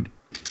 And dude,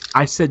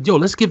 I said, yo,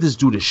 let's give this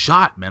dude a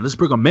shot, man. Let's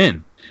bring him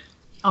in.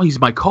 Oh, he's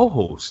my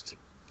co-host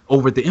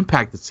over at the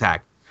Impact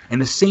Attack.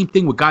 And the same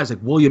thing with guys like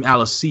William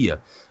Alessia.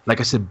 Like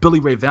I said,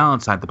 Billy Ray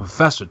Valentine, the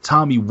Professor,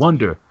 Tommy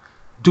Wonder.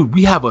 Dude,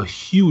 we have a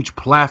huge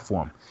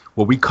platform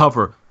where we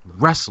cover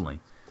wrestling,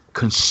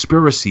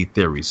 conspiracy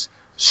theories,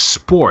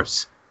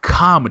 sports,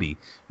 comedy,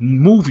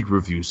 movie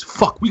reviews.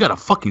 Fuck, we got a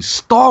fucking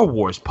Star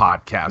Wars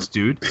podcast,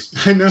 dude.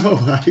 I know.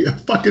 A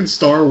fucking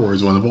Star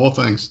Wars one of all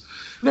things.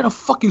 We got a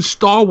fucking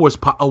Star Wars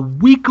a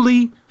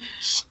weekly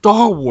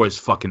Star Wars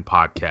fucking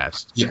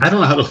podcast. Yeah, I don't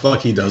know how the fuck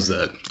he does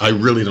that. I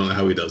really don't know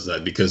how he does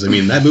that because, I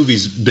mean, that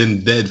movie's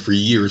been dead for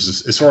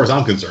years as far as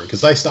I'm concerned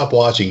because I stopped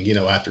watching,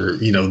 after,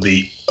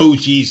 the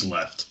OGs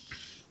left.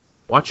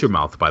 Watch your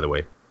mouth, by the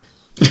way.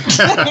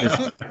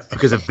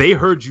 Because if they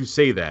heard you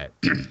say that,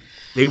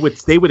 they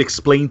would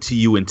explain to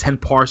you in 10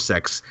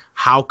 parsecs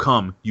how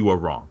come you are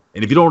wrong.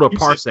 And if you don't know what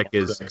a You said parsec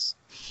is, parsecs.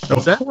 what's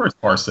Of that? course,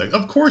 parsecs.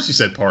 Of course, you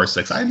said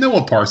parsecs. I know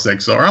what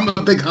parsecs are. I'm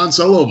a big Han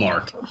Solo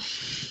mark.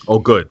 Oh,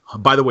 good.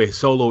 By the way,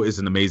 Solo is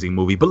an amazing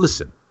movie. But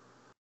listen,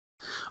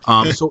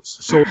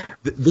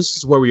 this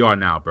is where we are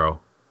now, bro.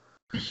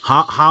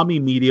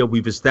 Hami Media,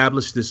 we've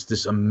established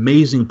this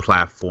amazing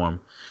platform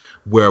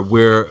where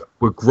we're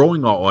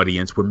growing our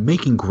audience. We're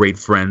making great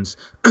friends.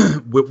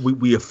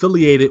 we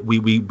affiliated.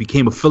 We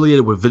became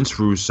affiliated with Vince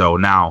Russo.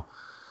 Now,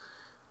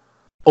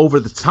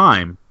 over the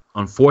time,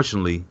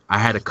 unfortunately, I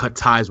had to cut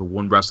ties with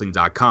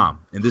OneWrestling.com,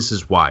 and this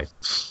is why.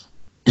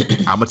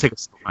 I'm gonna take a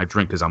sip of my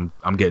drink because I'm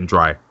getting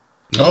dry.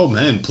 Oh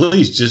man,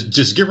 please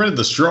just get rid of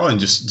the straw and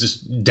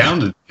just down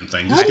the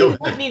thing. How Just do go you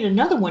not ahead. need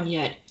another one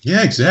yet?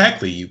 Yeah,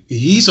 exactly.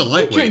 He's a You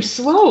drink lightweight.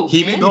 slow.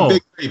 He may man. be No.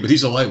 big, but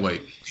he's a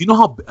lightweight. Do you know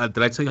how?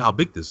 Did I tell you how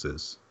big this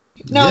is?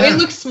 No, Yeah. it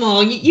looks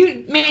small. You Do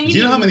you need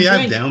know how many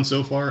I've drink. down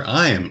so far?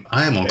 I am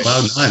on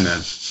cloud 9,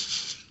 man.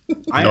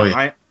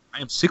 I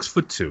am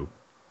 6'2".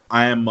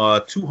 I am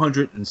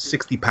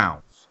 260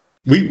 pounds.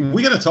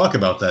 We got to talk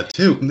about that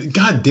too.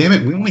 God damn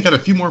it, we only got a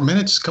few more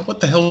minutes. What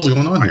the hell is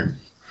going on here?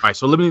 All right,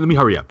 so let me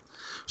hurry up.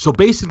 So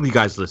basically,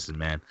 guys, listen,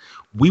 man.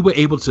 We were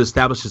able to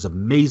establish this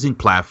amazing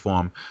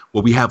platform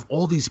where we have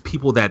all these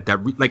people that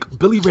like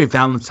Billy Ray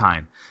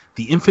Valentine,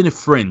 the Infinite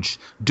Fringe.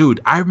 Dude,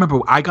 I remember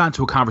I got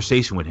into a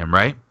conversation with him,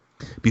 right?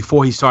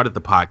 Before he started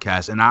the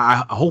podcast, and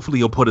I hopefully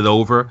he'll put it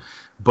over.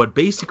 But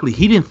basically,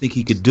 he didn't think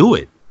he could do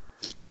it.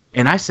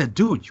 And I said,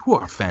 dude, you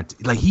are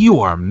fantastic. Like, you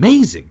are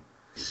amazing.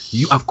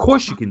 Of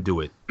course you can do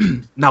it.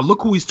 Now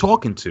look who he's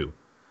talking to.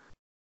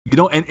 You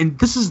know, and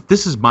this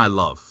is my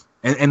love.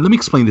 And let me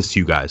explain this to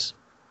you guys.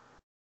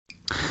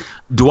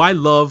 Do I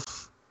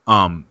love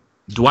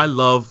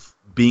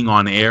being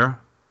on air?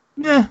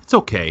 Yeah, it's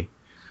okay.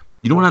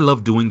 You know what I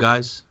love doing,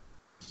 guys?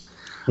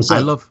 What's that?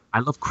 I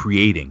love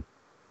creating.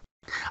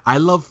 I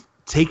love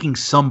taking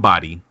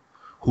somebody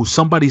who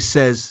somebody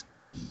says,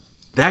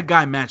 that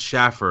guy Matt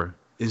Schaffer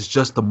is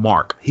just the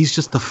mark. He's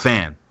just a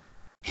fan.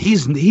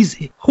 He's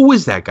who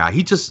is that guy?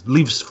 He just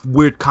leaves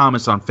weird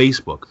comments on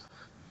Facebook.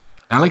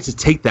 And I like to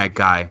take that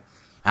guy,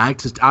 and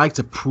I like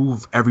to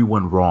prove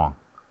everyone wrong.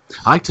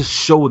 I like to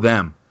show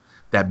them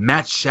that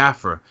Matt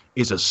Schaffer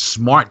is a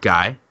smart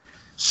guy,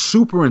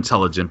 super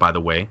intelligent, by the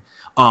way,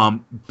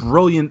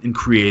 brilliant and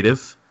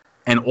creative,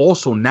 and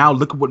also now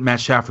look at what Matt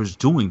Schaffer's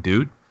doing,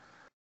 dude.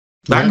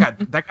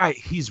 That guy,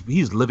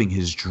 he's living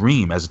his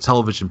dream as a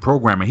television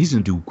programmer. He's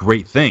gonna do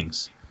great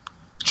things.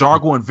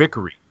 Jargo and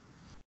Vickery.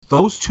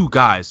 Those two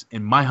guys,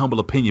 in my humble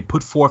opinion,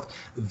 put forth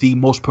the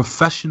most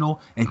professional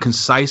and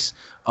concise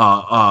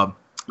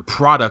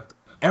product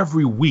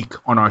every week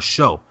on our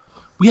show.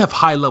 We have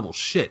high-level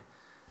shit.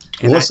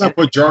 Well, let's not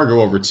put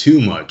Jargo over too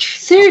much.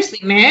 Seriously,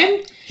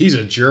 man. He's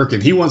a jerk,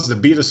 and he wants to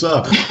beat us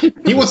up.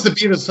 He wants to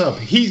beat us up.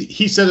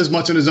 He said as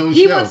much on his own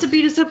He show. wants to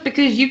beat us up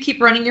because you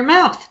keep running your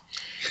mouth.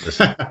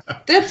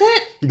 That's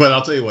it. But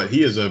I'll tell you what,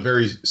 he is a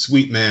very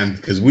sweet man,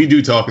 because we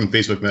do talk in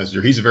Facebook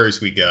Messenger. He's a very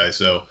sweet guy.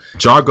 So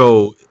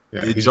Jargo,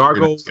 yeah, he's a very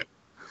nice guy.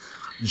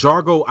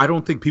 Jargo, I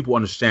don't think people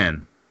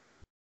understand.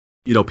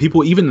 You know,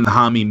 people, even in the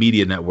Hameen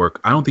Media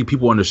Network, I don't think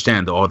people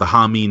understand, or the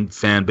Hameen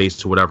fan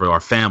base or whatever, our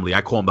family,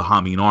 I call them the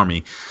Hameen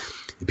Army.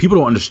 People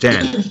don't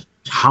understand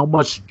how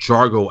much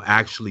Jargo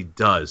actually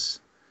does.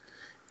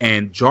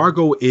 And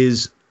Jargo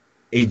is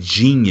a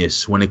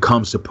genius when it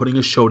comes to putting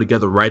a show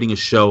together, writing a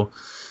show.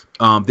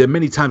 There are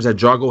many times that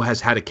Jargo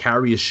has had to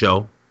carry a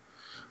show.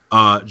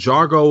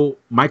 Michael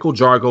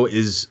Jargo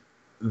is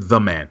the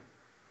man.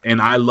 And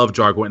I love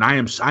Jargo, and I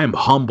am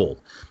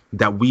humbled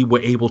that we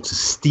were able to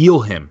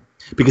steal him.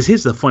 Because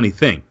here's the funny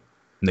thing,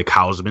 Nick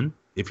Hausman,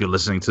 if you're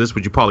listening to this,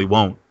 but you probably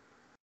won't.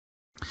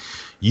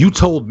 You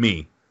told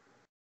me,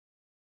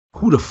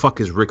 who the fuck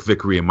is Rick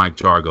Vickery and Mike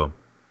Jargo?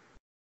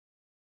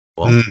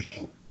 Well,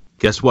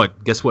 guess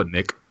what? Guess what,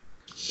 Nick?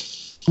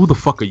 Who the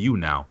fuck are you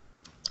now?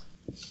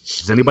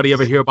 Does anybody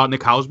ever hear about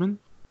Nick Hausman?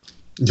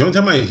 The only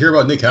time I hear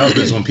about Nick Hausman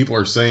is when people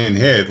are saying,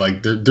 hey,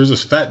 like there's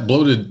this fat,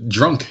 bloated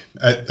drunk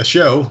at a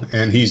show,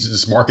 and he's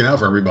just marking out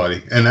for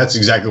everybody. And that's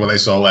exactly what I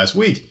saw last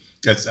week.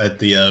 That's at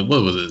the,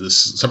 what was it, the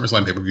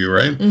SummerSlam pay-per-view,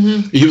 right?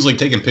 Mm-hmm. He was like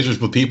taking pictures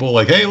with people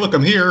like, hey, look,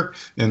 I'm here.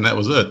 And that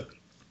was it.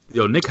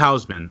 Yo, Nick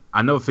Hausman,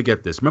 I never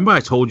forget this. Remember I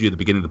told you at the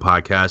beginning of the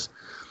podcast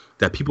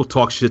that people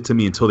talk shit to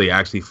me until they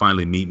actually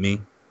finally meet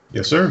me?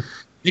 Yes, sir.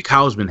 Nick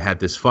Hausman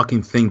had this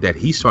fucking thing that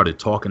he started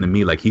talking to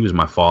me like he was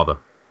my father.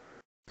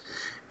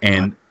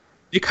 And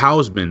Nick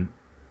Hausman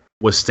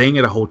was staying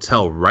at a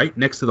hotel right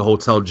next to the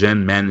hotel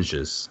Jen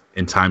manages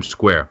in Times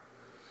Square.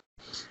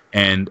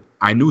 And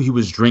I knew he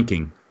was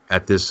drinking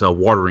at this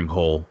watering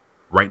hole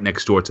right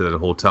next door to that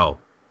hotel.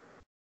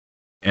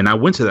 And I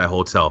went to that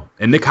hotel.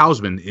 And Nick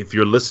Hausman, if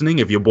you're listening,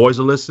 if your boys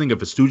are listening, if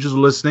the Stooges are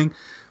listening,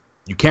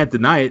 you can't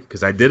deny it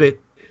because I did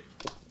it.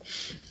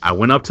 I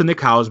went up to Nick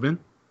Hausman,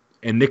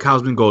 and Nick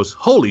Hausman goes,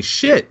 holy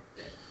shit,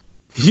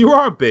 you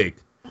are big.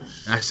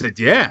 And I said,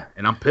 yeah,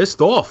 and I'm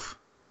pissed off.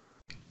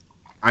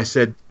 I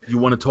said, you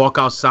want to talk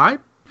outside?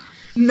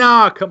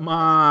 Nah, come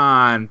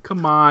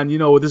on. You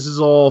know, this is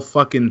all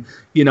fucking,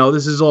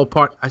 this is all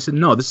part. I said,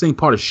 no, this ain't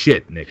part of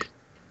shit, Nick.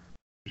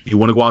 You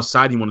want to go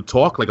outside? You want to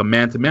talk like a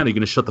man to man? Or are you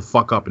going to shut the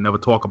fuck up and never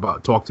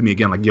talk to me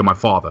again like you're my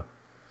father?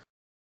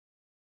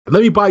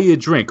 Let me buy you a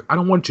drink. I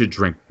don't want your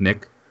drink,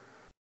 Nick.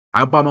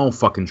 I'll buy my own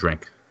fucking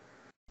drink.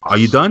 Are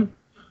you done?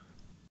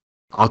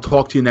 I'll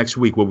talk to you next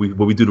week when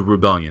we do the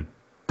rebellion.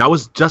 That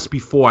was just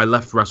before I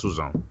left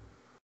WrestleZone.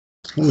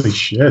 Holy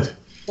shit.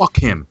 Fuck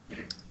him.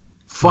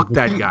 Fuck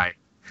that guy.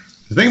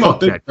 The thing about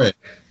Big Ray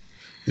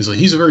is like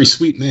he's a very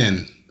sweet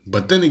man.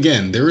 But then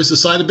again, there is a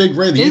side of Big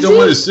Ray that you don't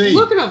want to see.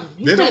 Look at him.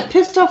 He's got a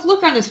pissed off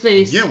look on his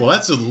face. Yeah, well,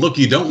 that's a look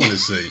you don't want to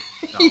see.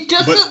 He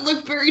doesn't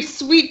look very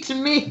sweet to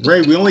me.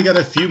 Ray, we only got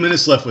a few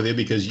minutes left with you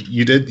because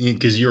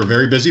you're a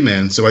very busy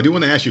man. So I do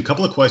want to ask you a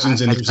couple of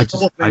questions. And there's a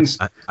couple of things.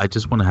 I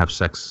just want to have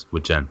sex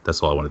with Jen.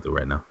 That's all I want to do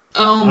right now.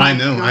 Oh, I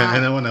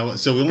know.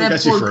 So we only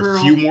got you for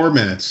a few more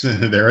minutes.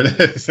 There it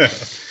is.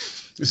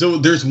 So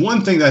there's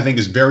one thing that I think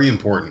is very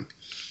important.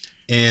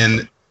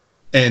 And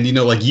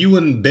like you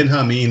and Ben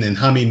Hameen and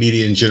Hameen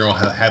Media in general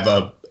have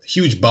a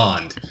huge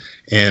bond.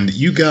 And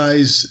you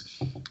guys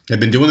have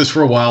been doing this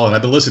for a while, and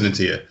I've been listening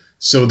to you.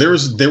 So there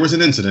was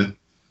an incident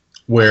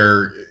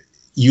where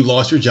you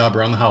lost your job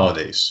around the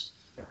holidays.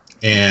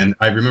 And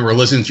I remember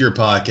listening to your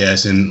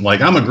podcast, and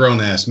like I'm a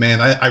grown-ass man.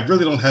 I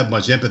really don't have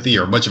much empathy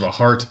or much of a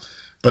heart,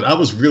 but I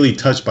was really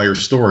touched by your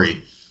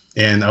story.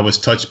 And I was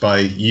touched by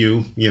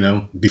you,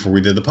 before we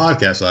did the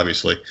podcast,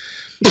 obviously.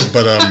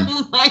 But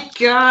oh my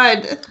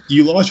God!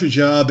 You lost your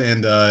job,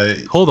 and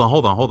hold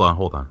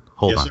on.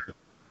 Yes, sir.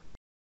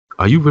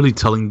 Are you really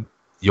telling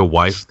your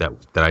wife that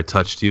I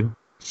touched you?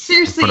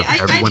 Seriously,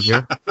 everyone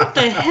here? What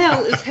the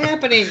hell is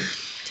happening?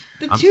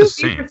 I'm two just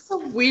of you saying. are so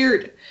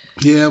weird.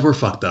 Yeah, we're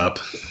fucked up.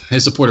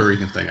 It's a Puerto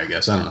Rican thing, I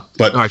guess. I don't know.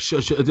 But all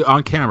right,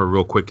 on camera,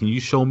 real quick, can you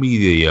show me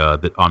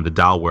the on the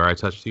doll where I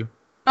touched you?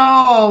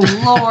 Oh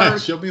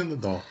Lord! Show me on the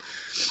doll.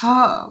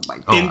 Oh my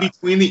God! In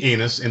between the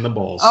anus and the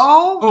balls.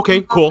 Oh.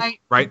 Okay, cool.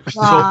 Right.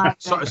 God.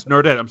 So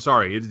Nerdette, I'm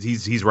sorry.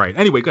 He's right.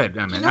 Anyway, go ahead,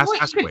 man. You know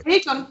what? Ask You away. can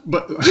take him.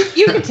 But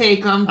You can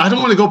take him. I don't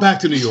want to go back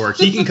to New York.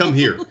 He can come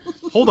here.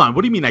 Hold on.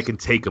 What do you mean I can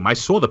take him? I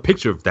saw the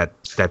picture of that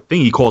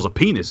thing he calls a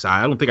penis.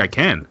 I don't think I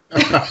can.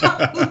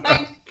 Oh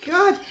my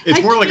God! It's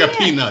more like a can't.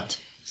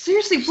 peanut.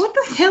 Seriously, what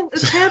the hell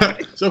is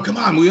happening? So come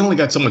on, we only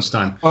got so much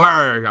time. All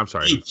right, I'm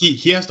sorry.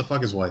 He has to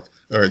fuck his wife.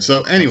 All right.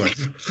 So anyway,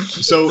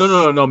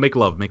 No. Make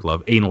love.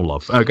 Anal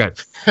love. Okay.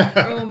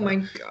 Oh my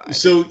God!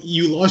 So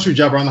you lost your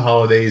job around the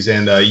holidays,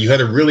 and you had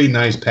a really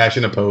nice,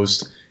 passionate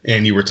post,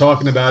 and you were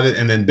talking about it,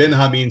 and then Ben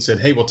Hameen said,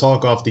 "Hey, we'll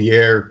talk off the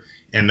air."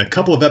 And a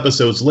couple of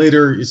episodes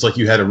later, it's like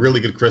you had a really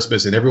good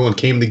Christmas, and everyone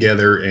came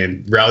together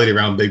and rallied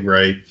around Big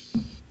Ray,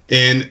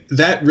 and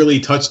that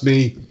really touched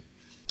me.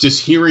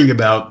 Just hearing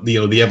about the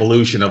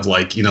evolution of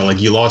like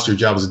you lost your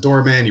job as a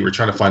doorman, you were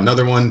trying to find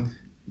another one.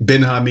 Ben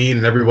Hameen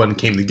and everyone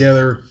came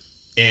together,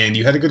 and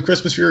you had a good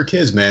Christmas for your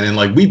kids, man. And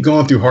like we've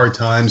gone through hard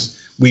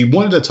times. We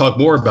wanted to talk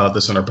more about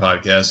this on our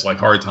podcast, like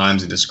hard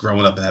times and just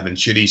growing up and having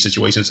shitty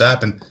situations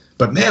happen.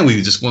 But man,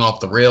 we just went off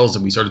the rails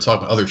and we started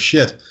talking other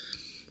shit.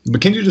 But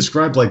can you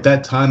describe like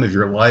that time of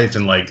your life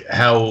and like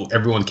how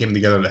everyone came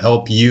together to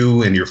help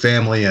you and your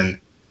family and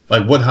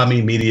like what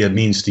Hameen Media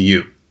means to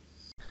you?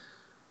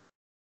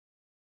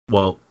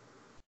 Well,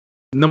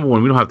 number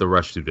one, we don't have to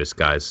rush through this,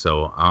 guys.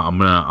 So I'm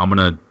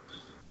gonna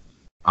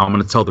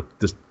tell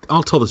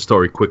I'll tell the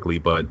story quickly,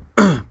 but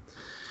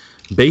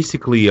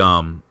basically,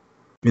 in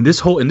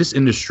this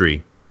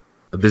industry,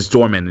 this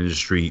doorman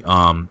industry,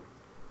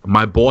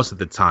 my boss at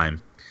the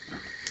time,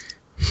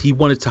 he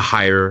wanted to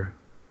hire,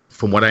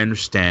 from what I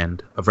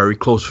understand, a very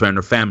close friend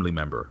or family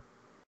member,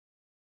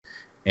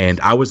 and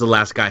I was the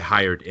last guy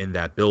hired in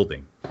that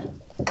building.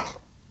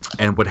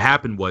 And what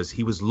happened was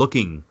he was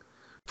looking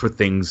for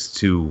things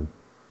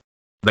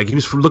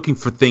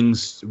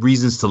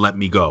reasons to let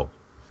me go.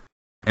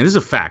 And this is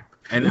a fact.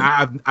 And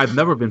I've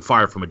never been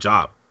fired from a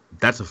job.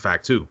 That's a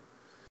fact too.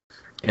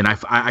 And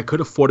I could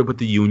have fought it with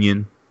the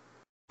union.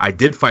 I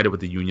did fight it with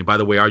the union. By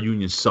the way, our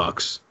union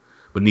sucks,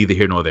 but neither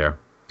here nor there.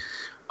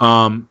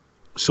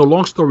 So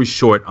long story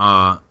short,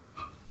 I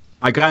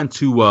got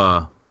into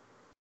a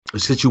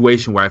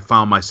situation where I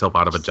found myself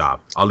out of a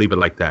job. I'll leave it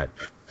like that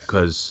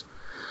because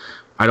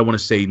I don't want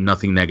to say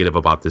nothing negative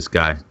about this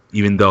guy,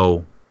 even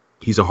though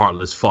he's a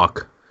heartless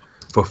fuck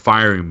for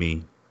firing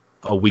me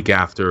a week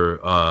after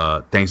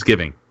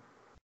Thanksgiving.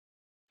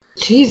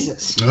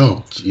 Jesus.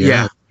 Oh,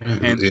 yeah.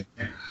 And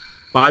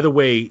by the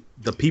way,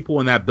 the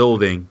people in that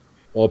building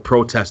all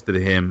protested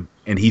him,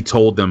 and he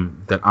told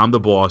them that I'm the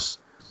boss.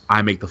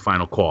 I make the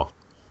final call.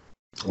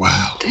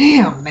 Wow.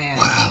 Damn, man.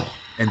 Wow.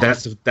 And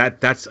that's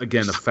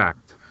again a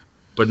fact.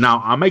 But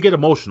now I might get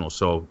emotional,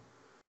 so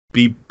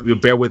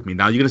bear with me.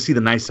 Now you're gonna see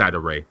the nice side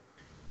of Ray.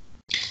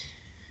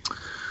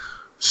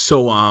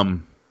 So I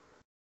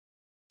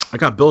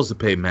got bills to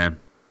pay, man.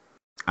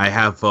 I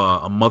have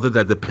a mother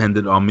that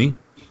depended on me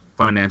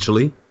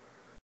financially,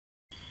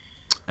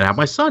 and I have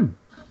my son.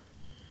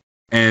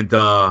 And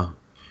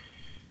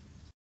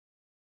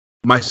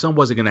my son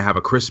wasn't gonna have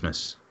a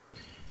Christmas.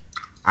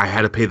 I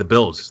had to pay the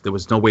bills. There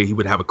was no way he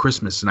would have a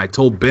Christmas. And I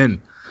told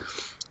Ben,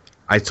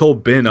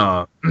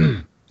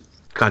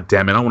 God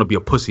damn it, I don't want to be a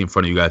pussy in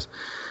front of you guys.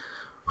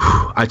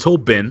 I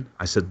told Ben,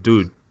 I said,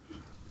 dude,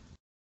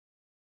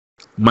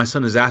 my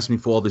son has asked me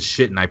for all this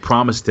shit, and I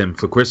promised him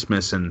for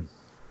Christmas, and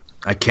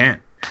I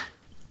can't.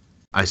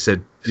 I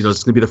said, it's going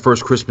to be the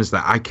first Christmas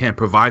that I can't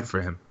provide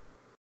for him.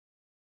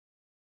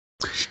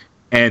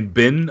 And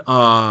Ben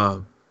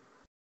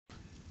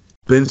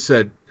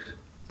said,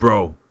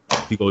 bro,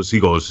 he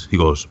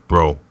goes,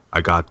 bro,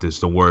 I got this.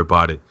 Don't worry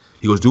about it.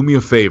 He goes, do me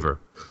a favor.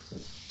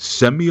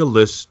 Send me a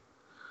list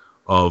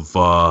of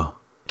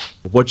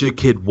what your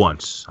kid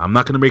wants. I'm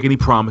not going to make any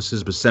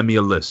promises, but send me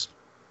a list.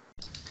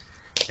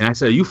 And I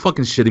said, are you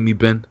fucking shitting me,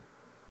 Ben?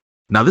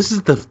 Now, this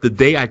is the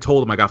day I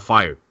told him I got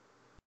fired.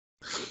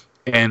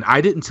 And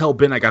I didn't tell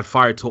Ben I got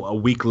fired till a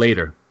week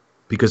later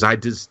because I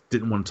just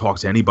didn't want to talk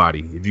to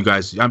anybody. If you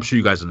guys, I'm sure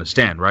you guys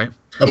understand, right?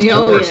 Of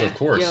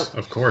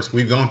course.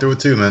 We've gone through it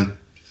too, man.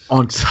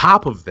 On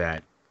top of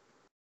that,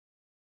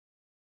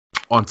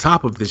 on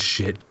top of this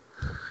shit,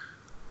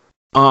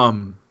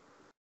 I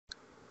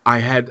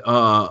had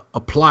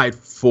applied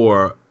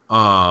for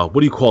what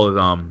do you call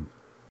it?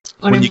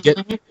 When you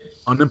get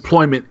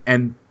unemployment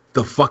and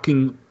the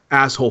fucking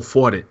asshole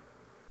fought it.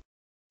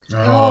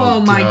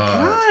 Oh my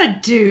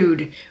god,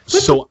 dude!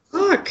 What the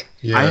fuck?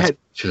 Yeah,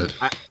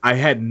 I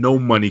had no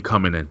money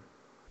coming in.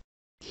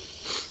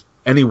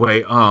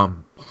 Anyway, I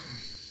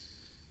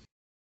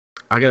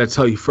gotta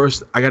tell you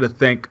first. I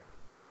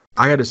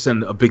gotta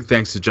send a big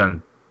thanks to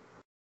Jen.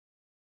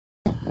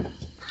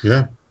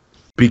 Yeah.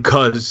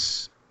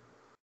 Because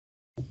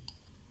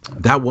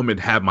that woman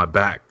had my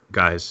back,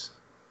 guys.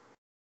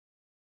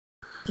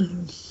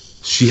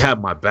 She had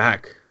my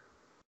back.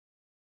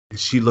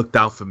 She looked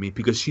out for me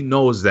because she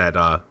knows that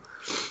I've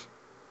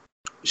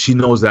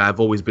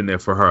always been there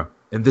for her.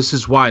 And this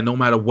is why no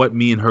matter what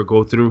me and her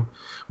go through,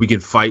 we can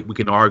fight, we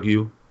can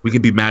argue, we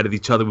can be mad at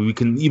each other, we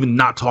can even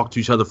not talk to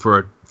each other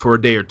for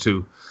a day or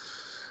two.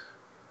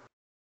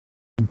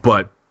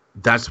 But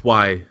that's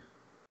why.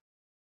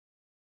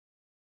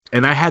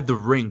 And I had the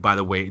ring, by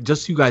the way,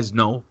 just so you guys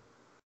know.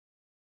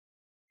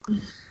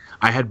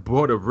 I had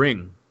brought a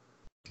ring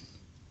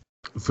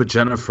for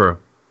Jennifer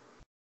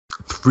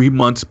 3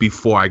 months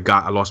before I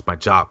lost my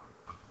job.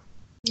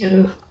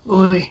 Oh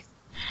boy!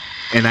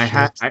 And I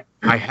had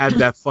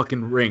that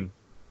fucking ring.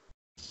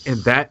 And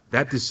that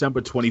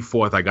December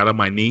 24th, I got on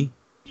my knee,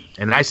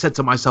 and I said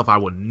to myself, I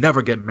will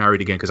never get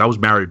married again because I was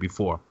married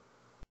before.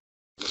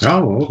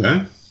 Oh,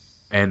 okay.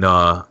 And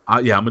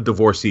I'm a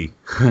divorcee.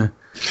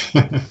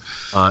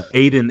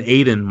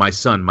 Aiden, my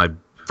son, my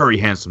very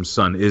handsome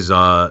son, is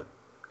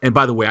and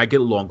by the way, I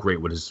get along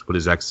great with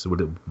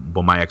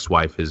my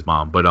ex-wife, his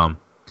mom. But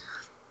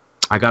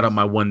I got on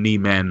my one knee,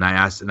 man,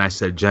 and I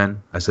said,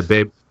 Jen, I said,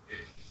 babe,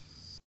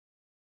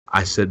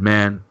 I said,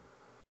 man,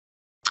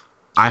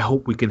 I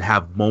hope we can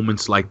have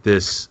moments like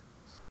this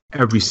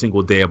every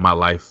single day of my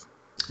life.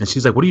 And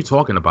she's like, what are you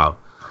talking about?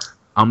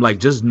 I'm like,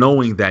 just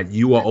knowing that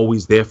you are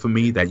always there for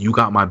me, that you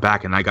got my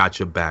back and I got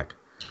your back.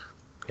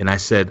 And I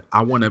said,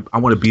 I want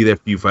to be there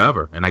for you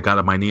forever. And I got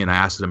on my knee and I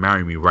asked her to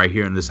marry me right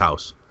here in this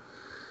house.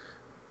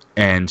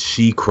 And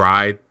she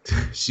cried.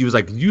 She was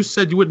like, you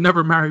said you would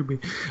never marry me.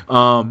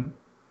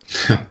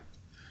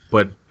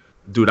 But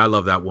dude, I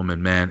love that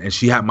woman, man. And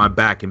she had my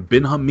back. And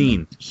Ben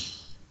Hameen,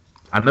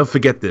 I'll never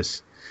forget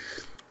this.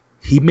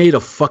 He made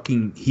a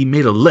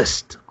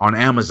list on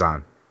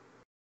Amazon.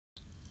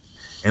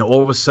 And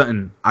all of a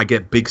sudden, I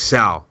get Big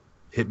Sal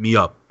hit me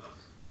up.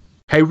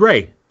 Hey,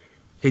 Ray.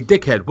 Hey,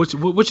 dickhead.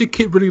 What's your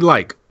kid really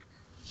like?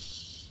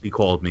 He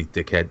called me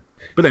dickhead.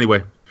 But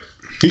anyway.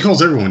 He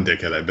calls everyone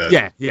dickhead, I bet.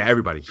 Yeah,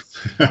 everybody.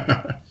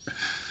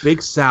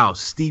 Big Sal,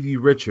 Stevie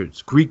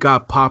Richards, Greek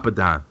God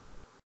Papadon.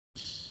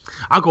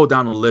 I'll go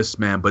down the list,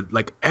 man. But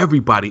like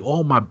everybody,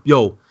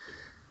 Billy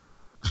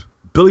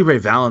Ray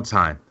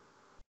Valentine,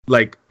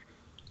 like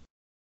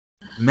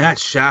Matt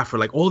Schaffer,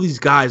 like all these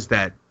guys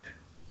that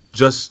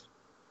just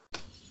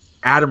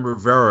Adam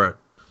Rivera.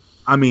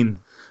 I mean,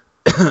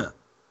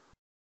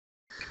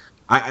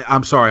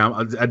 I'm sorry.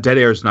 A dead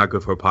air is not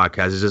good for a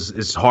podcast.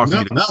 It's hard for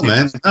me to. No,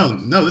 man.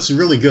 No. This is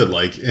really good.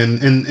 Like,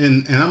 and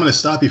I'm going to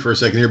stop you for a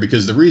second here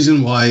because the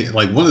reason why,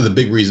 like, one of the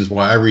big reasons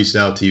why I reached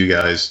out to you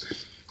guys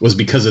was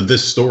because of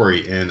this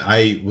story, and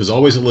I was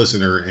always a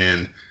listener,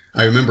 and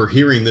I remember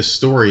hearing this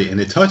story,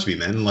 and it touched me,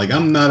 man. Like,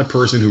 I'm not a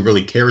person who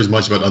really cares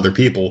much about other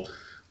people,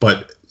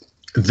 but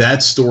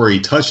that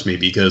story touched me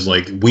because,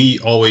 like, we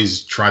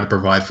always try to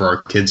provide for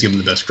our kids, give them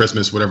the best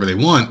Christmas, whatever they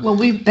want. Well,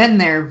 we've been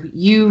there.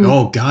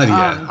 Oh God,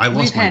 yeah. I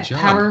lost my job.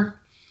 Power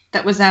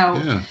that was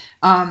out. Yeah.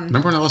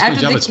 Remember when I lost my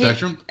job at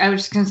Spectrum? I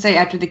was just gonna say,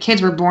 after the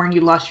kids were born,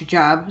 you lost your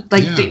job.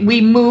 Like we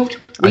moved,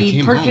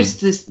 we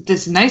purchased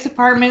this nice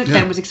apartment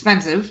that was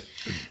expensive.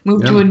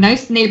 Moved to a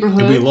nice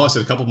neighborhood. And we lost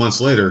it a couple months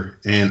later,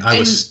 and I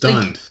was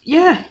stunned.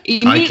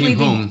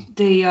 Immediately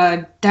they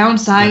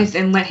downsized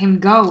and let him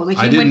go. Like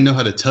I didn't know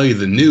how to tell you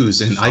the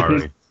news, and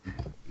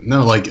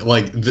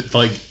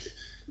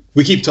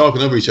we keep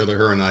talking over each other,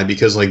 her and I,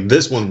 because like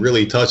this one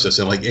really touched us,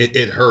 and like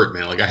it hurt,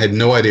 man. Like I had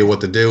no idea what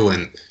to do,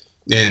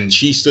 and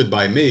she stood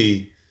by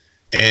me,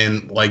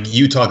 and like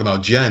you talk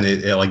about Jen,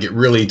 it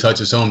really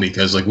touches home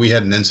because like we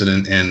had an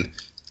incident, and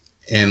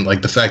And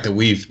like the fact that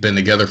we've been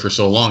together for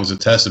so long is a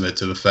testament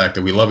to the fact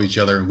that we love each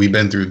other and we've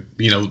been through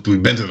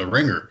the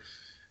ringer.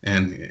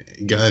 And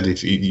God,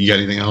 if you got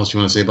anything else you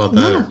want to say about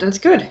that? No, that's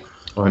good.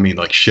 Well, I mean,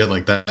 like shit,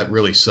 like that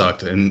really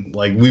sucked, and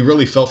like we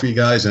really felt for you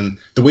guys, and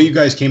the way you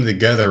guys came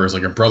together was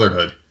like a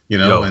brotherhood,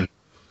 and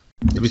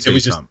it was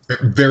just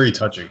very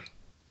touching.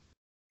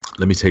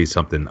 Let me tell you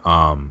something.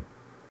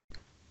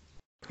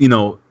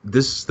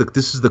 This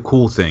is the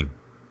cool thing,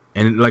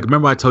 and like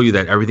remember I told you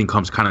that everything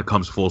comes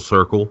full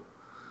circle.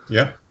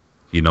 Yeah.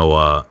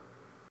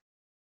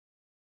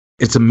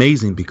 It's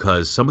amazing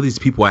because some of these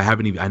people I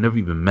never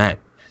even met.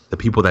 The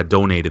people that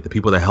donated, the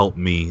people that helped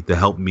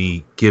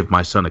me give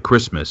my son a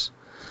Christmas.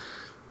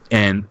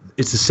 And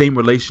it's the same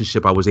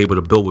relationship I was able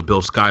to build with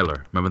Bill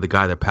Schuyler. Remember the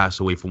guy that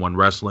passed away from One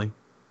Wrestling?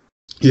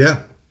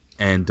 Yeah.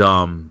 And,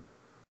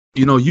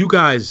 you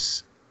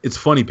guys, it's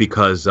funny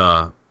because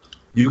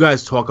you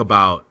guys talk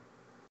about,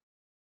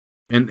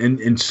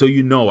 and so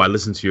I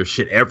listen to your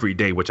shit every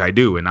day, which I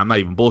do, and I'm not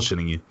even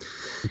bullshitting you.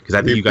 Because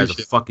I think you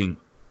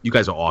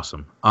guys are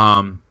awesome.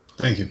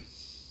 Thank you.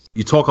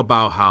 You talk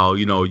about how,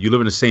 you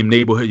live in the same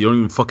neighborhood, you don't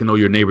even fucking know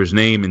your neighbor's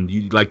name, and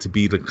you like to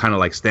be kind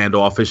of like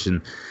standoffish,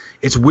 and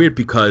it's weird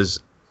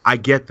because I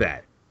get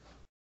that,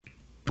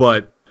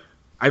 but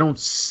I don't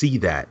see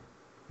that.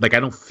 Like, I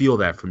don't feel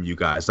that from you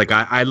guys. Like,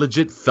 I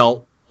legit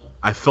felt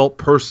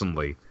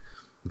personally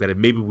that if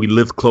maybe we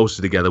lived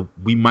closer together,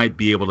 we might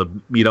be able to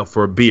meet up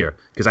for a beer.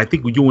 Because I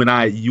think you and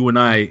I,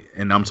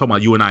 and I'm talking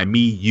about you and I, me,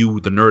 you,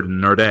 the nerd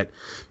and the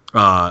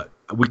nerdette,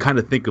 we kind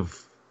of think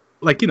of,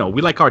 like,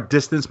 we like our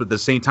distance, but at the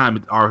same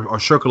time, our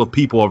circle of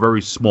people are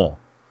very small.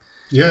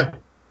 Yeah.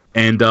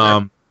 And,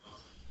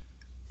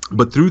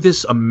 but through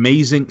this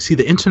amazing,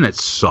 the internet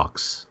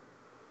sucks.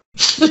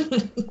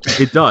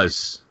 It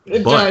does.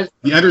 It does.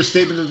 The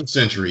understatement of the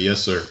century.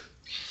 Yes, sir.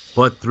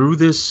 But through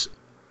this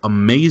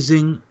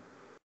amazing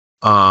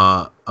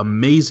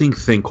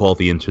thing called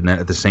the internet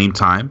at the same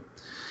time,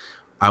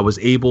 I was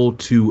able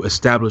to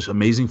establish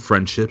amazing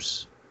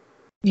friendships,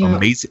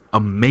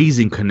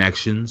 amazing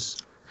connections.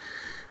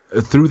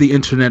 Through the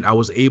internet, I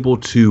was able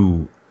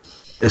to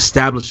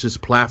establish this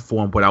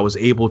platform, but I was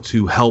able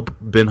to help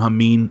Ben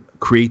Hameen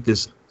create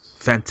this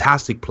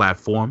fantastic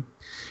platform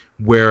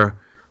where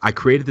I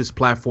created this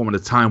platform at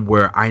a time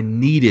where I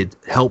needed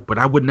help, but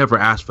I would never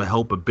ask for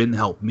help, but Ben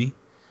helped me.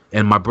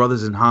 And my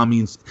brothers and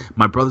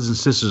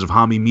sisters of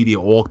Hameen Media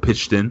all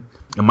pitched in,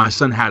 and my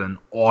son had an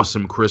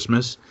awesome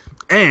Christmas.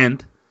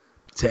 And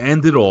to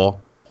end it all,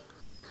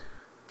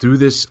 through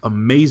this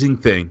amazing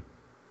thing,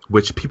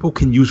 which people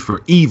can use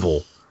for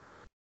evil,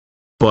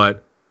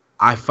 but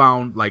I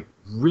found like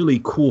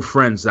really cool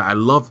friends that I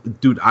love.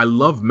 Dude, I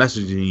love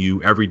messaging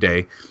you every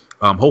day.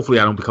 Hopefully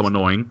I don't become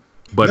annoying,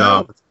 but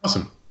that's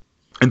awesome.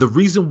 And the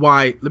reason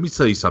why, let me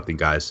tell you something,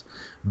 guys.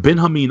 Ben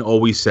Hameen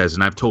always says,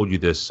 and I've told you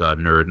this,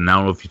 nerd, and I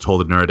don't know if you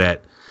told the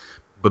nerdette,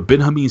 but Ben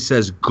Hameen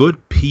says good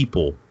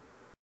people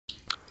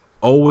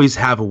always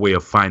have a way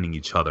of finding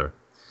each other.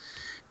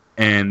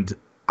 And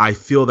I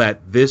feel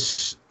that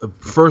this,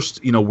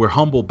 first, we're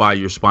humbled by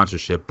your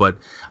sponsorship, but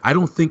I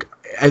don't think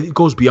it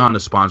goes beyond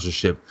the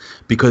sponsorship,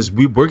 because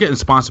we're getting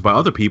sponsored by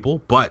other people,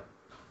 but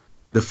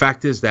the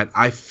fact is that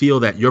I feel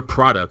that your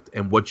product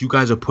and what you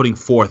guys are putting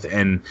forth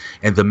and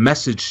the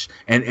message,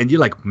 and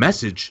you're like,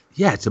 message?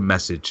 Yeah, it's a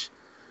message.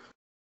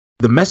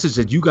 The message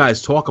that you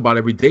guys talk about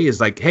every day is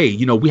like, hey,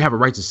 we have a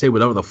right to say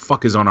whatever the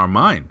fuck is on our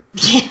mind.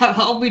 Yeah,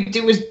 all we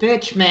do is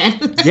bitch,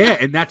 man. Yeah,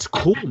 and that's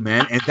cool,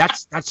 man. And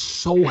that's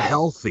so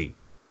healthy.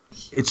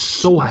 It's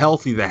so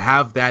healthy to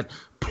have that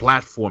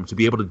platform to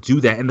be able to do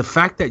that. And the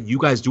fact that you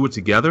guys do it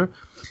together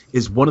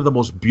is one of the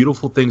most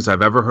beautiful things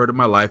I've ever heard in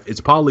my life.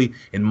 It's probably,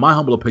 in my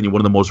humble opinion, one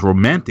of the most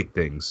romantic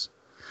things.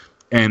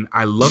 And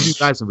I love you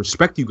guys and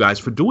respect you guys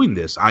for doing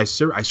this. I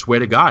swear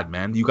to God,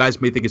 man, you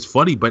guys may think it's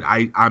funny, but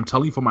I'm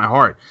telling you from my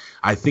heart,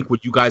 I think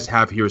what you guys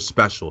have here is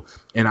special.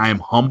 And I am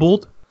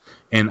humbled,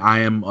 and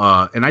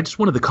and I just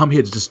wanted to come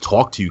here to just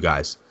talk to you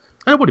guys.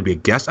 I don't want to be a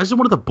guest. I just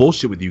wanted to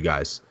bullshit with you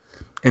guys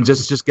and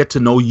just get to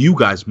know you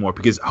guys more,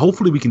 because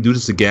hopefully we can do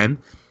this again.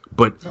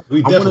 But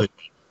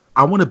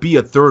I want to be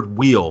a third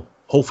wheel,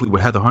 hopefully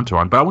with Heather Hunter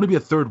on, but I want to be a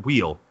third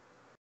wheel.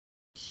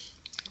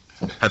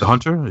 Heather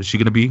Hunter, is she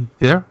going to be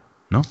there?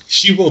 No?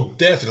 She will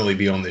definitely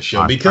be on this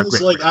show,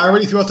 because I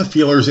already threw out the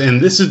feelers,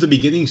 and this is the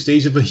beginning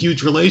stage of a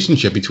huge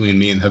relationship between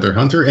me and Heather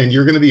Hunter, and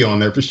you're going to be on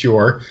there for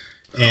sure.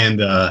 And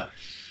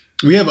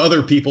we have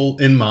other people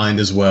in mind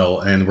as well,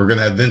 and we're going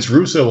to have Vince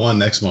Russo on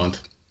next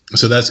month.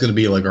 So that's going to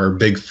be like our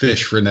big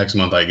fish for next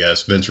month, I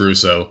guess, Vince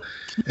Russo.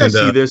 Can you guys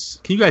see this?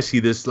 Can you guys see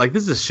this? Like,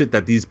 this is shit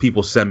that these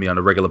people send me on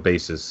a regular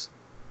basis.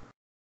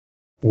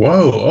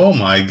 Whoa! Oh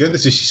my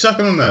goodness! Is she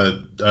sucking on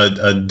a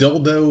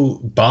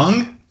dildo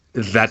bong?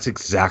 That's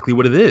exactly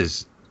what it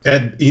is.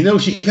 And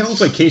she kind of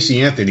looks like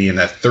Casey Anthony in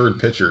that third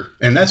picture,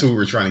 and that's what we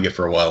were trying to get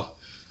for a while.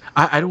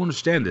 I don't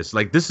understand this.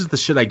 Like, this is the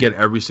shit I get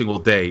every single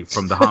day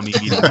from the Hameen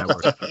Media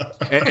Network,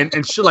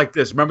 and shit like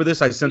this. Remember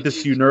this? I sent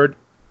this to you, nerd.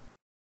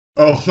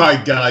 Oh my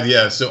God,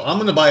 yeah. So I'm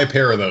gonna buy a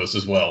pair of those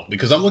as well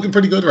because I'm looking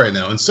pretty good right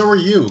now, and so are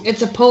you.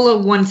 It's a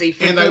polo onesie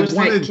for And those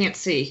that can't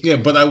see. Yeah,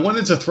 but I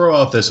wanted to throw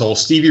out this whole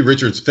Stevie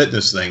Richards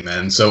fitness thing,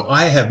 man. So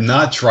I have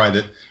not tried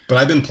it, but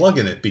I've been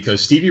plugging it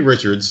because Stevie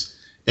Richards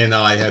and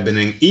I have been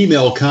in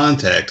email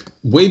contact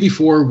way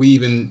before we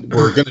even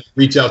were going to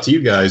reach out to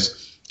you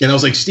guys. And I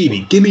was like,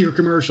 Stevie, give me your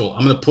commercial.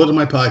 I'm going to put it on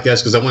my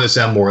podcast because I want to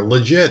sound more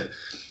legit.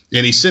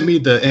 And he sent me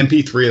the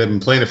MP3, and I've been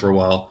playing it for a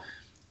while.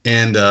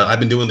 And I've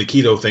been doing the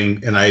keto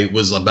thing, and I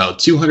was about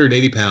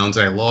 280 pounds.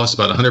 I lost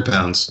about 100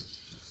 pounds.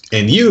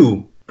 And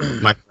you,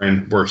 my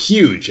friend, were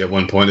huge at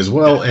one point as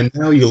well, and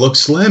now you look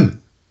slim.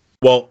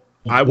 Well,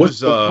 I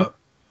was I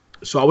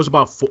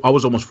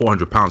was almost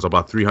 400 pounds,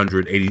 about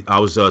 380. I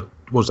was what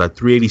was that?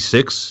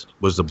 386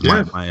 was the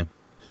Yeah. I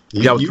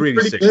was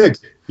 386. Big.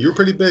 You were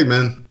pretty big,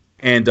 man.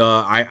 And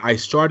I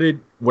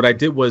started. What I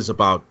did was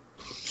about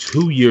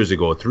 2 years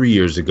ago, 3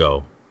 years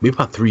ago, maybe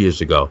about 3 years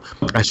ago,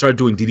 I started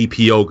doing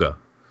DDP yoga.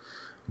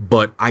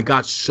 But I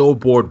got so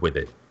bored with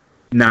it.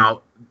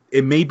 Now,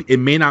 it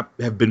may not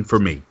have been for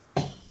me.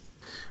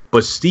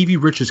 But Stevie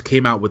Richards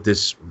came out with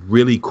this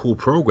really cool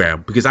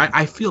program because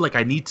I feel like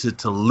I need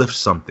to lift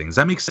something. Does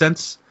that make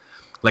sense?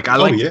 Like I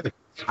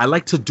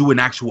like to do an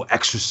actual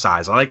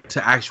exercise.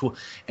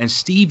 And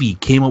Stevie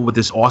came up with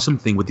this awesome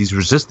thing with these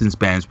resistance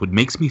bands, which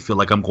makes me feel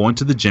like I'm going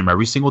to the gym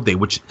every single day,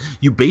 which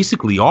you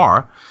basically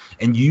are,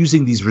 and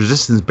using these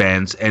resistance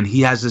bands. And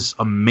he has this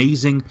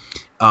amazing,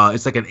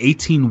 it's like an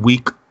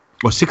 18-week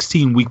or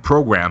 16-week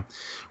program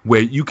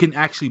where you can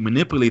actually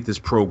manipulate this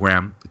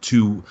program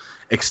to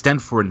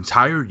extend for an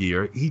entire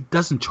year. He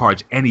doesn't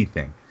charge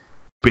anything,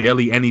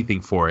 barely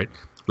anything for it.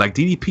 Like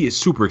DDP is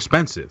super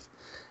expensive.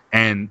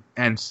 And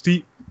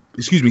Stevie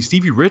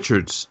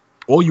Richards,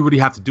 all you really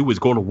have to do is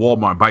go to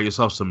Walmart and buy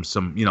yourself some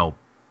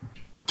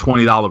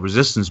 $20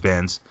 resistance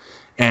bands.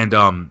 And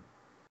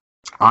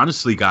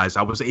honestly, guys,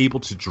 I was able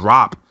to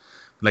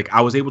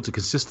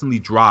consistently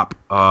drop.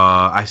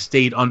 I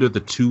stayed under the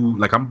two.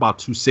 Like I'm about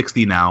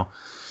 260 now,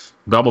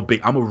 but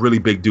I'm a really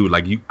big dude.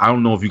 Like I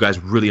don't know if you guys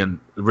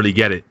really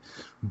get it,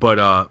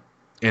 but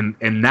and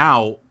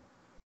now,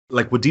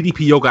 like with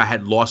DDP yoga, I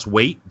had lost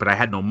weight, but I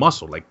had no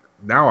muscle. Like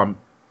now I'm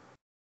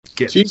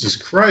Jesus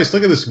Christ!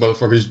 Look at this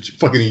motherfucker. He's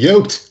fucking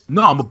yoked.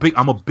 No, I'm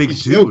a big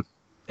dude, yoked.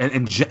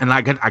 and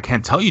I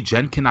can't tell you,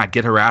 Jen cannot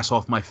get her ass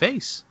off my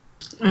face.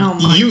 Oh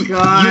my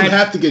God. You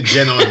have to get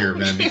Jen on here,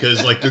 man,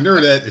 because like the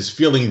nerdette is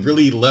feeling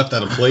really left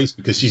out of place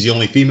because she's the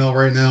only female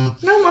right now.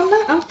 No, I'm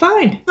not. I'm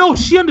fine. No,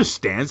 she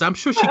understands. I'm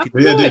sure she could.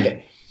 Yeah,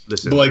 dude.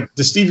 Listen. But like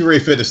the Stevie Ray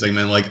fitness thing,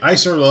 man, like I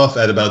started off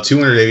at about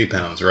 280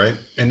 pounds, right?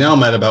 And now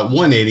I'm at about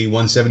 180,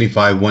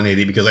 175,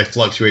 180 because I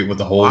fluctuate with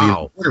the whole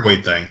water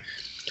weight thing.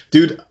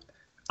 Dude,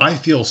 I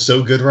feel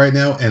so good right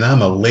now, and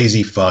I'm a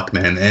lazy fuck,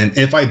 man. And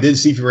if I did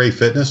Stevie Ray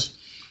fitness,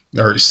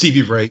 or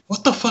Stevie Ray,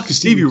 what the fuck is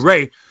Stevie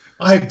Ray?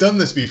 I've done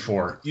this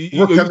before.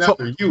 We're coming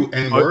after you,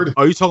 N-word.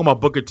 Are you talking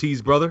about Booker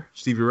T's brother,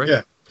 Stevie Ray?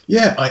 Yeah.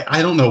 Yeah,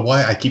 I don't know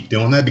why I keep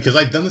doing that because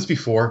I've done this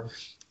before.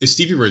 It's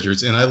Stevie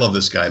Richards, and I love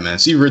this guy, man.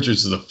 Stevie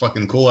Richards is a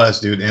fucking cool-ass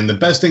dude, and the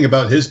best thing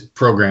about his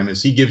program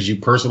is he gives you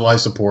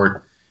personalized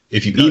support.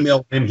 If you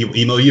email him, he'll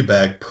email you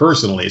back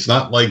personally. It's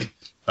not like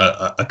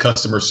a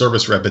customer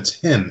service rep. It's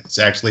him. It's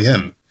actually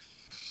him.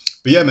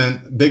 But yeah,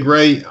 man, Big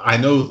Ray, I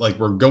know like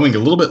we're going a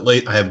little bit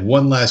late. I have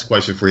one last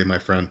question for you, my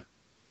friend.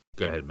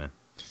 Go ahead, man.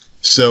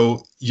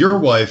 So your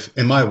wife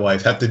and my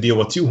wife have to deal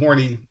with two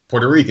horny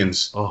Puerto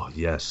Ricans. Oh,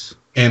 yes.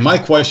 And my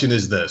question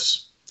is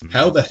this.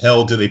 How the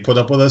hell do they put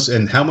up with us,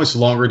 and how much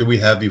longer do we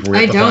have before we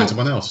have to find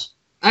someone else?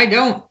 I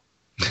don't.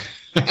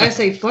 I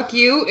say, fuck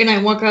you, and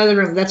I walk out of the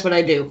room. That's what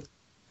I do.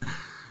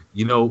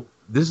 You know,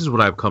 this is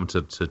what I've come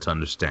to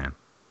understand.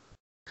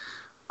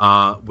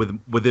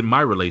 Within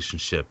my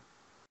relationship,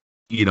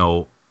 you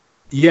know,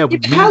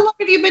 how long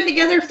have you been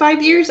together?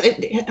 5 years?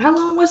 How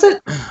long was it?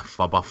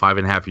 About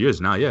 5.5 years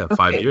now. Yeah, okay.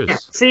 5 years. Yeah.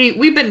 See,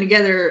 we've been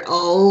together a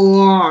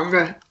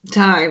long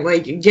time.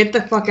 Like, get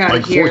the fuck out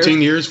of here.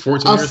 14 years?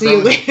 I'll see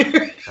you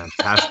later.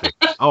 Fantastic.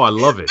 Oh, I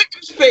love it.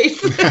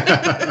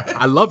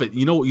 I love it.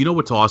 You know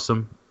what's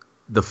awesome?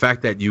 The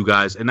fact that you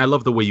guys, and I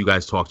love the way you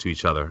guys talk to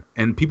each other.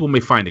 And people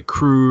may find it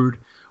crude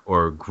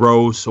or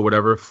gross or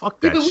whatever.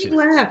 Fuck that shit. We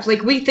laugh.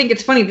 Like, we think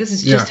it's funny. This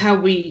is just how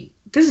we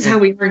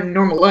are in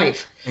normal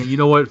life. And you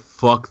know what?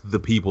 Fuck the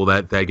people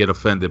that get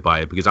offended by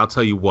it. Because I'll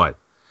tell you what.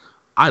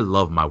 I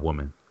love my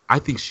woman. I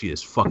think she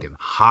is fucking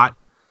hot.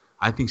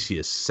 I think she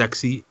is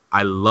sexy.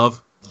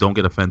 Don't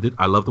get offended.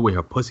 I love the way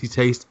her pussy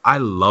tastes. I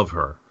love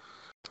her.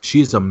 She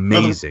is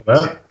amazing.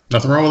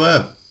 Nothing wrong with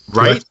that.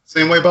 Right?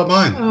 Same way about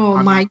mine. Oh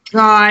my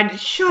God.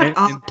 Shut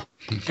up.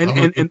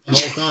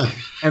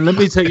 And let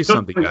me tell you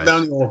something,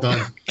 guys.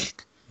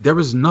 There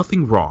is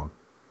nothing wrong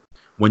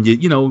when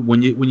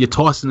you're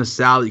tossing a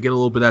salad, you get a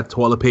little bit of that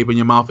toilet paper in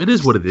your mouth. It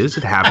is what it is.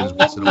 It happens.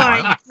 Oh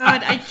my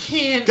God, I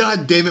can't.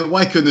 God damn it!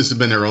 Why couldn't this have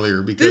been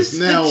earlier? Because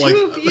now,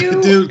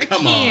 dude,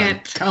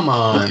 come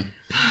on.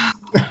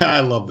 I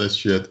love this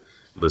shit.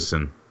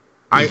 Listen,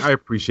 I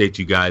appreciate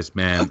you guys,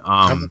 man.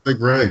 I'm a Big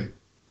Ray.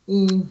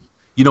 You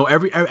know,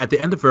 at the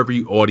end of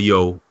every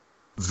audio,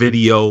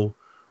 video,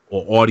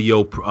 or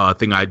audio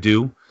thing I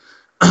do,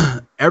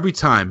 every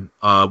time,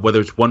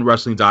 whether it's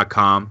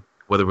OneWrestling.com,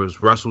 whether it was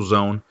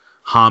WrestleZone,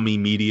 Hami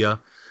Media,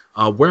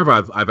 wherever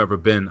I've ever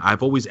been,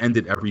 I've always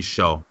ended every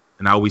show,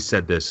 and I always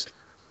said this.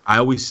 I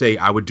always say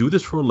I would do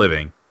this for a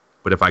living,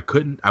 but if I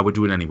couldn't, I would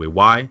do it anyway.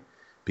 Why?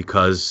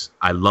 Because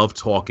I love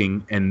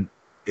talking, and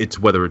it's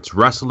whether it's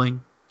wrestling,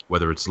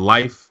 whether it's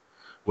life,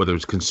 whether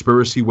it's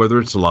conspiracy, whether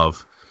it's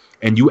love.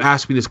 And you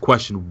ask me this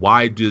question,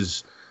 why do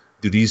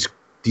these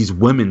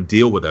women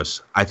deal with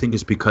us? I think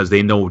it's because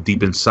they know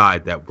deep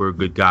inside that we're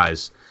good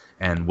guys,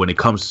 and when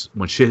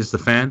shit hits the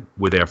fan,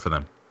 we're there for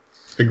them.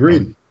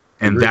 Agreed.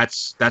 And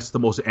that's the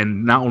most,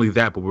 and not only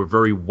that, but we're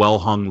very well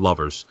hung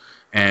lovers.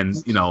 And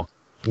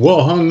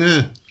well hung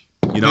there.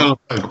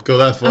 Go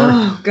that far.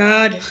 Oh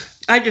God.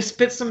 I just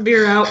spit some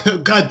beer out.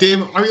 God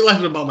damn it. Are you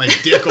laughing about my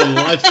dick on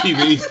live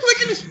TV?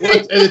 Look at this.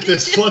 Let's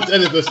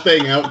edit this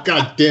thing out.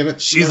 God damn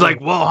it. She's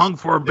like well hung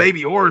for a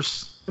baby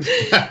horse.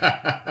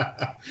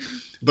 But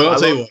I'll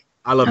tell you what.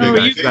 I love you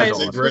you guys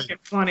guys. are freaking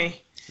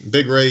funny.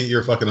 Big Ray,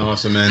 you're fucking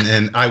awesome, man.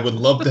 And I would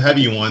love to have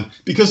you on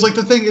because,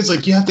 the thing is,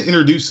 you have to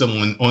introduce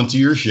someone onto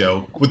your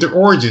show with their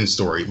origin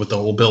story, with the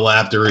whole Bill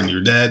Apter and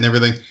your dad and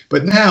everything.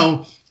 But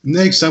now,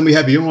 next time we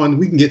have you on,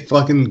 we can get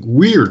fucking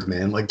weird,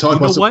 man. Talk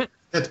about what?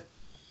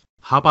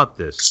 How about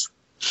this?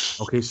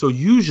 Okay, so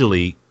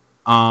usually,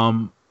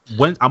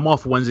 when I'm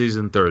off Wednesdays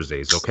and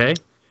Thursdays, okay?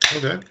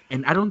 Okay.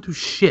 And I don't do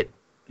shit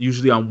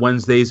usually on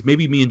Wednesdays.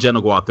 Maybe me and Jen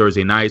will go out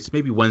Thursday nights,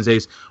 maybe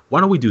Wednesdays.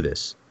 Why don't we do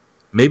this?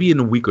 Maybe in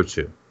a week or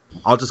two,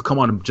 I'll just come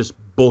on and just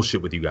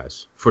bullshit with you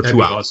guys for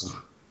 2 hours.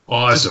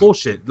 Awesome. Just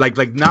bullshit. Like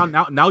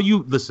now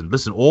you listen,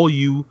 all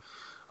you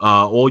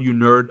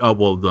nerd,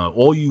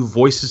 all you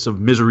Voices of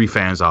Misery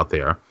fans out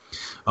there.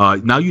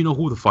 Now you know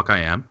who the fuck I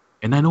am,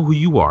 and I know who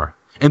you are.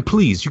 And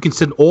please, you can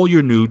send all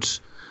your nudes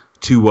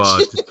to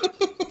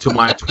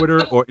my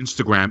Twitter or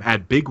Instagram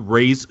at Big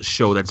Ray's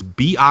Show. That's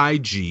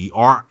BIGRAYSS.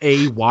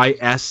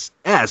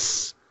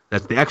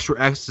 That's the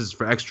extra S is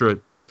for extra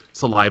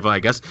saliva, I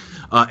guess.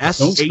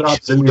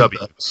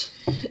 SHOW.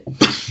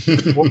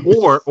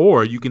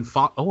 or you can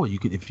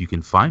if you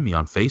can find me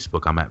on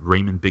Facebook, I'm at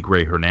Raymond Big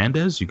Ray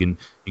Hernandez. You can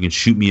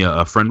shoot me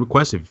a friend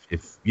request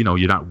if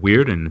you're not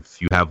weird, and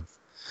if you have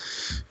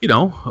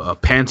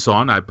pants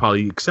on, I'd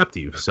probably accept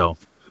you. So.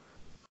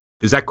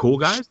 Is that cool,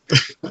 guys?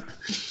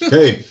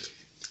 Hey,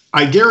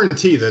 I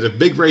guarantee that if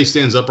Big Ray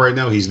stands up right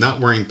now, he's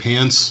not wearing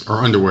pants or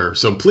underwear.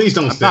 So please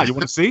don't stand. You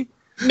want to see?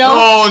 No.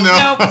 Oh, no.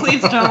 No,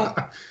 please don't.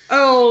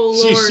 Oh,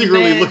 Lord, she's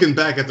secretly man. looking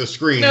back at the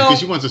screen because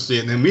she wants to see it.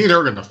 And then me and her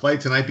are going to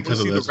fight tonight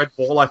because of this. The red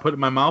ball I put in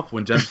my mouth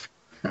when Jen...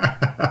 All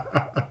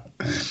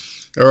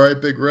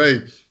right, Big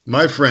Ray.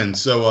 My friend,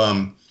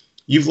 so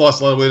you've lost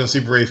a lot of weight on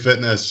Stevie Ray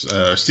Fitness.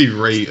 Stevie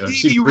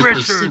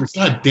Richards.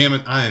 God damn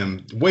it. I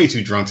am way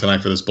too drunk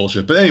tonight for this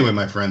bullshit. But anyway,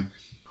 my friend,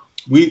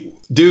 we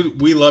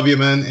love you,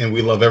 man, and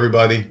we love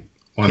everybody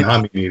on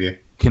Hami Media.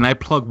 Can I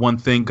plug one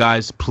thing,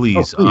 guys?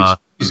 Please.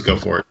 Please go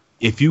for it.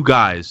 If you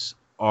guys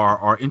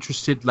are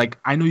interested,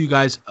 I know you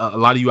guys, a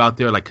lot of you out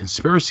there,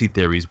 conspiracy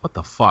theories. What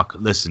the fuck?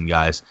 Listen,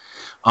 guys.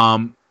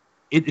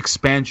 It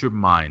expands your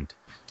mind.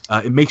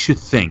 It makes you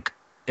think.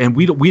 And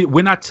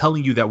we're not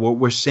telling you that what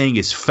we're saying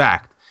is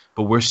fact.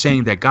 But we're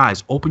saying that,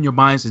 guys, open your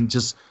minds and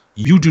just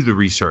you do the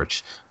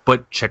research.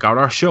 But check out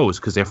our shows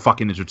because they're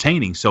fucking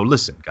entertaining. So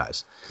listen,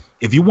 guys,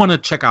 if you want to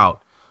check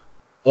out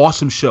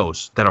awesome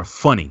shows that are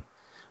funny,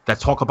 that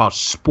talk about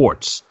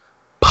sports,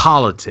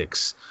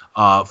 politics,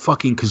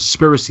 fucking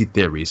conspiracy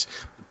theories,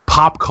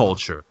 pop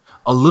culture,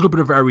 a little bit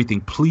of everything,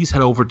 please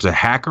head over to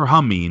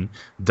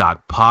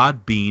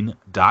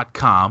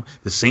hackerhameen.podbean.com,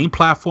 the same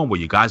platform where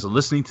you guys are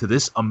listening to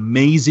this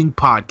amazing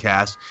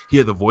podcast,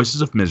 hear the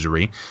Voices of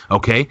Misery,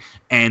 okay?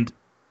 And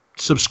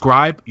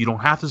subscribe. You don't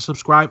have to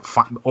subscribe,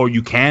 or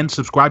you can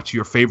subscribe to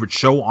your favorite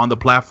show on the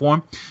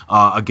platform.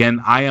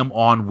 Again, I am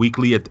on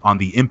weekly on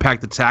the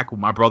Impact Attack with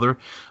my brother.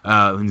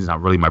 He's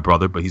not really my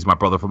brother, but he's my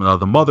brother from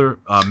another mother,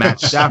 Matt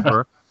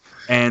Schaffer.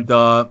 And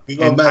we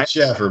love Matt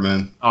Schaffer,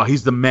 man. Oh,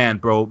 he's the man,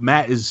 bro.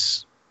 Matt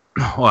is.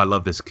 Oh, I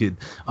love this kid.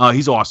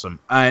 He's awesome.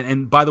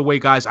 And by the way,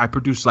 guys, I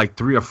produce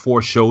 3 or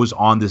 4 shows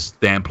on this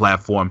damn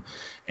platform.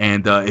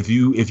 And if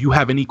you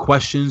have any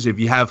questions, if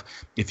you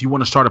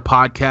want to start a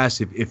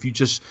podcast, if you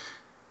just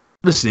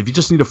listen, if you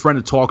just need a friend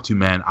to talk to,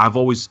 man, I've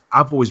always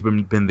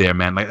been there,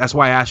 man. That's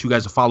why I asked you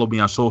guys to follow me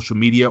on social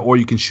media, or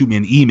you can shoot me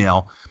an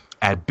email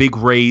at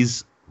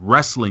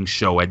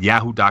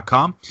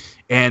bigrayswrestlingshow@yahoo.com.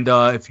 And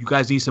if you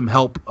guys need some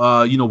help,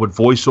 with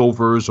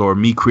voiceovers or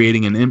me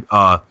creating an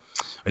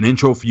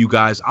intro for you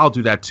guys, I'll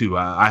do that too.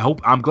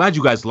 I'm glad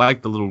you guys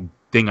like the little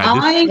thing I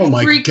did. Oh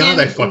my God,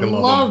 I fucking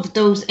love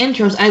those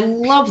intros. I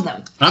love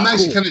them. I'm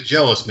actually kind of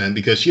jealous, man,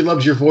 because she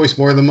loves your voice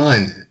more than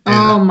mine.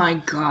 Oh my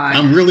God.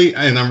 I'm really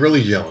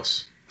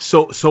jealous.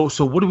 So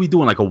what are we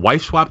doing? Like a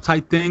wife swap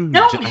type thing?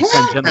 No, Jen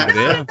over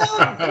there?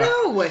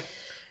 no.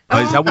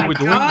 Is that what we're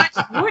doing? God,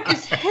 what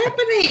is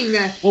happening?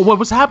 Well, what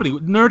was happening?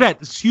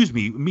 Nerdette, excuse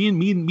me. Me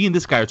and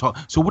this guy are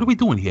talking. So what are we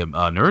doing here,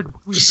 Nerd?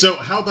 So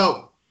how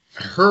about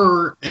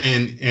her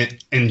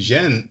and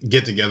Jen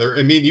get together,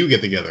 and me and you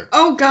get together.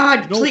 Oh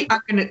God, please!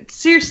 I'm gonna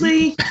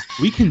seriously.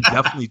 We can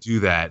definitely do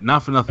that.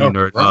 Not for nothing,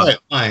 nerd. Right,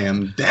 I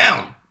am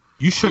down.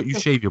 You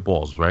shave your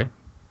balls, right?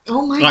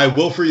 Oh my! I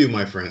will for you,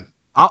 my friend.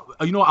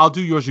 I'll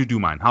do yours. You do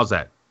mine. How's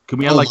that? Can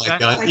we like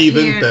that? God,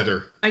 even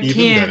better.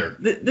 Even better.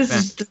 This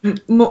is.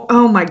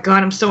 Oh my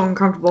God! I'm so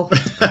uncomfortable.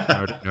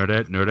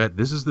 Nerdette.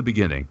 This is the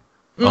beginning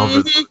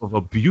of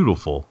a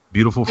beautiful,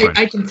 beautiful friend.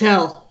 I can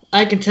tell.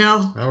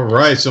 All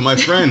right, so my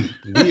friend,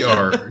 we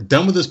are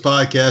done with this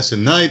podcast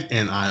tonight,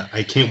 and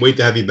I can't wait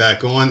to have you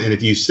back on. And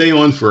if you stay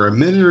on for a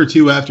minute or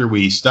two after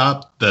we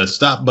stop the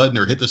stop button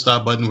or hit the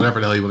stop button,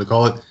 whatever the hell you want to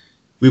call it,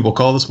 we will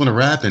call this one a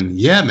wrap. And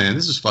yeah, man,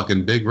 this is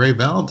fucking Big Ray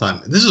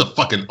Valentine. This is a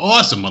fucking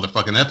awesome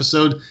motherfucking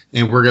episode,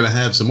 and we're going to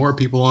have some more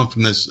people on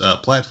from this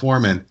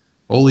platform, and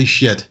holy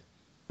shit,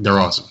 they're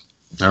awesome.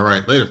 All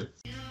right, later.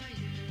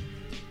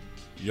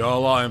 Yo,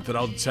 law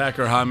infidel,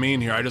 Hacker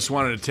Hameen here. I just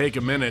wanted to take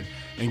a minute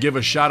and give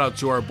a shout out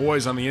to our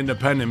boys on the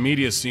independent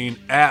media scene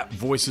at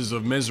Voices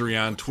of Misery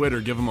on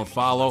Twitter. Give them a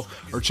follow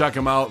or check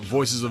them out,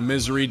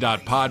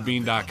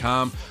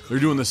 voicesofmisery.podbean.com. They're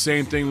doing the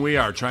same thing we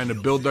are, trying to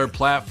build their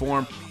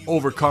platform,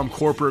 overcome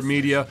corporate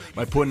media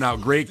by putting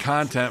out great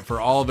content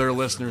for all their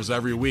listeners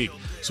every week.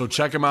 So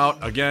check them out.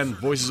 Again,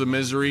 Voices of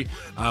Misery,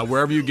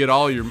 wherever you get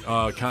all your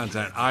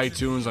content.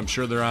 iTunes, I'm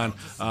sure they're on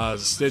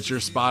Stitcher,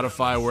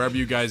 Spotify, wherever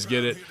you guys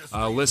get it.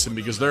 Listen,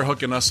 because they're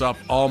hooking us up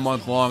all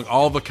month long.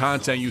 All the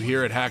content you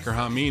hear at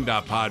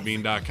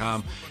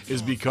hackerhameen.podbean.com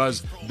is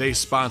because they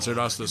sponsored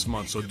us this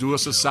month. So do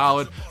us a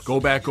solid.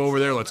 Go back over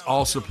there. Let's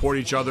all support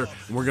each other.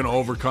 And we're going to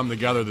overcome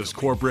together this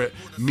corporate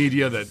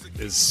media that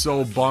is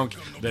so bunk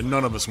that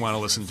none of us want to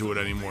listen to it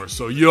anymore.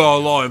 So yo,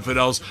 law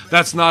infidels,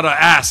 that's not an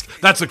ask.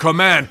 That's a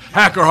command.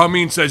 Hacker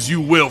Hameen says you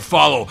will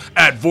follow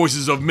at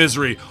Voices of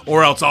Misery,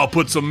 or else I'll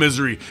put some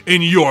misery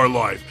in your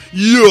life.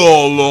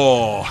 Yo,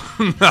 law.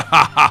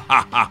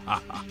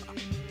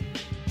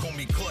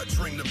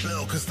 Ring the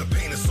bell, cause the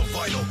pain is so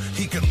vital.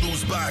 He can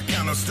lose by a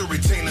count, I'm still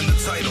retaining the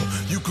title.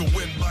 You can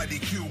win by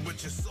DQ, but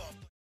just